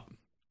give up.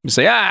 You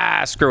say,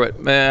 screw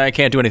it. I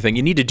can't do anything.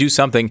 You need to do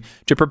something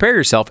to prepare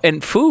yourself.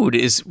 And food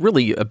is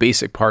really a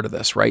basic part of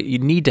this, right? You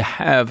need to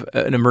have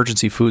an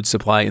emergency food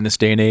supply in this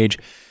day and age.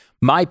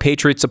 My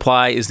Patriot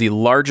Supply is the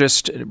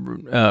largest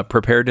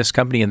preparedness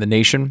company in the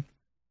nation.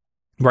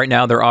 Right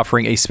now, they're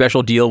offering a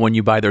special deal when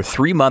you buy their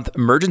 3-month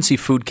emergency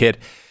food kit,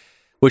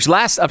 which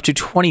lasts up to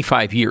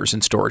 25 years in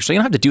storage. So you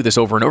don't have to do this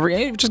over and over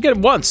again. Just get it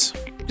once.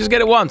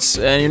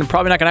 And you're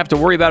probably not going to have to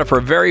worry about it for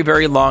a very,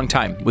 very long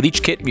time. With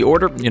each kit you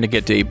order, you're going to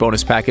get a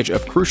bonus package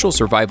of crucial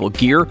survival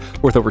gear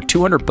worth over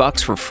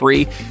 $200 for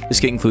free. This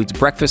kit includes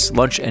breakfast,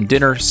 lunch, and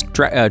dinner,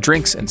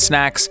 drinks, and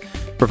snacks.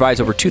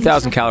 Provides over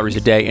 2,000 calories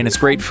a day, and it's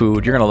great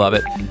food. You're going to love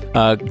it.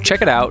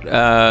 Check it out.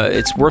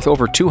 It's worth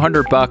over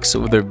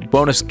 $200 with the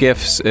bonus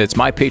gifts. It's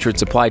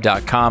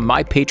mypatriotsupply.com,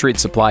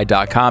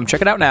 mypatriotsupply.com.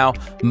 Check it out now,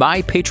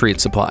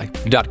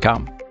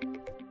 mypatriotsupply.com.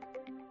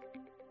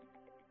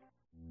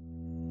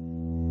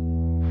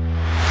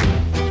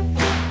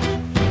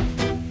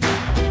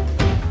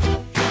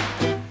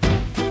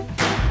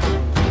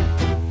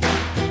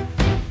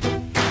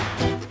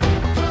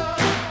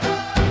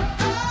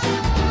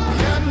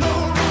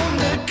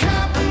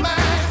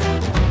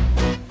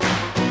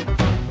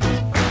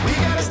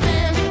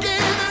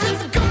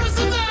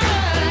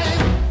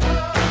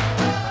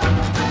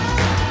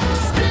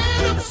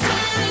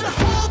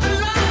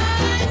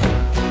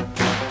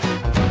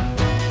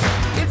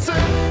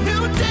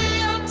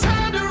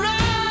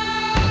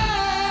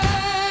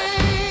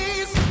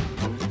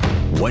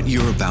 What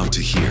you're about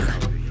to hear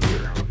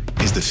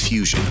is the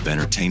fusion of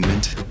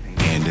entertainment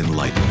and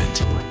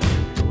enlightenment.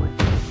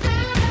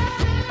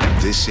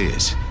 This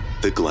is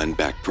the Glenn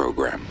Beck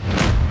Program.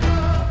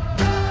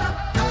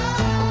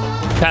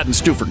 Pat and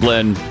Stu for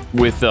Glenn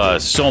with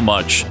so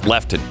much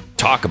left to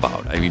talk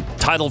about. I mean,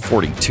 Title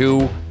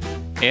 42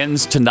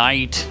 ends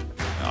tonight.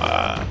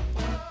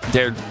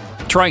 They're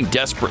trying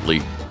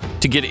desperately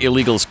to get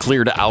illegals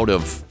cleared out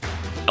of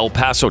El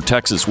Paso,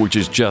 Texas, which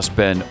has just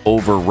been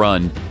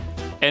overrun.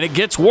 And it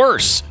gets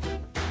worse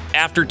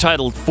after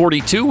Title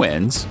 42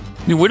 ends.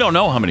 I mean, we don't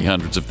know how many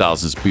hundreds of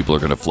thousands of people are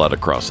going to flood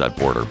across that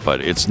border, but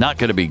it's not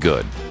going to be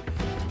good.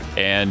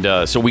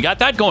 And so we got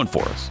that going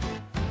for us.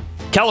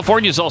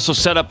 California's also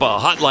set up a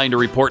hotline to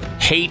report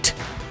hate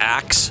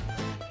acts.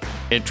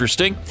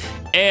 Interesting.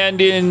 And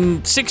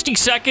in 60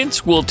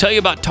 seconds, we'll tell you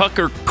about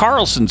Tucker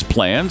Carlson's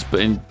plans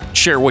and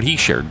share what he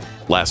shared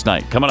last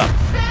night. Coming up.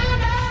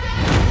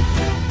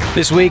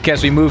 This week,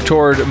 as we move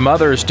toward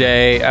Mother's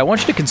Day, I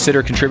want you to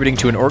consider contributing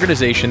to an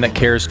organization that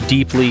cares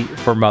deeply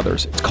for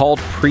mothers. It's called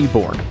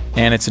Preborn,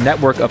 and its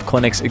network of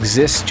clinics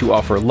exists to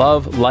offer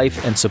love,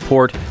 life, and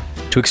support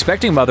to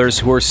expecting mothers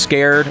who are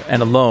scared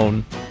and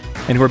alone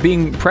and who are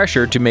being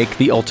pressured to make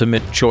the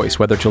ultimate choice,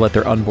 whether to let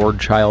their unborn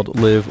child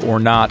live or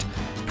not.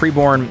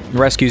 Preborn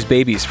rescues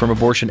babies from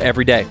abortion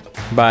every day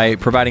by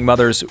providing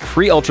mothers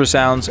free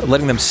ultrasounds,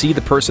 letting them see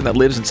the person that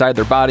lives inside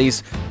their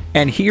bodies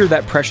and hear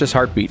that precious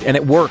heartbeat. And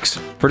it works.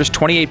 For just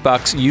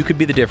 $28, you could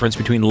be the difference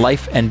between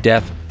life and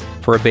death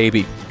for a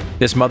baby.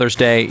 This Mother's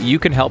Day, you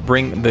can help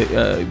bring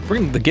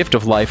the gift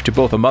of life to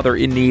both a mother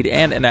in need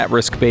and an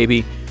at-risk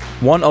baby,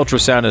 one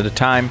ultrasound at a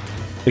time.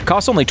 It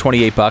costs only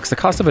 $28, the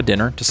cost of a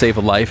dinner, to save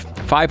a life.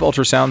 5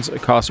 ultrasounds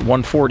cost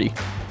 $140.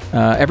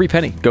 Every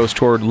penny goes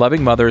toward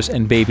loving mothers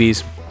and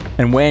babies.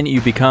 And when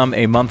you become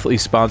a monthly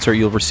sponsor,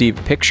 you'll receive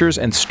pictures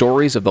and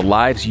stories of the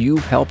lives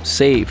you've helped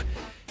save.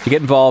 To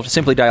get involved,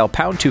 simply dial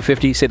pound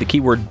 250, say the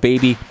keyword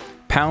baby,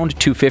 pound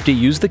 250,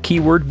 use the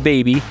keyword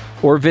baby,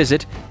 or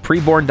visit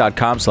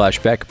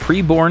preborn.com/Beck,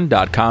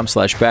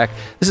 preborn.com/Beck.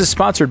 This is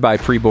sponsored by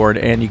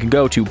Preborn, and you can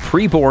go to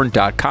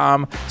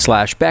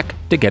preborn.com/Beck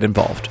to get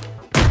involved.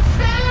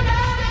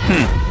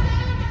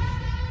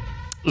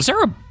 Is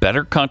there a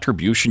better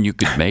contribution you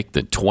could make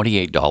than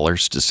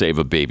 $28 to save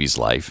a baby's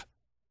life?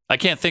 I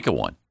can't think of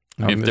one.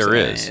 If there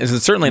is.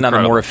 It's certainly not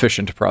a more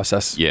efficient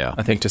process, yeah,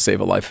 I think, to save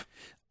a life.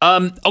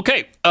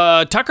 Okay.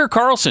 Tucker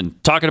Carlson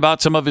talking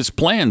about some of his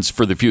plans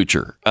for the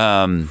future.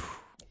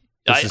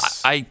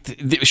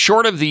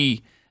 Short of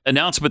the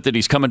announcement that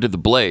he's coming to the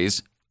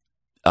Blaze,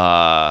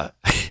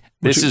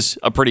 this is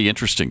a pretty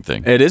interesting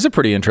thing. It is a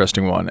pretty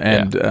interesting one,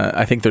 and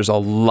I think there's a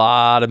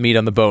lot of meat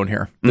on the bone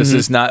here. This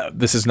is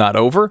not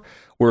over.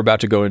 We're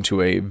about to go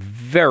into a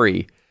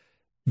very,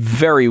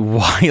 very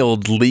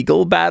wild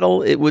legal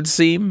battle, it would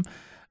seem,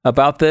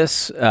 about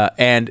this.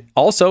 And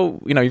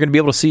also, you're going to be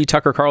able to see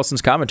Tucker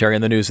Carlson's commentary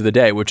on the news of the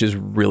day, which is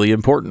really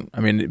important.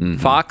 I mean,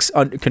 Fox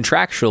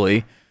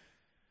contractually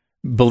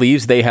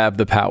believes they have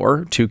the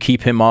power to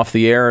keep him off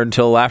the air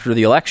until after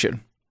the election.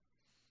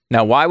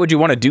 Now, why would you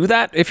want to do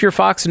that if you're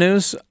Fox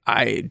News?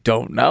 I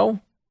don't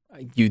know.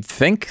 You'd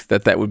think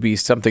that would be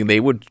something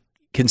they would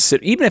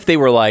consider, even if they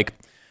were like,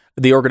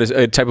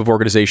 type of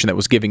organization that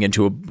was giving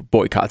into a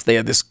boycott. They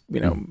had this,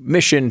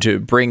 mission to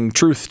bring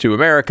truth to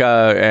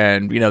America,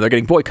 and they're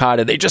getting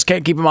boycotted. They just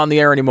can't keep him on the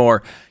air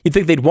anymore. You'd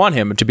think they'd want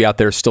him to be out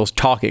there still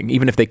talking,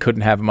 even if they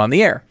couldn't have him on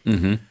the air.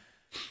 Mm-hmm.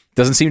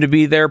 Doesn't seem to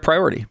be their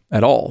priority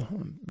at all.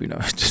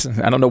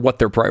 I don't know what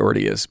their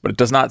priority is, but it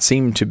does not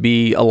seem to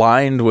be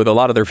aligned with a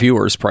lot of their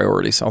viewers'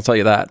 priorities. I'll tell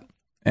you that.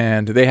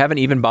 And they haven't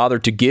even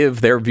bothered to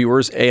give their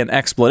viewers an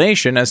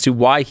explanation as to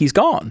why he's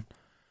gone.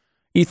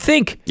 You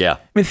think,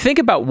 think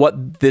about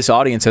what this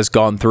audience has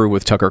gone through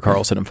with Tucker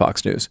Carlson and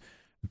Fox News.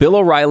 Bill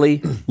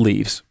O'Reilly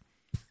leaves.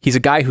 He's a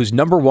guy who's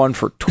number one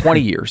for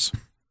 20 years,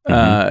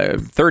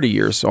 30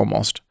 years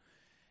almost.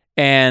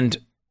 And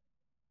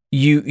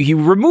you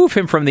remove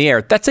him from the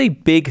air. That's a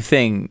big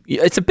thing.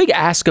 It's a big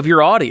ask of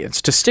your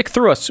audience to stick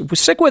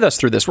with us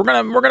through this. We're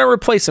gonna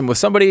replace him with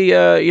somebody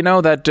that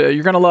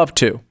you're gonna love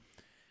too.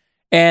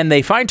 And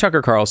they find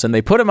Tucker Carlson,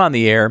 they put him on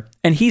the air,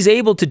 and he's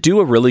able to do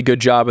a really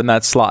good job in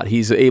that slot.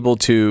 He's able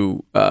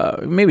to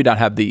maybe not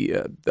have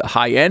the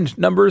high-end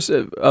numbers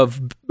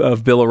of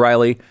Bill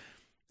O'Reilly,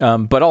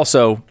 but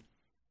also,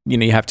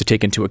 you have to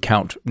take into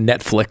account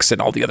Netflix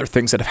and all the other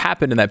things that have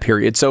happened in that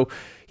period. So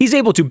he's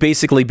able to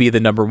basically be the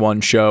number one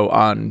show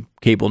on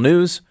cable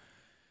news.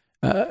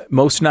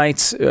 Most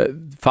nights,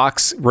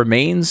 Fox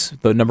remains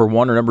the number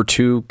one or number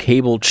two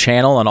cable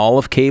channel on all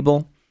of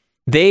cable.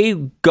 They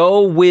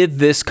go with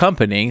this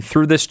company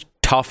through this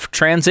tough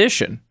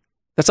transition.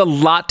 That's a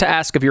lot to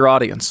ask of your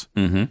audience.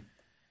 Mm-hmm.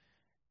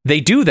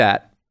 They do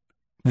that.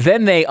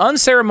 Then they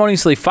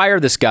unceremoniously fire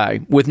this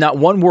guy with not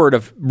one word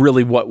of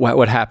really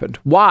what happened.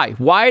 Why?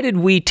 Why did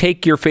we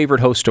take your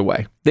favorite host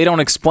away? They don't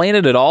explain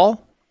it at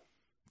all.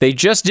 They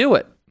just do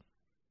it.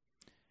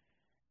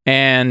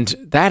 And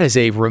that is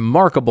a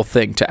remarkable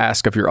thing to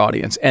ask of your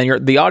audience.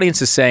 And the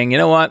audience is saying, you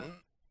know what?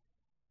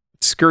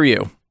 Screw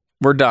you.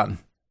 We're done.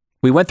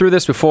 We went through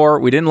this before.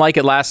 We didn't like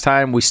it last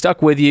time. We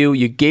stuck with you.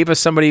 You gave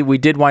us somebody we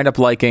did wind up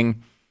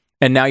liking,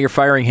 and now you're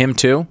firing him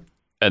too?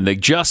 And they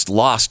just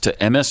lost to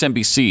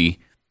MSNBC.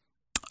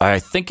 I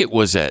think it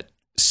was at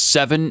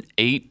 7,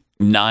 8,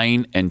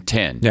 9, and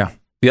 10. Yeah.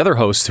 The other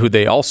hosts who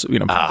they also,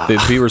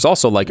 the viewers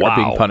also like are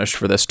being punished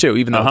for this too,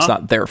 even though it's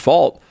not their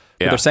fault.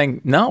 But they're saying,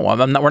 no,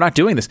 we're not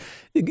doing this.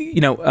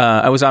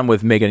 I was on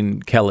with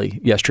Megyn Kelly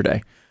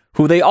yesterday,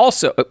 who they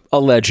also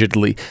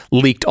allegedly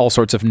leaked all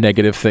sorts of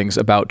negative things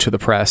about to the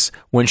press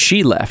when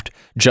she left,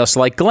 just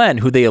like Glenn,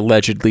 who they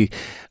allegedly,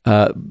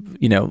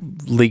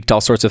 leaked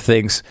all sorts of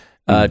things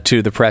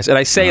to the press. And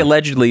I say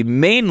allegedly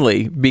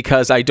mainly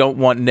because I don't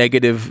want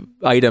negative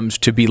items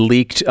to be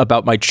leaked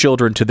about my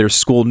children to their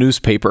school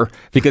newspaper,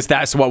 because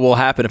that's what will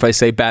happen if I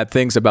say bad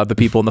things about the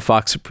people in the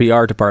Fox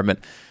PR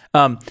department.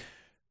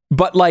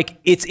 But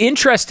it's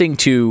interesting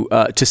to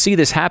see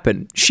this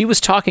happen. She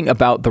was talking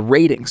about the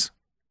ratings.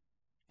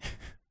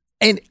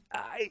 And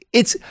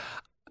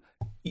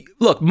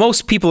look,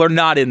 most people are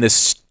not in this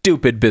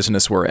stupid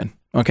business we're in,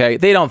 okay?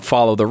 They don't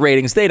follow the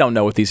ratings. They don't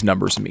know what these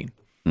numbers mean.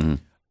 Mm-hmm.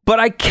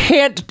 But I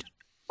can't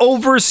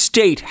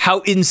overstate how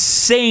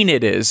insane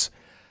it is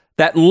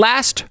that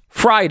last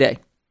Friday,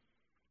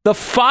 the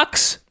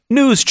Fox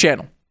News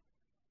Channel,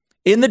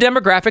 in the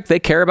demographic they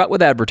care about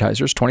with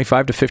advertisers,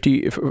 25 to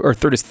 50, or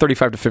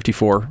 35 to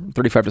 54,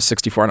 35 to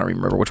 64, I don't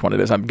remember which one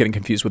it is. I'm getting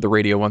confused with the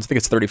radio ones. I think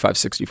it's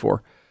 35-64.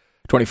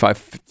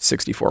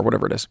 25-64,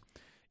 whatever it is.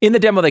 In the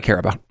demo they care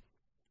about,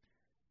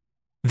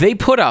 they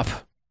put up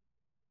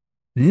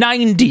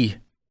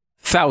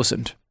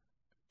 90,000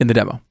 in the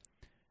demo.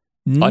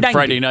 On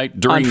Friday night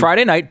during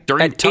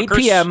at Tucker's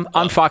 8 p.m.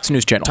 on Fox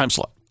News Channel. Time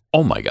slot.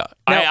 Oh my God.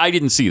 Now, I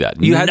didn't see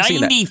that. You hadn't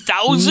seen that.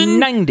 90,000?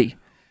 90.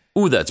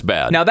 Ooh, that's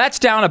bad. Now that's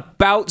down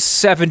about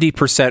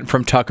 70%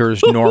 from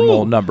Tucker's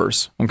normal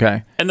numbers.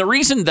 Okay. And the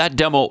reason that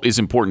demo is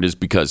important is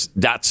because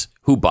that's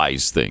who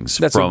buys things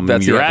from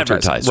your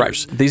advertisers.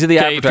 Right. These are the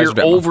advertisers. If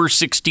you're over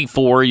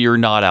 64, you're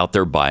not out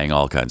there buying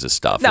all kinds of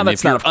stuff. Now, and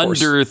that's if you're not, of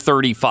course. under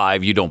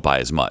 35, you don't buy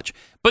as much.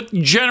 But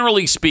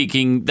generally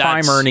speaking,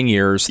 that's... prime earning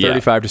years,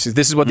 35 to 60.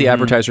 This is what the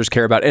advertisers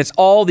care about. And it's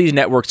all these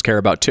networks care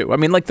about too. I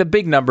mean, the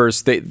big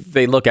numbers they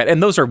look at,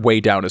 and those are way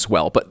down as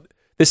well. But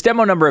this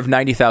demo number of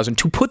 90,000,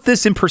 to put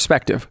this in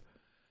perspective,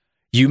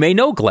 you may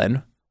know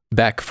Glenn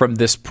Beck from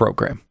this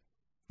program.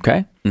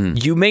 Okay? Mm-hmm.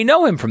 You may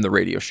know him from the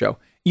radio show.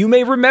 You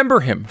may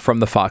remember him from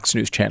the Fox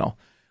News Channel.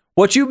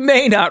 What you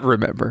may not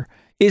remember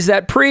is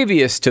that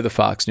previous to the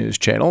Fox News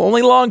Channel,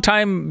 only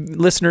longtime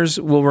listeners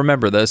will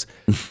remember this,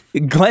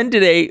 Glenn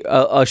did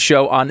a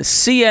show on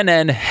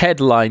CNN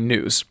Headline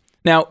News.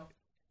 Now,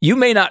 you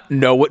may not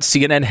know what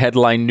CNN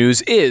Headline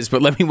News is,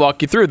 but let me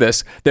walk you through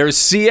this. There's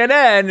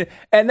CNN,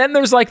 and then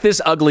there's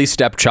this ugly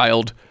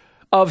stepchild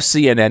of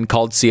CNN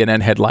called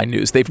CNN Headline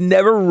News. They've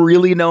never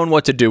really known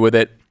what to do with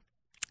it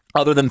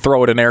other than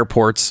throw it in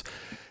airports.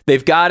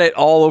 They've got it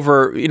all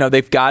over,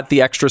 they've got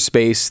the extra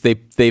space.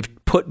 They've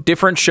put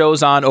different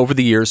shows on over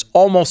the years.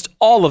 Almost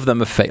all of them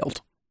have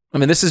failed. I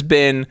mean, this has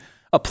been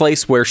a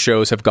place where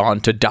shows have gone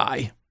to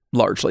die,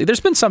 largely. There's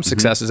been some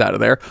successes out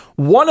of there.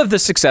 One of the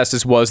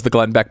successes was the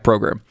Glenn Beck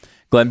program.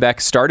 Glenn Beck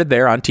started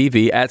there on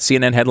TV at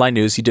CNN Headline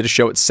News. He did a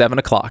show at 7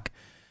 o'clock.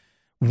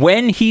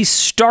 When he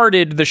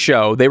started the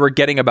show, they were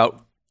getting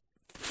about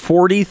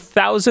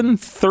 40,000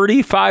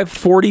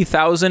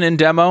 in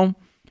demo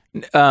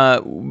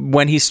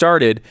when he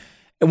started.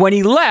 And when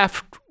he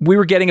left, we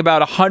were getting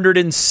about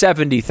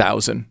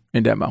 170,000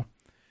 in demo.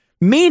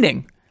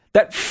 Meaning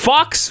that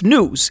Fox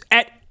News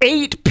at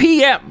 8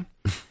 p.m.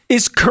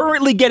 is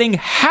currently getting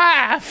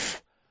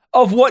half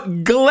of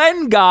what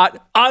Glenn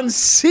got on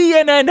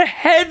CNN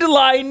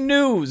headline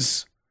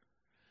news.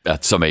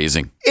 That's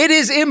amazing. It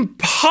is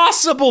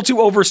impossible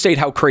to overstate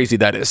how crazy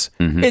that is.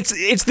 Mm-hmm.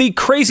 It's the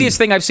craziest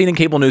thing I've seen in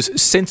cable news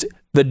since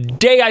the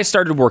day I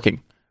started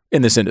working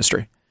in this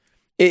industry.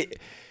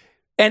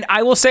 And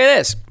I will say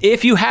this,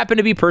 if you happen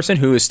to be a person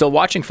who is still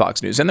watching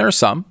Fox News, and there are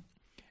some,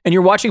 and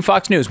you're watching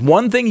Fox News,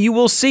 one thing you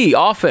will see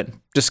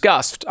often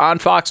discussed on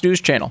Fox News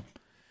channel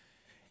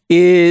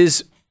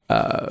is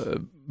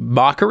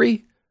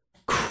mockery,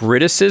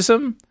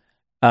 criticism,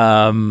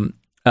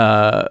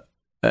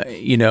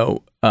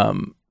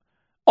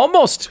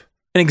 almost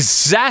an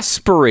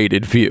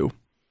exasperated view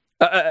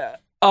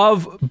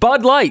of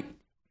Bud Light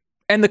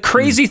and the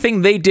crazy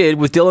thing they did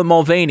with Dylan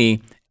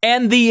Mulvaney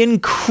and the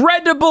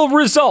incredible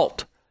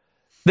result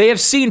they have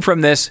seen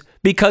from this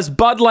because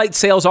Bud Light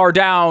sales are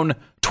down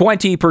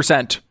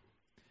 20%.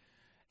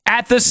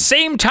 At the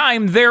same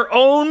time, their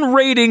own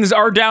ratings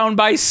are down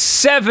by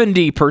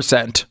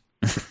 70%.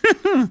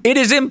 It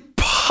is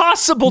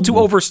impossible to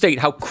overstate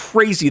how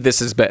crazy this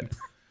has been.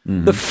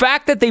 Mm-hmm. The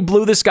fact that they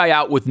blew this guy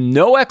out with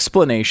no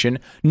explanation,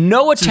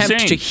 no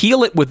attempt to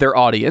heal it with their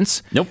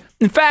audience. Nope.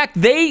 In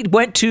fact, they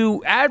went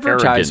to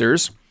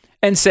advertisers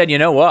and said, you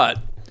know what?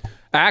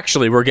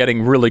 Actually, we're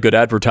getting really good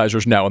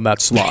advertisers now in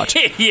that slot.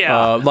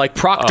 Like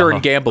Procter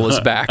 & Gamble is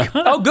back.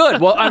 Oh,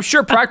 good. Well, I'm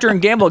sure Procter &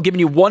 Gamble giving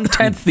you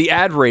 1/10 the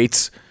ad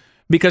rates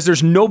because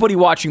there's nobody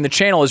watching the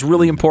channel is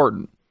really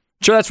important.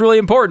 Sure, that's really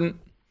important.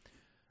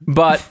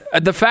 But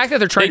the fact that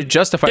they're trying to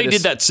justify this... They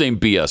did that same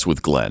BS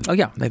with Glenn. Oh,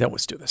 yeah. They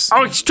always do this.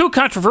 Oh, it's too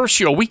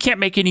controversial. We can't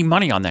make any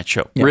money on that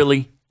show. Yeah.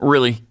 Really?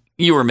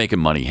 You were making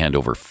money hand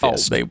over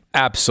fist. Oh, they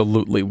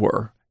absolutely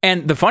were.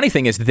 And the funny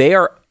thing is they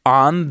are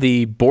on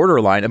the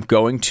borderline of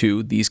going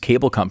to these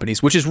cable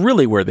companies, which is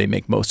really where they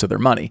make most of their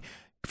money,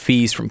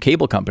 fees from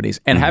cable companies,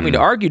 and having to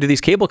argue to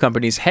these cable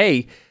companies,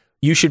 hey,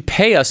 you should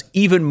pay us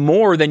even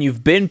more than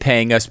you've been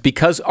paying us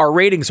because our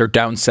ratings are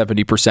down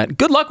 70%.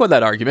 Good luck with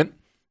that argument.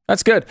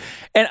 That's good.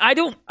 And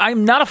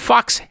I'm not a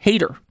Fox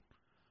hater.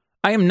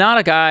 I am not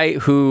a guy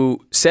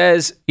who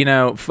says,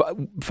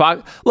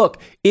 Fox,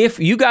 look, if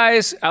you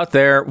guys out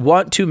there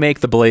want to make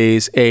The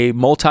Blaze a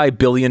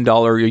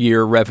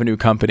multi-billion-dollar-a-year revenue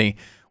company,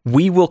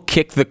 we will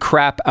kick the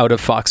crap out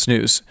of Fox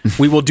News.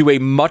 We will do a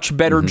much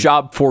better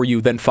job for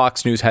you than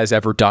Fox News has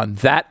ever done.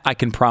 That I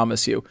can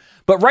promise you.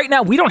 But right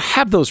now, we don't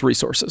have those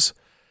resources.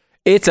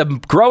 It's a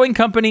growing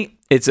company.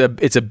 It's a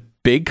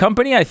big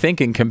company, I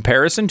think, in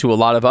comparison to a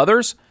lot of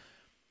others.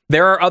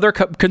 There are other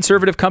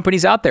conservative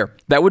companies out there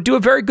that would do a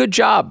very good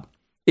job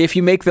if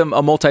you make them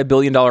a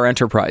multi-billion-dollar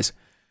enterprise.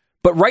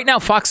 But right now,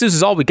 Fox News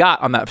is all we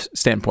got on that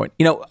standpoint.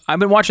 I've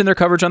been watching their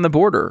coverage on the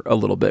border a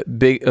little bit.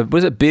 Bill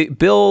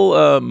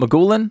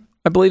Magoolan,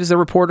 I believe, is the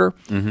reporter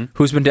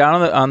who's been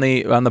down on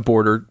the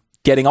border,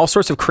 getting all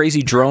sorts of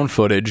crazy drone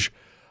footage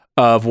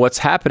of what's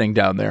happening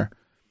down there.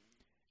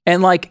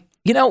 And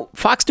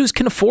Fox News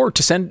can afford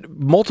to send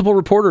multiple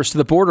reporters to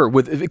the border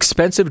with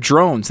expensive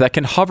drones that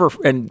can hover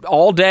and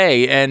all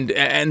day, and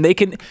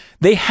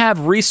they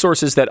have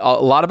resources that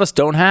a lot of us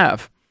don't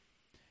have.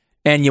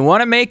 And you want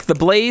to make The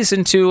Blaze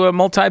into a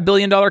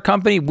multi-billion-dollar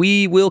company,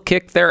 we will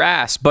kick their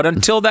ass. But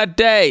until that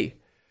day,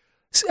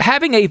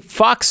 having a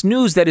Fox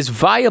News that is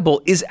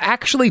viable is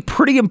actually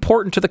pretty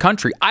important to the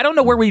country. I don't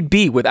know where we'd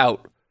be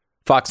without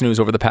Fox News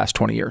over the past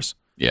 20 years.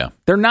 Yeah.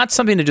 They're not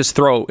something to just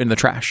throw in the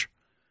trash.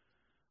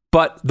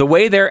 But the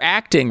way they're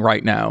acting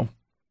right now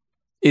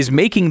is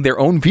making their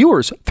own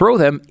viewers throw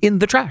them in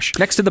the trash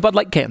next to the Bud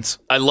Light cans.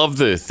 I love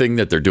the thing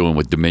that they're doing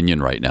with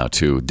Dominion right now,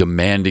 too,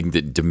 demanding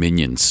that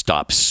Dominion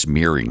stop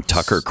smearing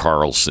Tucker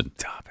Carlson.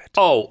 Stop it.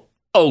 Oh,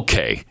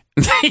 okay.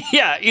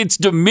 Yeah, it's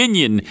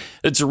Dominion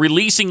that's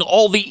releasing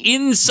all the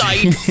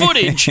inside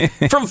footage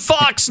from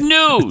Fox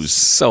News.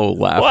 So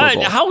laughable.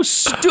 What? How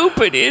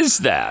stupid is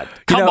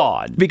that? Come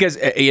on. Because,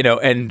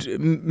 and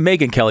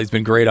Megyn Kelly's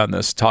been great on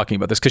this, talking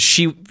about this, because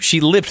she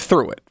lived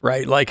through it,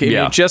 right?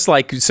 Just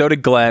like so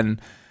did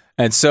Glenn,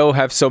 and so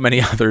have so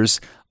many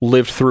others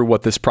lived through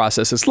what this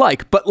process is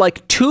like. But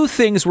two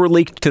things were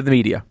leaked to the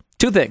media.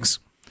 Two things.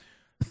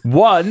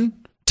 One,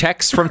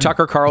 texts from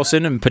Tucker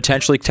Carlson and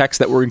potentially texts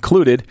that were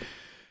included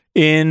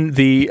in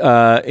the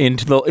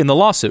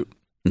lawsuit.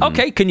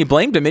 Okay, can you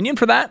blame Dominion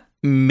for that?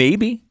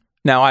 Maybe.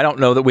 Now, I don't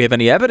know that we have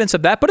any evidence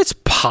of that, but it's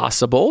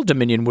possible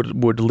Dominion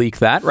would leak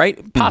that,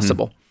 right?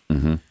 Possible.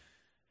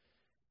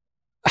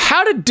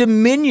 How did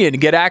Dominion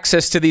get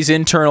access to these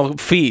internal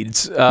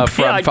feeds from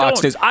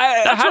Fox News?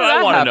 That's what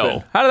I want to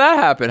know. How did that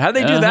happen? How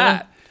did they do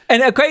that?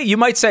 And okay, you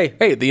might say,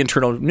 hey, the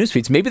internal news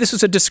feeds, maybe this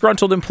was a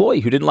disgruntled employee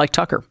who didn't like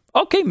Tucker.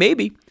 Okay,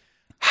 maybe.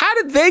 How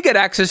did they get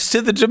access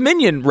to the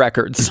Dominion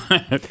records?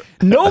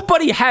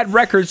 Nobody had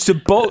access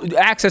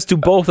to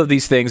both of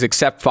these things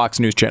except Fox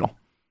News Channel.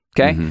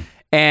 Okay? Mm-hmm.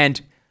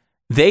 And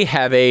they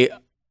have a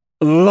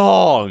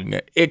long,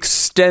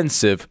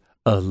 extensive,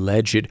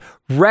 alleged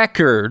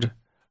record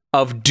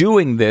of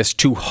doing this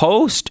to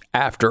host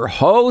after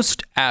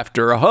host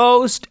after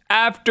host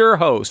after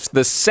host.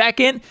 The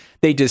second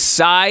they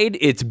decide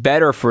it's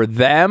better for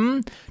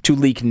them to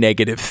leak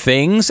negative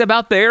things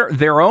about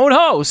their own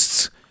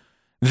hosts,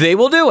 they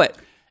will do it.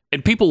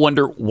 And people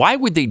wonder, why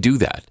would they do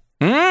that?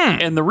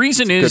 And the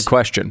reason is... Good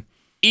question.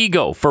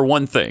 Ego, for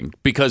one thing,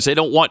 because they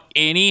don't want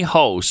any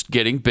host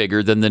getting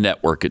bigger than the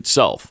network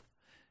itself.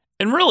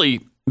 And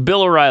really,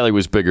 Bill O'Reilly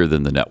was bigger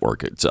than the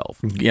network itself.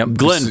 Yep.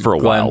 Glenn, for a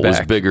while, was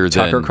bigger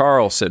than... Tucker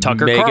Carlson,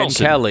 Megyn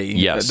Kelly.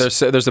 Yes.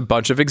 There's a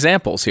bunch of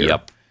examples here.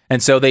 Yep.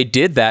 And so they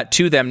did that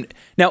to them.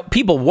 Now,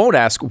 people won't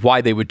ask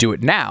why they would do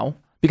it now,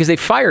 because they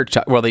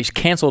they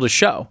canceled his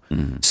show.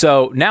 Mm-hmm.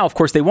 So now, of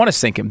course, they want to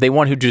sink him. They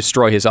want to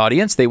destroy his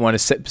audience. They want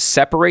to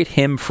separate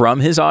him from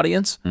his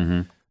audience.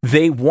 Mm-hmm.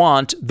 They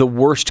want the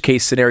worst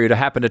case scenario to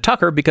happen to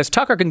Tucker because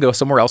Tucker can go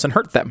somewhere else and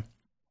hurt them.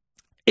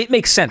 It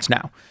makes sense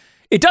now.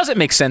 It doesn't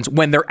make sense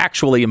when they're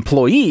actually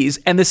employees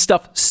and this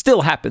stuff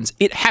still happens.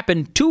 It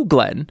happened to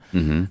Glenn,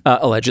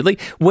 allegedly,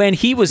 when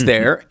he was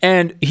there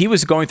and he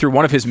was going through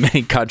one of his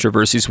many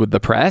controversies with the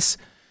press,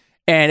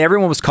 and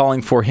everyone was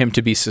calling for him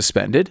to be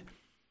suspended.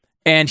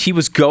 And he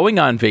was going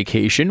on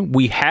vacation.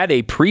 We had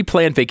a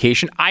pre-planned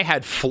vacation. I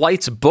had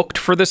flights booked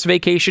for this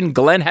vacation.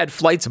 Glenn had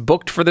flights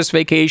booked for this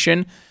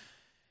vacation.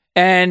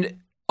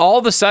 And all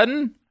of a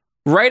sudden,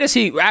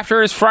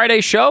 after his Friday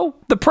show,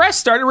 the press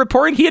started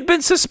reporting he had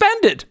been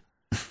suspended.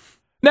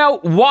 Now,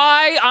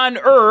 why on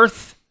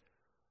earth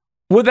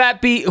would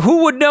that be?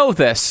 Who would know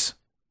this?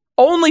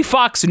 Only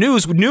Fox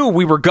News knew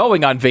we were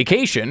going on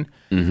vacation.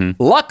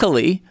 Mm-hmm.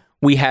 Luckily,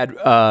 we had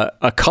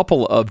a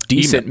couple of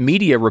decent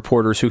media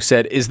reporters who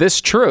said, is this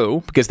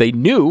true? Because they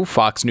knew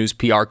Fox News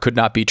PR could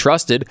not be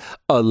trusted,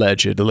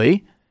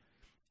 allegedly.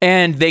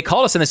 And they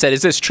called us and they said,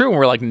 is this true? And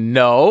we're like,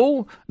 no.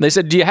 And they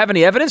said, do you have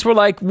any evidence? We're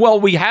like, well,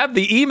 we have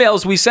the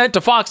emails we sent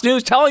to Fox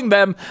News telling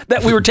them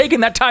that we were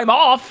taking that time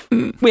off.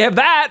 We have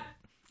that.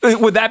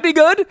 Would that be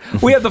good?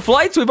 We have the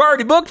flights we've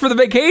already booked for the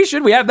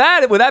vacation. We have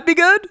that. Would that be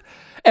good?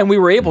 And we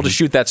were able to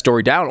shoot that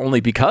story down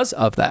only because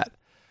of that.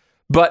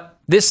 But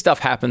this stuff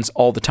happens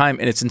all the time,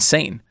 and it's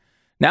insane.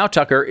 Now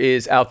Tucker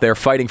is out there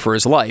fighting for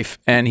his life,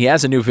 and he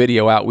has a new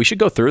video out. We should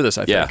go through this,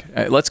 I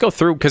think. Let's go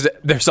through, because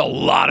there's a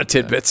lot of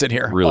tidbits in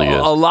here. Really is.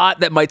 A lot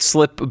that might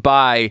slip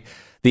by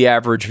the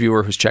average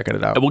viewer who's checking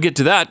it out. And we'll get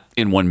to that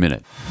in 1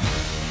 minute.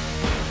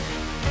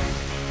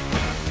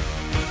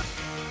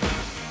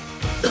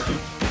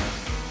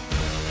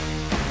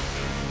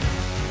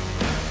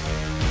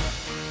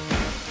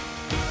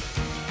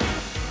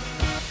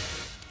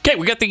 Okay,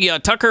 we got the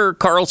Tucker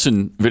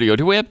Carlson video.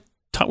 Do we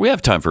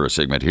have time for a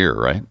segment here,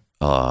 right?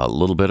 A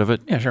little bit of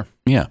it? Yeah, sure.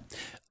 Yeah.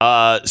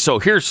 So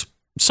here's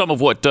some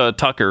of what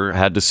Tucker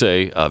had to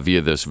say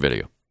via this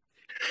video.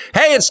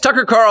 Hey, it's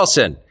Tucker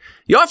Carlson.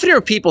 You often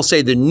hear people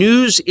say the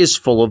news is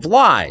full of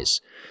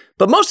lies,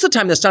 but most of the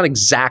time that's not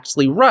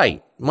exactly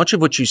right. Much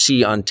of what you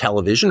see on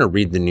television or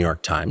read the New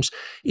York Times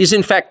is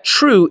in fact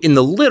true in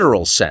the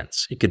literal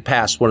sense. It could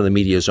pass one of the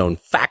media's own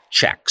fact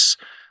checks.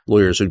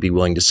 Lawyers would be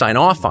willing to sign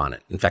off on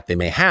it. In fact, they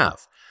may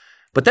have.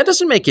 But that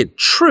doesn't make it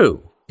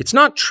true. It's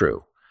not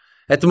true.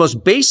 At the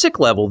most basic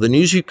level, the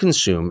news you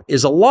consume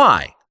is a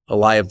lie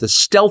of the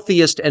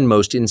stealthiest and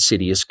most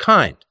insidious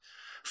kind.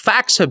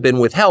 Facts have been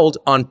withheld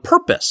on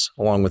purpose,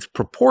 along with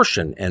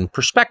proportion and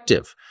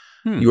perspective.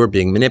 You are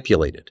being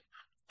manipulated.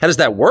 How does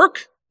that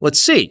work?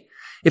 Let's see.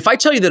 If I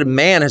tell you that a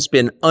man has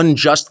been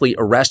unjustly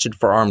arrested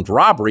for armed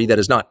robbery, that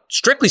is not,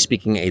 strictly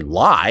speaking, a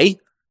lie.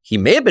 He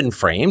may have been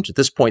framed. At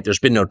this point, there's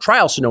been no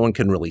trial, so no one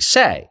can really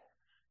say.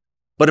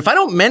 But if I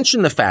don't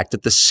mention the fact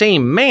that the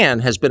same man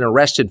has been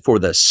arrested for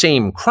the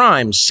same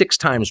crime 6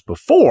 times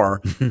before,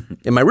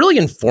 am I really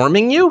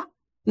informing you?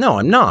 No,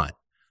 I'm not.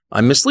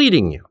 I'm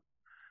misleading you.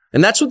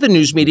 And that's what the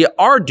news media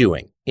are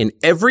doing in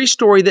every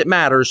story that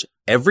matters,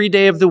 every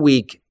day of the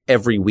week,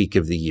 every week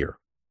of the year.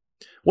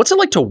 What's it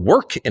like to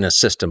work in a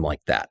system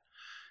like that?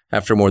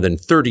 After more than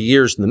 30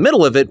 years in the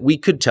middle of it, we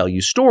could tell you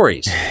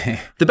stories.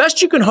 The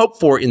best you can hope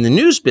for in the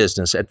news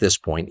business at this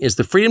point is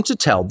the freedom to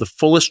tell the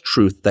fullest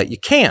truth that you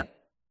can.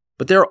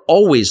 But there are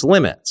always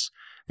limits.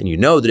 And you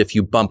know that if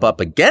you bump up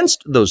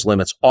against those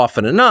limits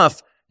often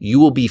enough, you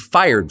will be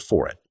fired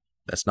for it.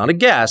 That's not a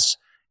guess.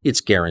 It's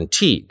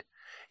guaranteed.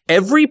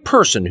 Every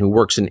person who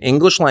works in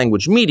English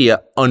language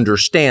media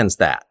understands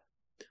that.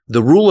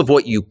 The rule of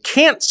what you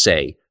can't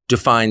say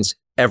defines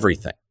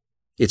everything.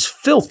 It's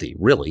filthy,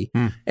 really,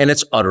 and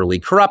it's utterly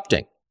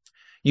corrupting.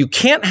 You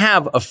can't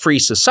have a free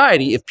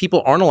society if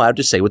people aren't allowed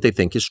to say what they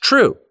think is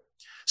true.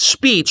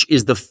 Speech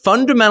is the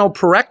fundamental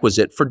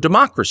prerequisite for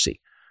democracy.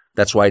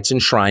 That's why it's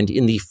enshrined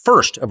in the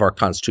first of our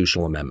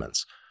constitutional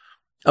amendments.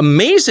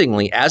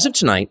 Amazingly, as of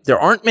tonight, there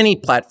aren't many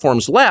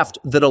platforms left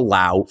that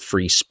allow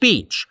free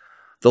speech.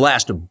 The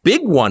last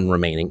big one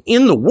remaining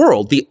in the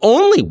world, the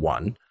only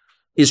one,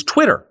 is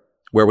Twitter,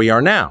 where we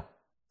are now.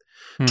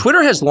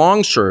 Twitter has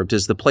long served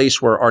as the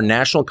place where our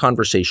national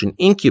conversation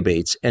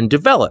incubates and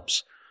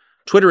develops.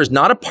 Twitter is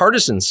not a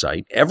partisan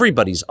site.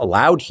 Everybody's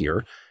allowed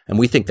here, and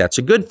we think that's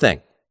a good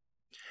thing.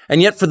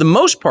 And yet, for the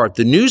most part,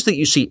 the news that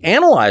you see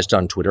analyzed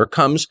on Twitter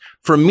comes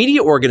from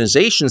media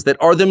organizations that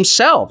are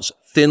themselves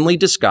thinly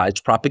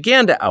disguised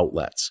propaganda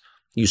outlets.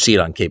 You see it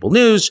on cable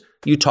news,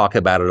 you talk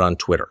about it on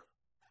Twitter.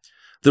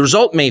 The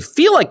result may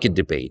feel like a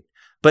debate,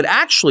 but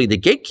actually the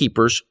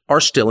gatekeepers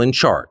are still in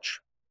charge.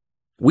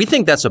 We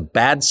think that's a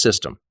bad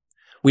system.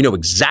 We know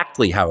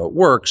exactly how it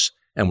works,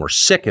 and we're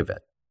sick of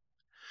it.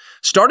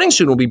 Starting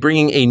soon, we'll be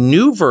bringing a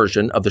new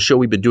version of the show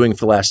we've been doing for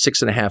the last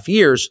 6.5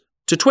 years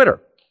to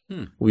Twitter.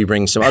 We'll be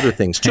bringing some other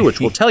things too, which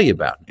we'll tell you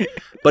about.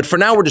 But for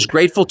now, we're just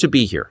grateful to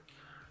be here.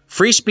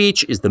 Free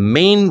speech is the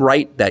main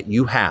right that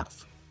you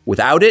have.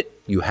 Without it,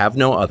 you have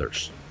no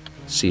others.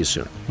 See you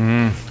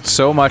soon.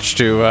 So much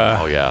to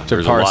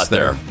There's parse a lot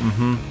there.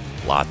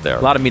 Mm-hmm. Lot there.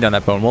 A lot of meat on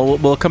that bone.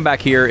 We'll come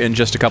back here in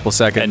just a couple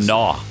seconds And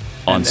gnaw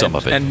on some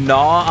of it. And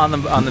gnaw on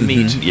the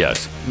meat.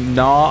 Yes.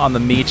 Gnaw on the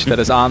meat that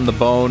is on the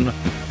bone.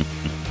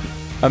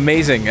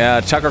 Amazing.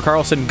 Tucker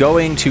Carlson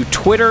going to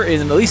Twitter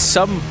in at least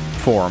some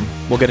form.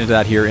 We'll get into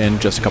that here in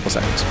just a couple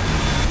seconds.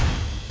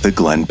 The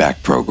Glenn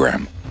Beck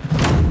Program.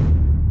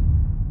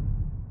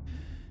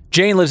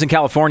 Jane lives in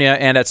California,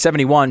 and at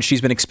 71,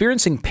 she's been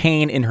experiencing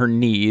pain in her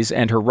knees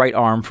and her right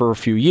arm for a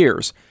few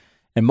years.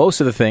 And most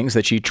of the things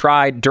that she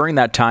tried during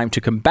that time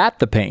to combat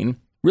the pain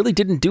really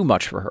didn't do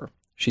much for her.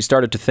 She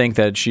started to think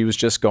that she was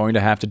just going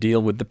to have to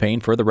deal with the pain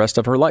for the rest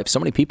of her life. So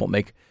many people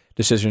make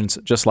decisions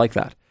just like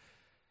that.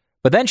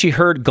 But then she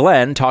heard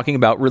Glenn talking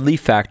about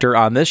Relief Factor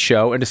on this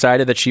show and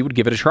decided that she would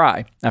give it a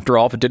try. After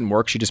all, if it didn't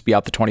work, she'd just be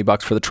out the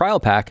 $20 for the trial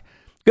pack.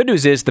 Good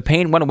news is the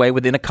pain went away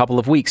within a couple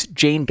of weeks.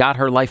 Jane got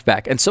her life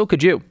back, and so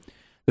could you.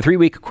 The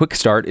 3-week quick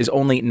start is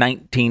only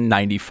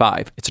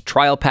 $19.95. It's a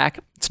trial pack.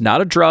 It's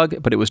not a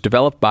drug, but it was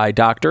developed by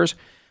doctors.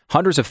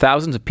 Hundreds of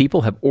thousands of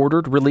people have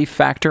ordered Relief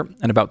Factor,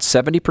 and about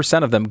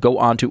 70% of them go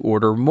on to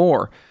order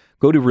more.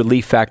 Go to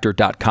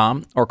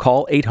relieffactor.com or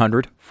call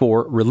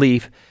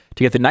 800-4RELIEF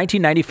to get the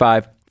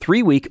 $19.95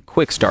 3-week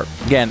quick start.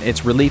 Again,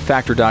 it's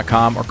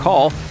relieffactor.com or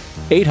call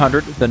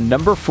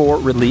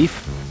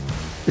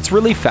 800-4RELIEF. It's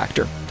Relief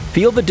Factor.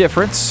 Feel the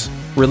difference.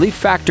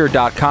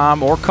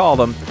 Relieffactor.com or call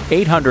them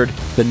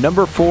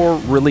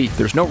 800-4RELIEF.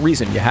 There's no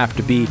reason you have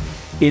to be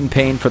in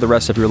pain for the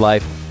rest of your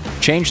life.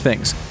 Change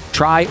things.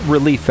 Try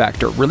Relief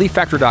Factor.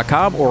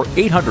 Relieffactor.com or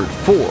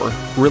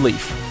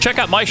 800-4RELIEF. Check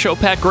out my show,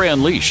 Pat Gray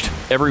Unleashed,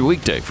 every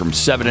weekday from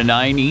 7 to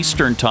 9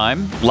 Eastern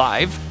Time,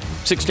 live,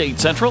 6 to 8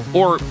 Central,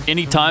 or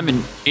anytime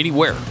and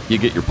anywhere you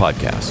get your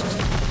podcasts.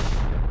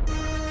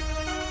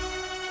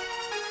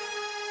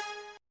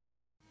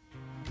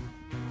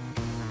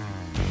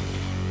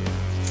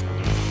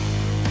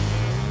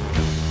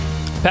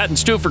 Pat and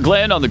Stu for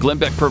Glenn on the Glenn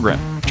Beck Program.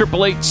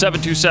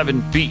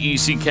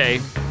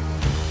 888-727-BECK.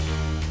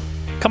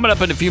 Coming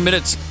up in a few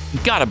minutes,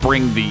 gotta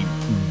bring the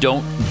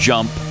don't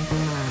jump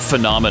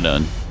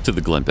phenomenon to the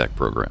Glenn Beck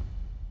Program.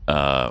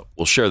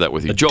 We'll share that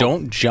with you. The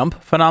don't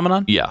jump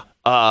phenomenon? Yeah.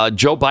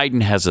 Joe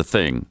Biden has a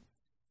thing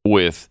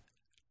with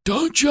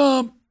don't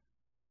jump.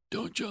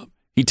 Don't jump.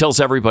 He tells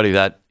everybody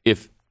that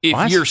if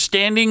you're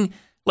standing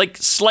like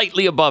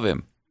slightly above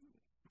him,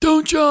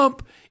 don't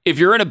jump. If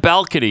you're in a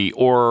balcony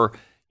or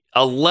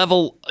a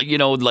level,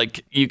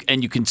 like you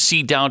can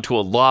see down to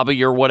a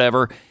lobby or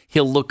whatever,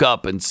 he'll look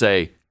up and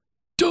say,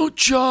 don't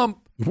jump.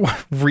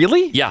 What?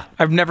 Really? Yeah.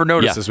 I've never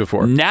noticed this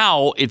before.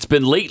 Now, it's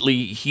been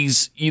lately,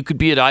 you could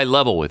be at eye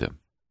level with him,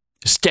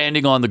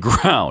 standing on the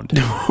ground.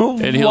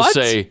 And he'll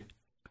say,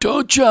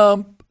 don't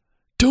jump.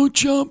 Don't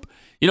jump.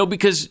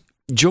 Because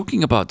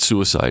joking about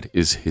suicide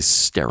is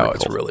hysterical. Oh,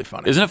 it's really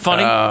funny. Isn't it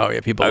funny? Oh,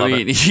 yeah, people love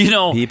it.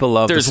 People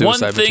love there's the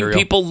suicide one thing material.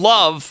 people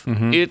love,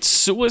 it's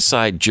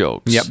suicide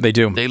jokes. Yep, they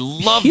do. They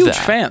love Huge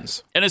that.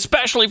 fans. And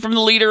especially from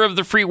the leader of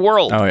the free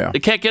world. Oh, yeah. They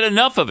can't get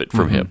enough of it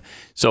from him.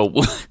 So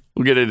we'll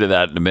get into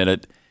that in a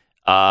minute.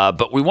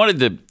 But we wanted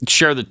to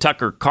share the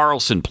Tucker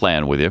Carlson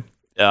plan with you.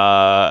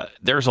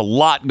 There's a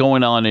lot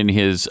going on in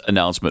his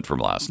announcement from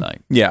last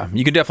night. Yeah,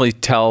 you could definitely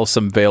tell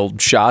some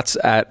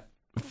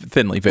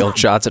thinly veiled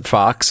shots at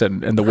Fox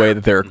and the way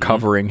that they're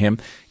covering him.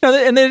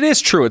 And it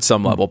is true at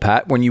some level,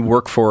 Pat. When you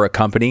work for a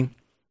company,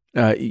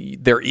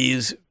 there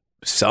is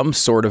some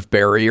sort of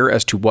barrier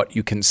as to what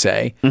you can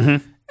say.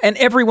 Mm-hmm. And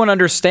everyone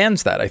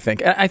understands that, I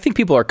think. I think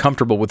people are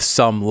comfortable with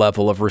some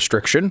level of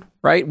restriction,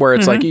 right? Where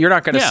it's like, you're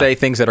not going to say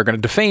things that are going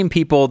to defame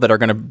people, that are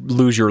going to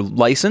lose your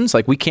license.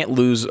 Like, we can't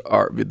lose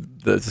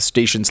the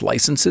station's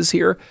licenses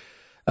here.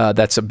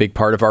 That's a big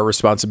part of our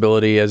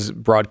responsibility as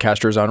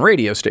broadcasters on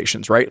radio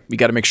stations, right? You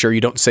got to make sure you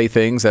don't say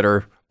things that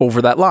are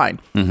over that line.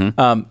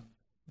 Mm-hmm.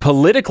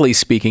 Politically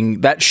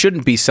speaking, that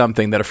shouldn't be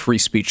something that a free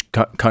speech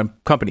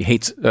company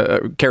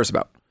cares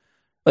about.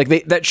 Like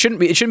it shouldn't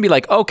be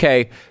like,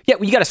 okay, yeah,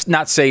 well, you got to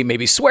not say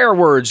maybe swear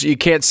words. You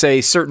can't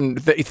say certain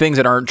things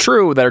that aren't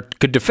true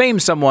could defame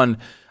someone,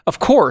 of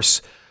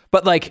course.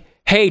 But like,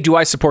 hey, do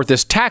I support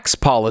this tax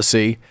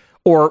policy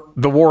or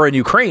the war in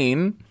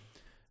Ukraine?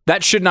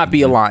 That should not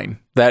be a line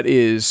that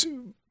is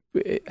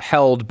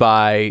held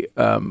by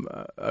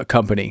a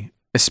company,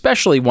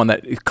 especially one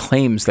that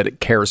claims that it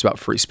cares about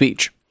free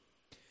speech.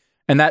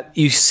 And that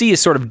you see a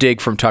sort of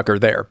dig from Tucker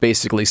there,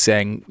 basically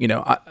saying,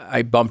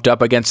 I bumped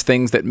up against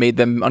things that made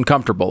them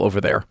uncomfortable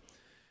over there,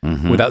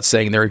 without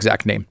saying their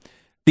exact name.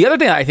 The other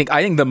thing I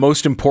think the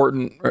most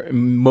important,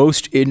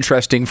 most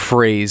interesting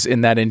phrase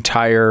in that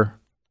entire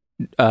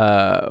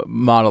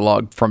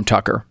monologue from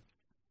Tucker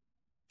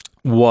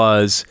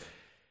was,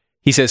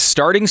 he says,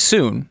 starting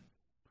soon,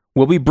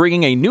 we'll be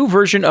bringing a new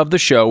version of the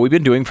show we've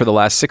been doing for the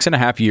last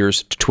 6.5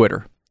 years to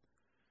Twitter.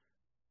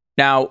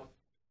 Now,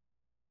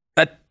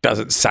 that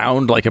doesn't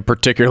sound like a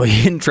particularly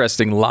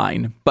interesting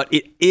line, but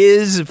it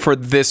is for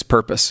this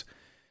purpose.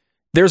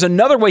 There's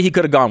another way he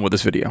could have gone with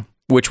this video,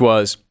 which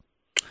was,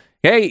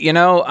 hey,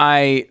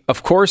 I,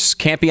 of course,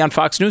 can't be on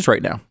Fox News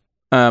right now.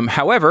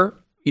 However,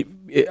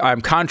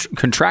 I'm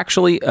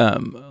contractually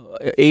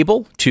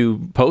able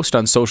to post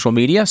on social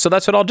media, so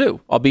that's what I'll do.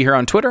 I'll be here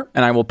on Twitter,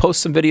 and I will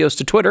post some videos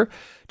to Twitter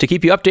to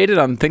keep you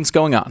updated on things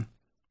going on.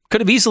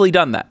 Could have easily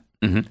done that.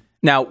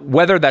 Now,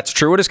 whether that's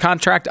true in his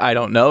contract, I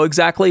don't know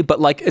exactly, but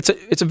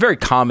it's a very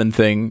common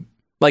thing.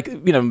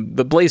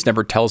 The Blaze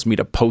never tells me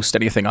to post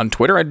anything on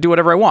Twitter. I do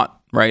whatever I want,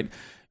 right?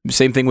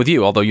 Same thing with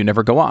you, although you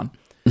never go on.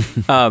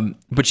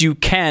 But you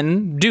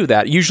can do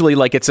that. Usually,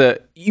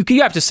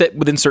 you have to sit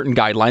within certain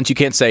guidelines. You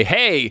can't say,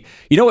 hey,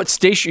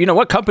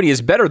 what company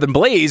is better than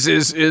Blaze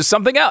is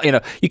something else.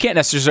 You can't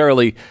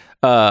necessarily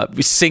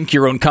sync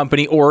your own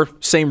company, or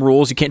same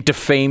rules. You can't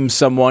defame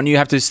someone. You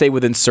have to stay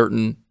within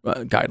certain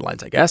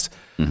guidelines, I guess.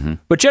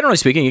 But generally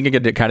speaking, you can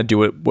get to kind of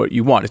do what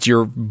you want. It's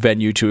your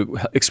venue to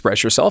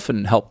express yourself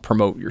and help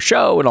promote your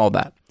show and all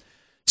that.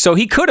 So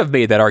he could have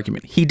made that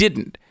argument. He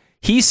didn't.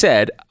 He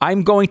said,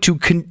 I'm going to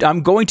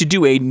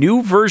do a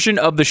new version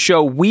of the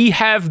show we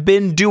have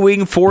been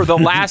doing for the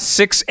last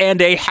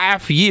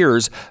 6.5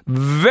 years.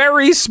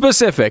 Very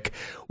specific.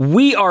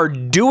 We are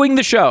doing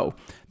the show.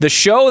 The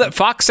show that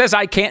Fox says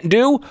I can't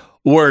do,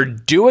 we're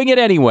doing it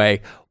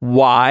anyway.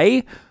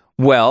 Why?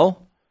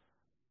 Well,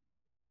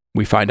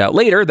 we find out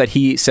later that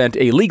he sent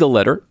a legal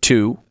letter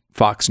to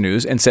Fox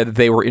News and said that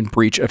they were in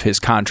breach of his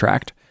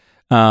contract.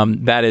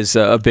 That is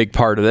a big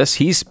part of this.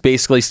 He's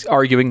basically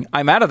arguing,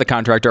 I'm out of the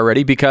contract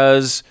already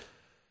because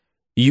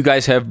you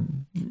guys have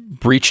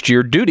breached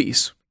your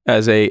duties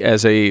as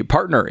a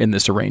partner in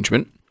this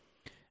arrangement.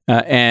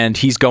 And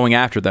he's going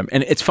after them.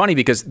 And it's funny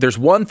because there's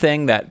one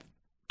thing that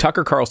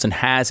Tucker Carlson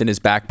has in his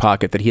back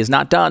pocket that he has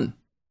not done,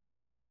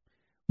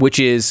 which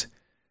is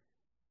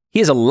he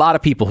has a lot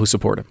of people who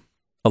support him,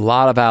 a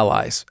lot of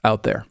allies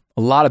out there,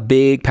 a lot of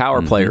big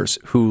power players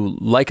who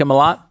like him a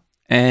lot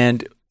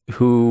and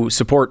who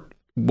support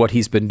what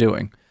he's been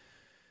doing.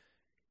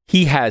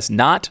 He has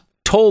not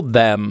told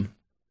them,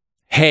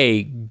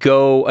 hey,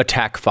 go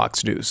attack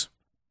Fox News,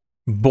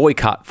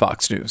 boycott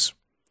Fox News.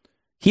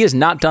 He has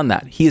not done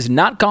that. He has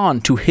not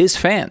gone to his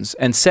fans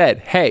and said,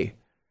 hey,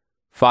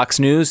 Fox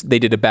News, they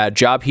did a bad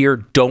job here.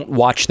 Don't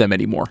watch them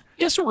anymore.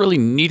 He hasn't really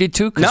needed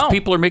to, because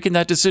people are making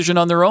that decision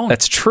on their own.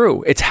 That's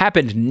true. It's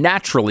happened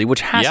naturally,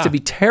 which has to be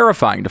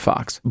terrifying to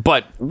Fox.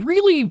 But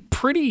really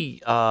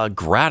pretty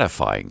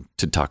gratifying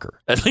to Tucker.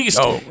 At least,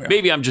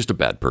 maybe I'm just a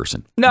bad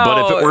person. No,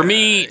 but if it were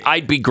me,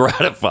 I'd be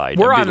gratified.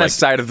 We're on this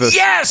side of this.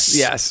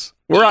 Yes!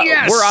 We're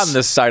on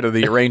this side of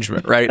the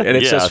arrangement, right? And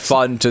it's just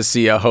fun to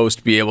see a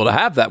host be able to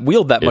have that,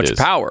 wield that much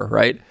power,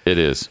 right? It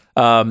is.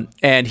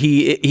 And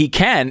he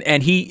can,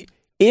 and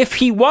if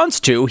he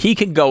wants to, he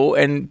can go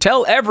and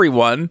tell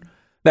everyone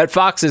that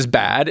Fox is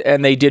bad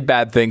and they did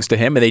bad things to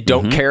him and they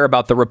don't care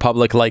about the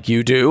Republic like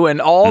you do,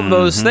 and all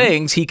those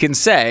things he can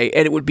say,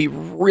 and it would be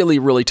really,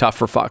 really tough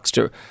for Fox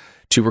to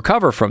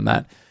recover from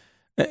that.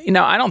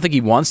 I don't think he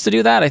wants to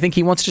do that. I think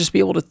he wants to just be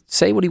able to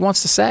say what he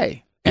wants to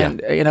say.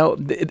 And,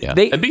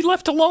 and be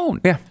left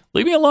alone. Yeah.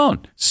 Leave me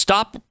alone.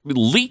 Stop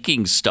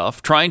leaking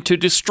stuff, trying to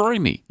destroy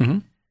me,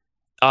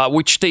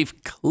 which they've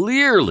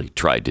clearly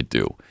tried to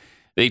do.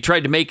 They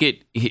tried to make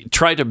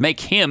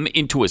him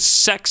into a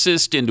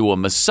sexist, into a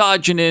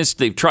misogynist.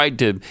 They've tried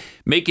to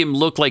make him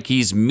look like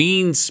he's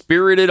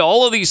mean-spirited.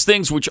 All of these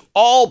things, which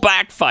all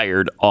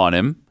backfired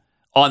on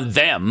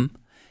them.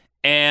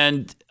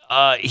 And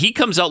he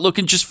comes out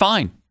looking just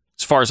fine,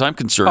 as far as I'm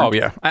concerned. Oh,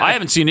 yeah. I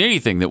haven't seen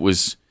anything that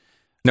was...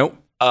 Nope.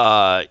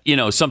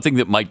 Something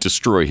that might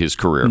destroy his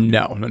career.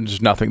 No,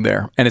 there's nothing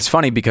there. And it's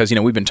funny because,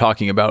 we've been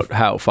talking about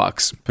how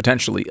Fox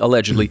potentially,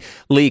 allegedly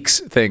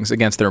leaks things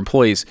against their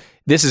employees.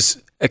 This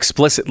is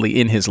explicitly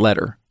in his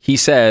letter. He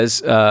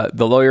says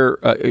the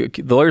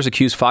lawyers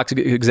accuse Fox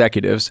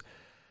executives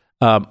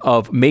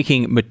of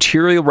making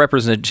material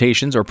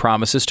representations or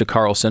promises to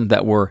Carlson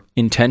that were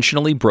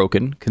intentionally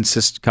broken,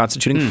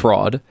 constituting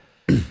fraud.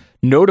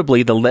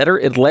 Notably, the letter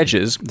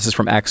alleges, this is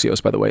from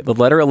Axios, by the way, the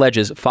letter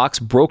alleges Fox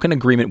broke an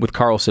agreement with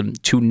Carlson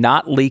to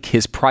not leak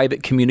his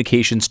private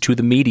communications to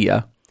the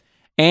media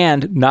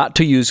and not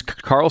to use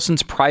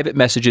Carlson's private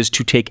messages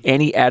to take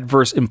any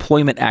adverse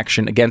employment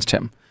action against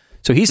him.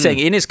 So he's saying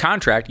in his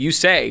contract, you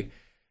say,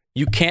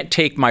 you can't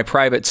take my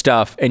private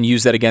stuff and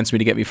use that against me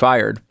to get me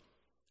fired.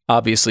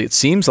 Obviously, it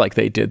seems like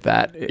they did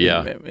that.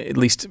 Yeah. At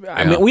least,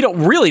 I mean, we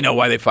don't really know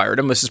why they fired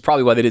him. This is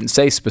probably why they didn't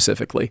say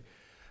specifically.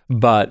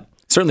 But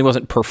certainly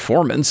wasn't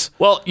performance.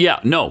 Well, yeah,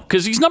 no,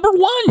 because he's number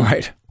one.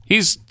 Right.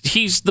 He's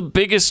the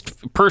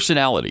biggest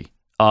personality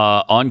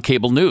on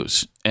cable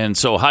news. And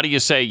so how do you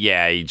say,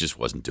 yeah, he just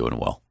wasn't doing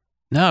well?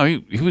 No,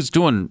 he was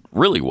doing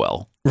really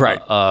well.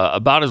 Right.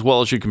 About as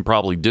well as you can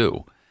probably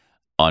do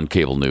on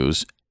cable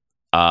news.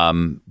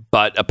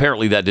 But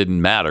apparently that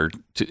didn't matter.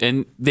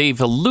 And they've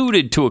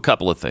alluded to a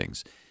couple of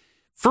things.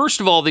 First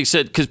of all, they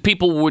said, because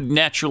people would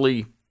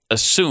naturally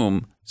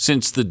assume,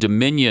 since the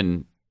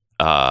Dominion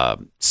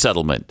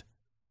settlement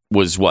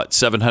was what,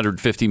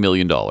 $750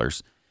 million,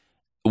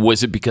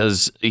 was it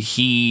because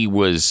he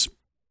was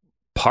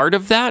part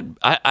of that?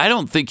 I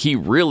don't think he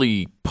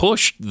really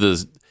pushed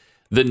the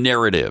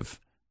narrative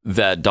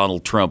that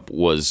Donald Trump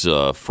was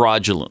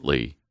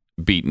fraudulently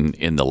beaten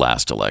in the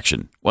last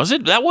election. Was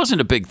it? That wasn't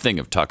a big thing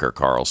of Tucker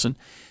Carlson.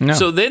 No.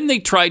 So then they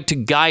tried to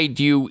guide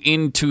you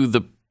into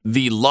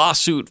the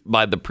lawsuit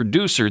by the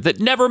producer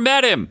that never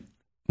met him.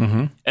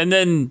 Mm-hmm. And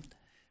then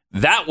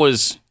that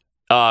was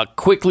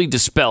quickly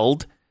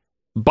dispelled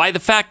by the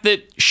fact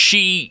that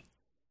she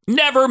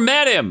never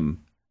met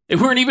him. They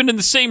weren't even in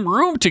the same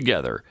room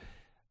together.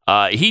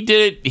 He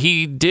did it.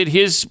 He did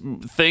his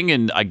thing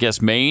in, I guess,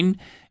 Maine,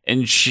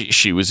 and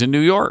she was in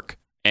New York.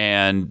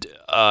 And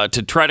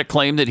to try to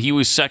claim that he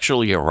was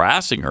sexually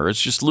harassing her is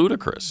just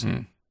ludicrous.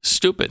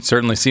 Stupid.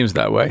 Certainly seems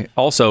that way.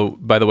 Also,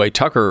 by the way,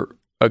 Tucker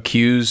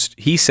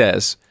he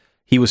says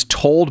he was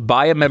told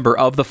by a member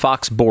of the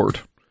Fox board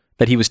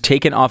that he was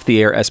taken off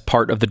the air as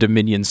part of the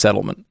Dominion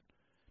settlement.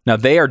 Now,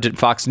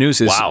 Fox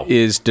News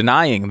is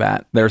denying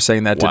that. They're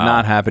saying that did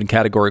not happen,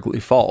 categorically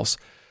false.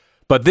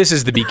 But this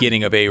is the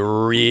beginning of a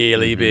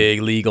really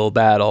big legal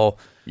battle.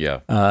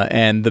 Yeah.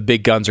 And the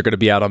big guns are going to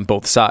be out on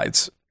both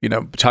sides. You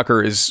know,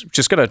 Tucker is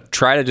just going to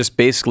try to just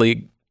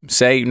basically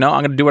say, no,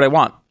 I'm going to do what I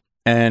want.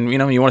 And, you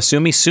know, you want to sue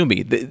me? Sue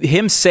me.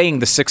 Him saying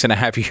the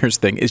 6.5 years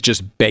thing is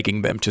just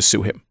begging them to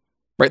sue him,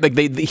 right? Like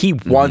he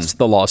wants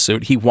the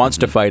lawsuit. He wants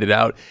to fight it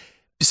out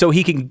so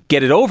he can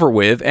get it over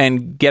with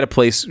and get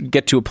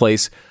to a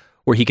place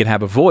where he can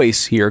have a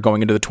voice here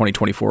going into the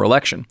 2024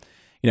 election.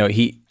 You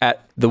know,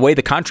 the way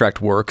the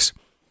contract works,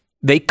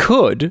 they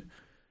could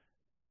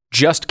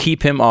just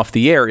keep him off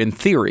the air in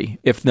theory.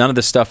 If none of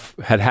this stuff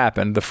had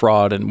happened, the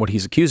fraud and what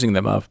he's accusing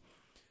them of,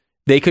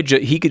 he could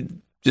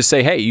just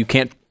say, hey, you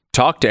can't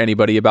talk to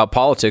anybody about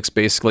politics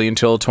basically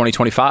until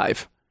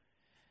 2025.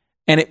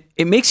 And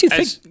it makes you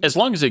think, as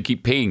long as they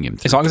keep paying him.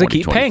 As long as they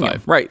keep paying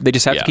him, right? They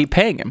just have to keep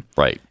paying him,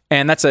 right?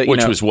 And that's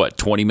which was what,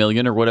 $20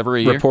 million or whatever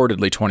a year?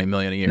 Reportedly $20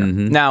 million a year.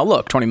 Now,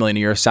 look, $20 million a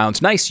year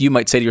sounds nice. You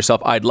might say to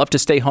yourself, I'd love to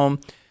stay home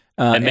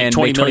and make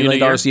 $20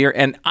 million a year.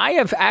 And I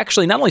have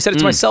actually not only said it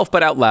to myself,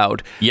 but out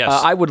loud. Yes.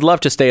 I would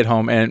love to stay at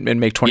home and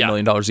make $20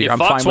 million a year. If I'm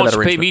Fox fine with that wants to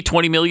pay arrangement.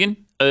 me $20 million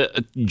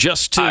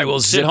just to I will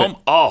sit zip home.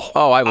 it.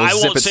 I will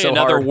zip won't it say so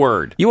another hard.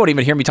 word. You won't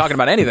even hear me talking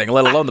about anything,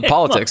 let alone the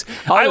politics.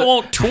 I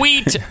won't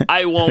tweet.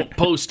 I won't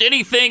post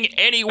anything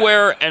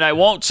anywhere, and I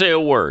won't say a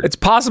word. It's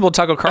possible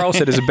Tucker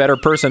Carlson is a better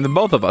person than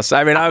both of us.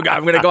 I mean, I'm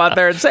going to go out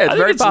there and say it's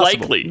very possible.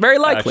 Likely. Very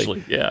likely.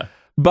 Actually, yeah.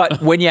 But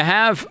when you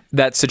have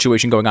that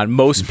situation going on,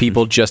 most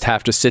people just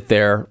have to sit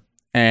there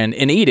and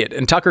eat it.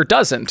 And Tucker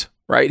doesn't,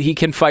 right? He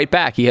can fight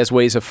back. He has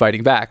ways of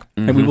fighting back.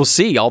 And we will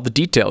see all the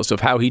details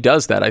of how he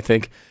does that, I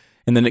think,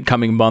 in the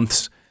coming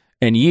months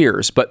and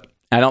years. But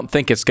I don't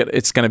think it's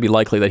going to be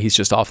likely that he's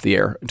just off the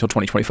air until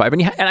 2025.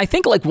 And I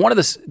think like one of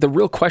the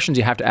real questions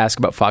you have to ask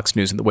about Fox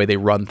News and the way they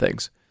run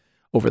things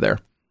over there.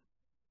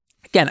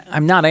 Again,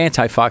 I'm not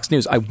anti-Fox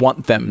News. I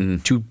want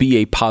them to be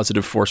a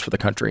positive force for the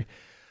country.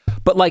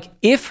 But like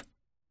if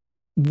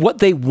what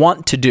they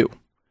want to do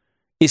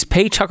is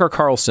pay Tucker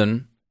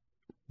Carlson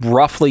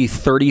roughly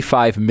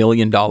 $35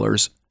 million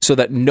so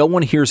that no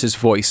one hears his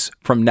voice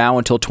from now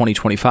until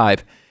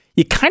 2025,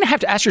 you kind of have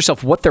to ask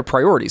yourself what their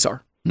priorities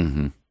are.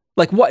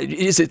 Like, what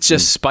is it?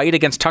 Just spite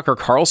against Tucker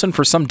Carlson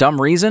for some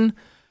dumb reason?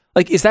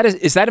 Like, is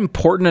that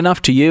important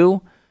enough to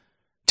you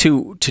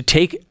to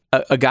take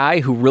a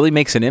guy who really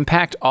makes an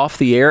impact off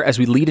the air as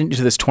we lead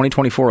into this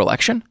 2024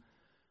 election?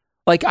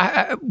 Like,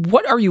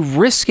 what are you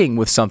risking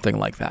with something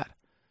like that?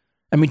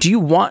 I mean, do you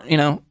want,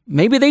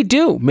 maybe they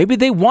do. Maybe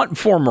they want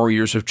 4 more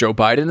years of Joe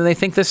Biden and they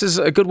think this is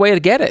a good way to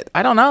get it.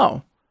 I don't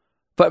know.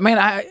 But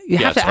man, you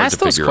have to ask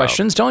those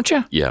questions, don't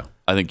you? Yeah,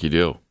 I think you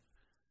do.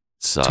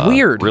 It's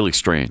weird. Really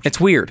strange. It's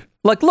weird.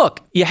 Like,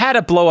 look, you had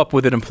a blow up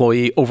with an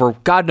employee over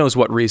God knows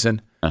what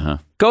reason.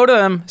 Go to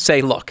them,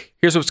 say, look,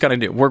 here's what's going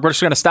to do. We're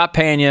just going to stop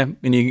paying you,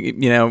 and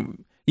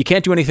you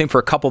can't do anything for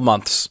a couple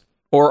months,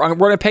 or we're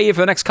going to pay you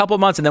for the next couple of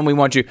months, and then we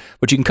want you,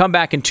 but you can come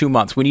back in 2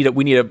 months. We need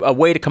a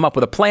way to come up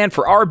with a plan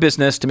for our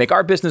business to make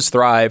our business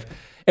thrive,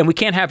 and we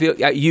can't have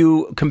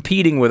you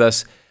competing with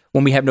us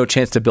when we have no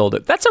chance to build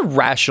it. That's a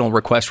rational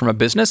request from a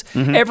business.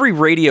 Every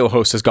radio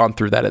host has gone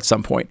through that at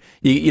some point.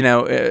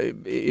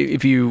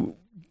 If you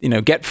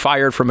get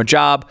fired from a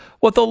job,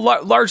 what they'll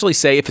largely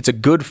say, if it's a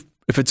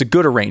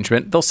good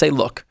arrangement, they'll say,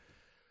 look,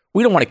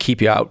 we don't want to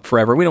keep you out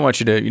forever. We don't want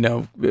you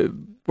to,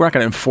 we're not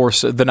going to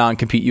enforce the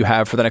non-compete you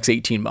have for the next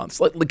 18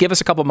 months. Give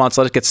us a couple months,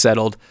 let it get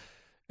settled,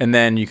 and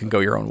then you can go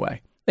your own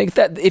way. I think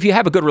that if you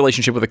have a good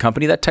relationship with a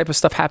company, that type of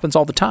stuff happens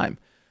all the time.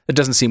 It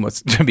doesn't seem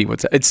to be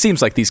it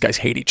seems like these guys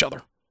hate each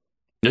other.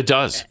 It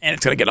does. And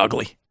it's going to get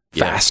ugly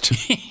fast.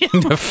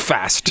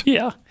 Fast.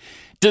 Yeah.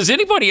 Does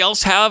anybody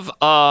else have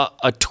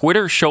a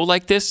Twitter show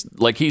like this,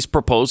 like he's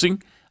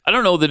proposing? I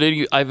don't know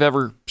that I've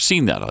ever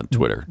seen that on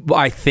Twitter. Well,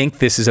 I think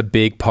this is a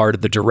big part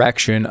of the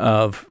direction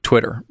of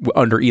Twitter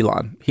under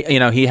Elon.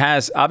 He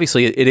has,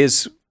 obviously,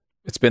 it's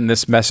been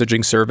this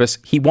messaging service.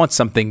 He wants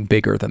something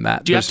bigger than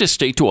that. Do you have to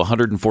stay to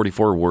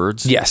 144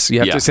 words? Yes, you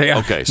have to say.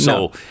 Okay,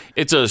 so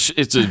it's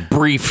a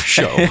brief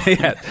show.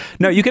 Yeah.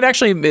 No, you can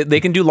actually, they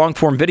can do long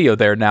form video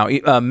there now.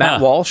 Matt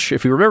Walsh,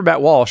 if you remember,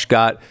 Matt Walsh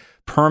got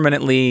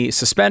permanently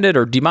suspended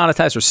or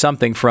demonetized or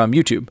something from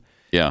YouTube.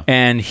 Yeah.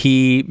 And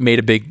he made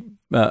a big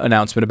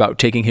announcement about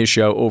taking his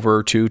show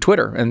over to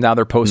Twitter, and now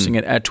they're posting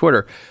it at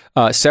Twitter.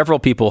 Several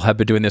people have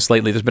been doing this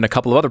lately. There's been a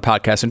couple of other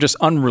podcasts and just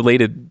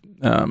unrelated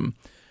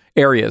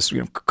areas,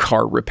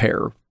 car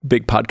repair,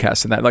 big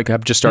podcasts and that, like,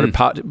 I've just started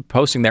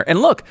posting there. And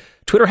look,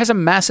 Twitter has a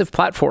massive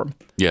platform.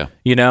 Yeah.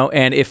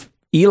 And if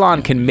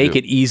Elon can make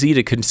it easy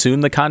to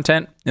consume the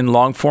content in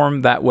long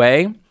form that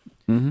way,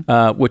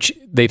 which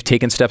they've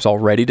taken steps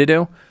already to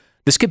do,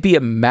 this could be a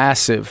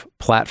massive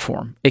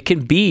platform. It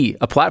can be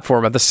a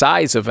platform of the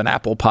size of an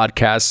Apple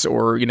Podcasts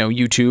or,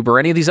 YouTube or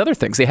any of these other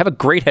things. They have a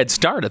great head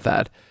start at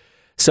that.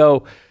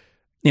 So,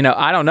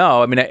 I don't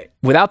know. I mean,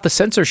 without the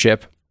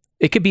censorship,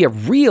 it could be a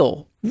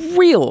real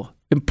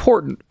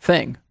important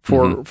thing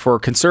for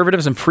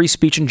conservatives and free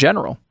speech in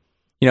general.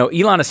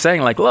 Elon is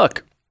saying, like,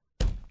 look,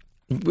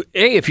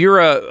 hey, if you're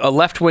a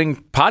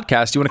left-wing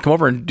podcast, you want to come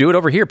over and do it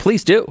over here,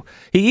 please do.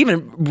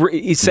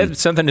 He said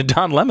something to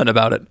Don Lemon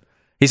about it.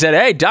 He said,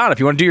 hey, Don, if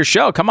you want to do your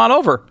show, come on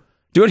over.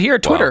 Do it here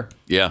at Twitter.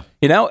 Wow.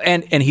 Yeah.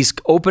 And he's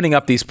opening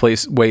up these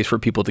ways for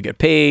people to get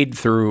paid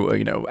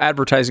through,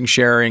 advertising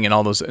sharing and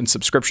all those, and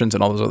subscriptions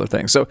and all those other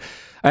things. So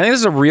I think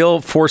this is a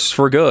real force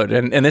for good.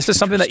 And this is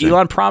something that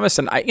Elon promised.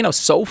 And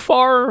so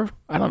far,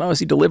 I don't know, has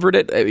he delivered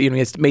it?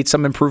 He's made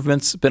some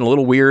improvements, been a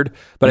little weird,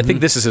 but I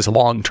think this is his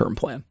long-term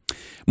plan.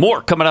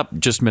 More coming up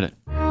in just a minute.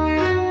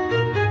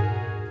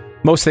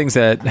 Most things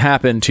that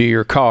happen to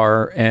your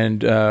car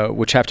and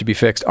which have to be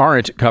fixed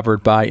aren't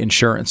covered by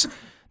insurance.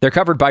 They're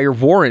covered by your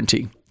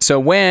warranty. So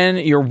when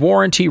your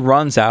warranty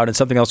runs out and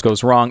something else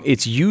goes wrong,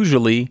 it's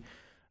usually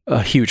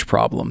a huge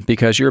problem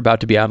because you're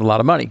about to be out a lot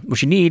of money.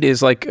 What you need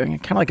is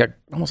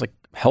almost like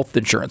health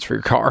insurance for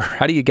your car.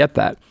 How do you get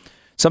that?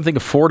 Something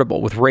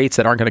affordable with rates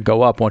that aren't going to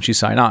go up once you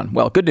sign on.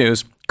 Well, good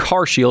news.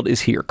 CarShield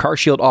is here.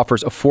 CarShield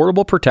offers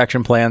affordable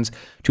protection plans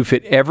to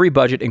fit every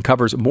budget and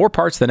covers more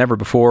parts than ever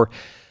before.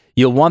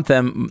 You'll want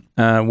them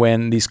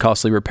when these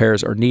costly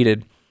repairs are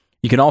needed.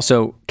 You can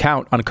also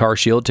count on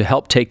CarShield to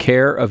help take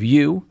care of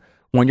you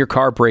when your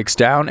car breaks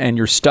down and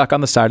you're stuck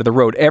on the side of the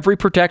road. Every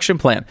protection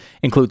plan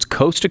includes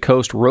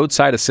coast-to-coast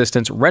roadside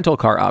assistance, rental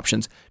car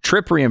options,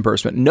 trip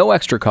reimbursement, no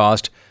extra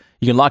cost.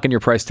 You can lock in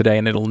your price today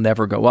and it'll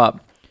never go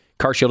up.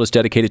 CarShield is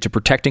dedicated to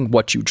protecting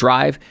what you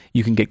drive.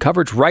 You can get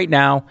coverage right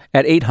now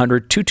at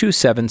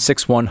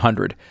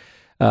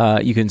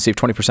 800-227-6100. You can save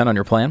 20% on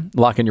your plan.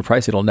 Lock in your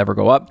price. It'll never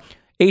go up.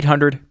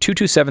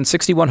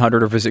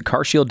 800-227-6100 or visit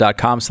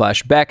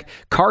carshield.com/Beck.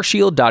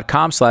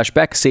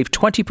 Carshield.com/Beck. Save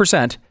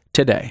 20%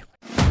 today.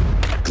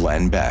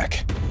 Glenn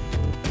Beck.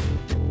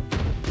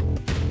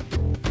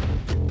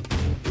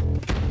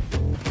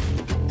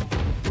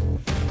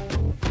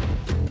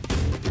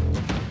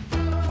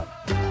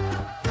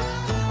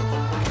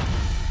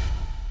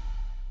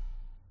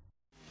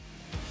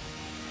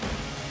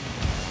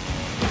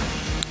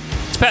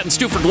 It's Pat and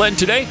Stu for Glenn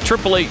today.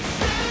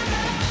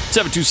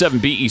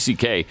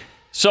 888-727-BECK.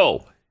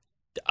 So,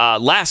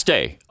 last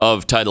day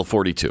of Title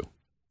 42.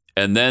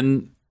 And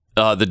then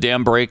the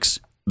dam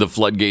breaks, the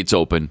floodgates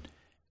open,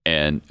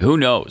 and who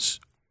knows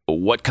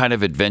what kind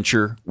of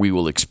adventure we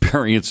will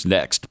experience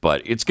next.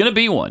 But it's going to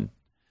be one.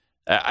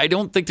 I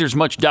don't think there's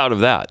much doubt of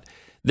that.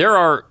 There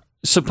are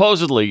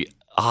supposedly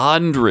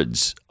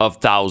hundreds of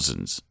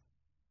thousands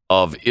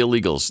of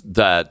illegals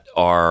that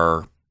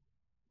are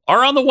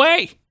on the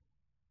way.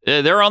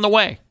 They're on the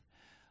way.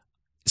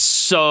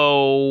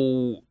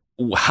 So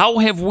how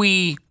have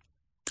we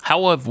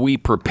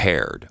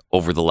prepared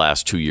over the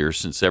last 2 years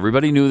since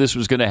everybody knew this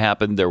was going to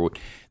happen? There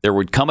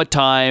would come a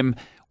time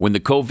when the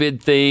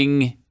COVID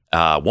thing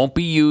won't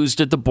be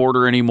used at the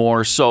border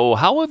anymore. So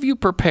how have you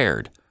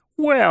prepared?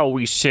 Well,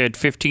 we said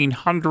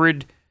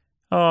 1,500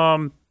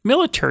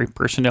 military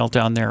personnel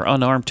down there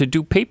unarmed to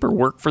do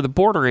paperwork for the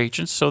border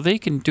agents so they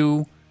can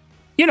do,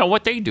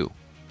 what they do,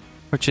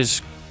 which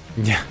is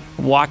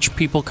watch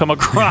people come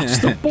across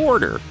the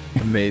border.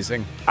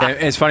 Amazing. And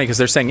it's funny because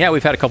they're saying,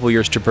 we've had a couple of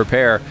years to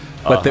prepare,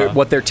 but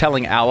what they're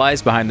telling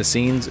allies behind the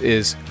scenes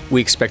is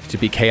we expect it to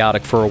be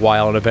chaotic for a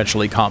while and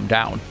eventually calm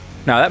down.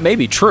 Now, that may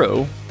be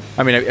true.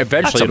 I mean,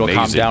 eventually it'll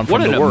calm down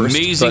from the worst. What an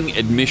amazing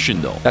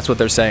admission, though. That's what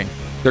they're saying.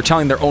 They're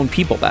telling their own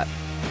people that.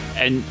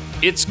 And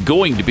it's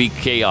going to be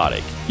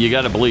chaotic. You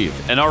got to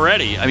believe. And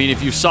already, I mean,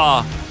 if you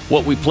saw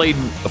what we played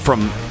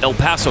from El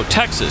Paso,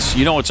 Texas,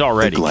 you know it's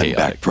already the Glenn chaotic.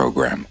 Beck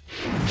Program.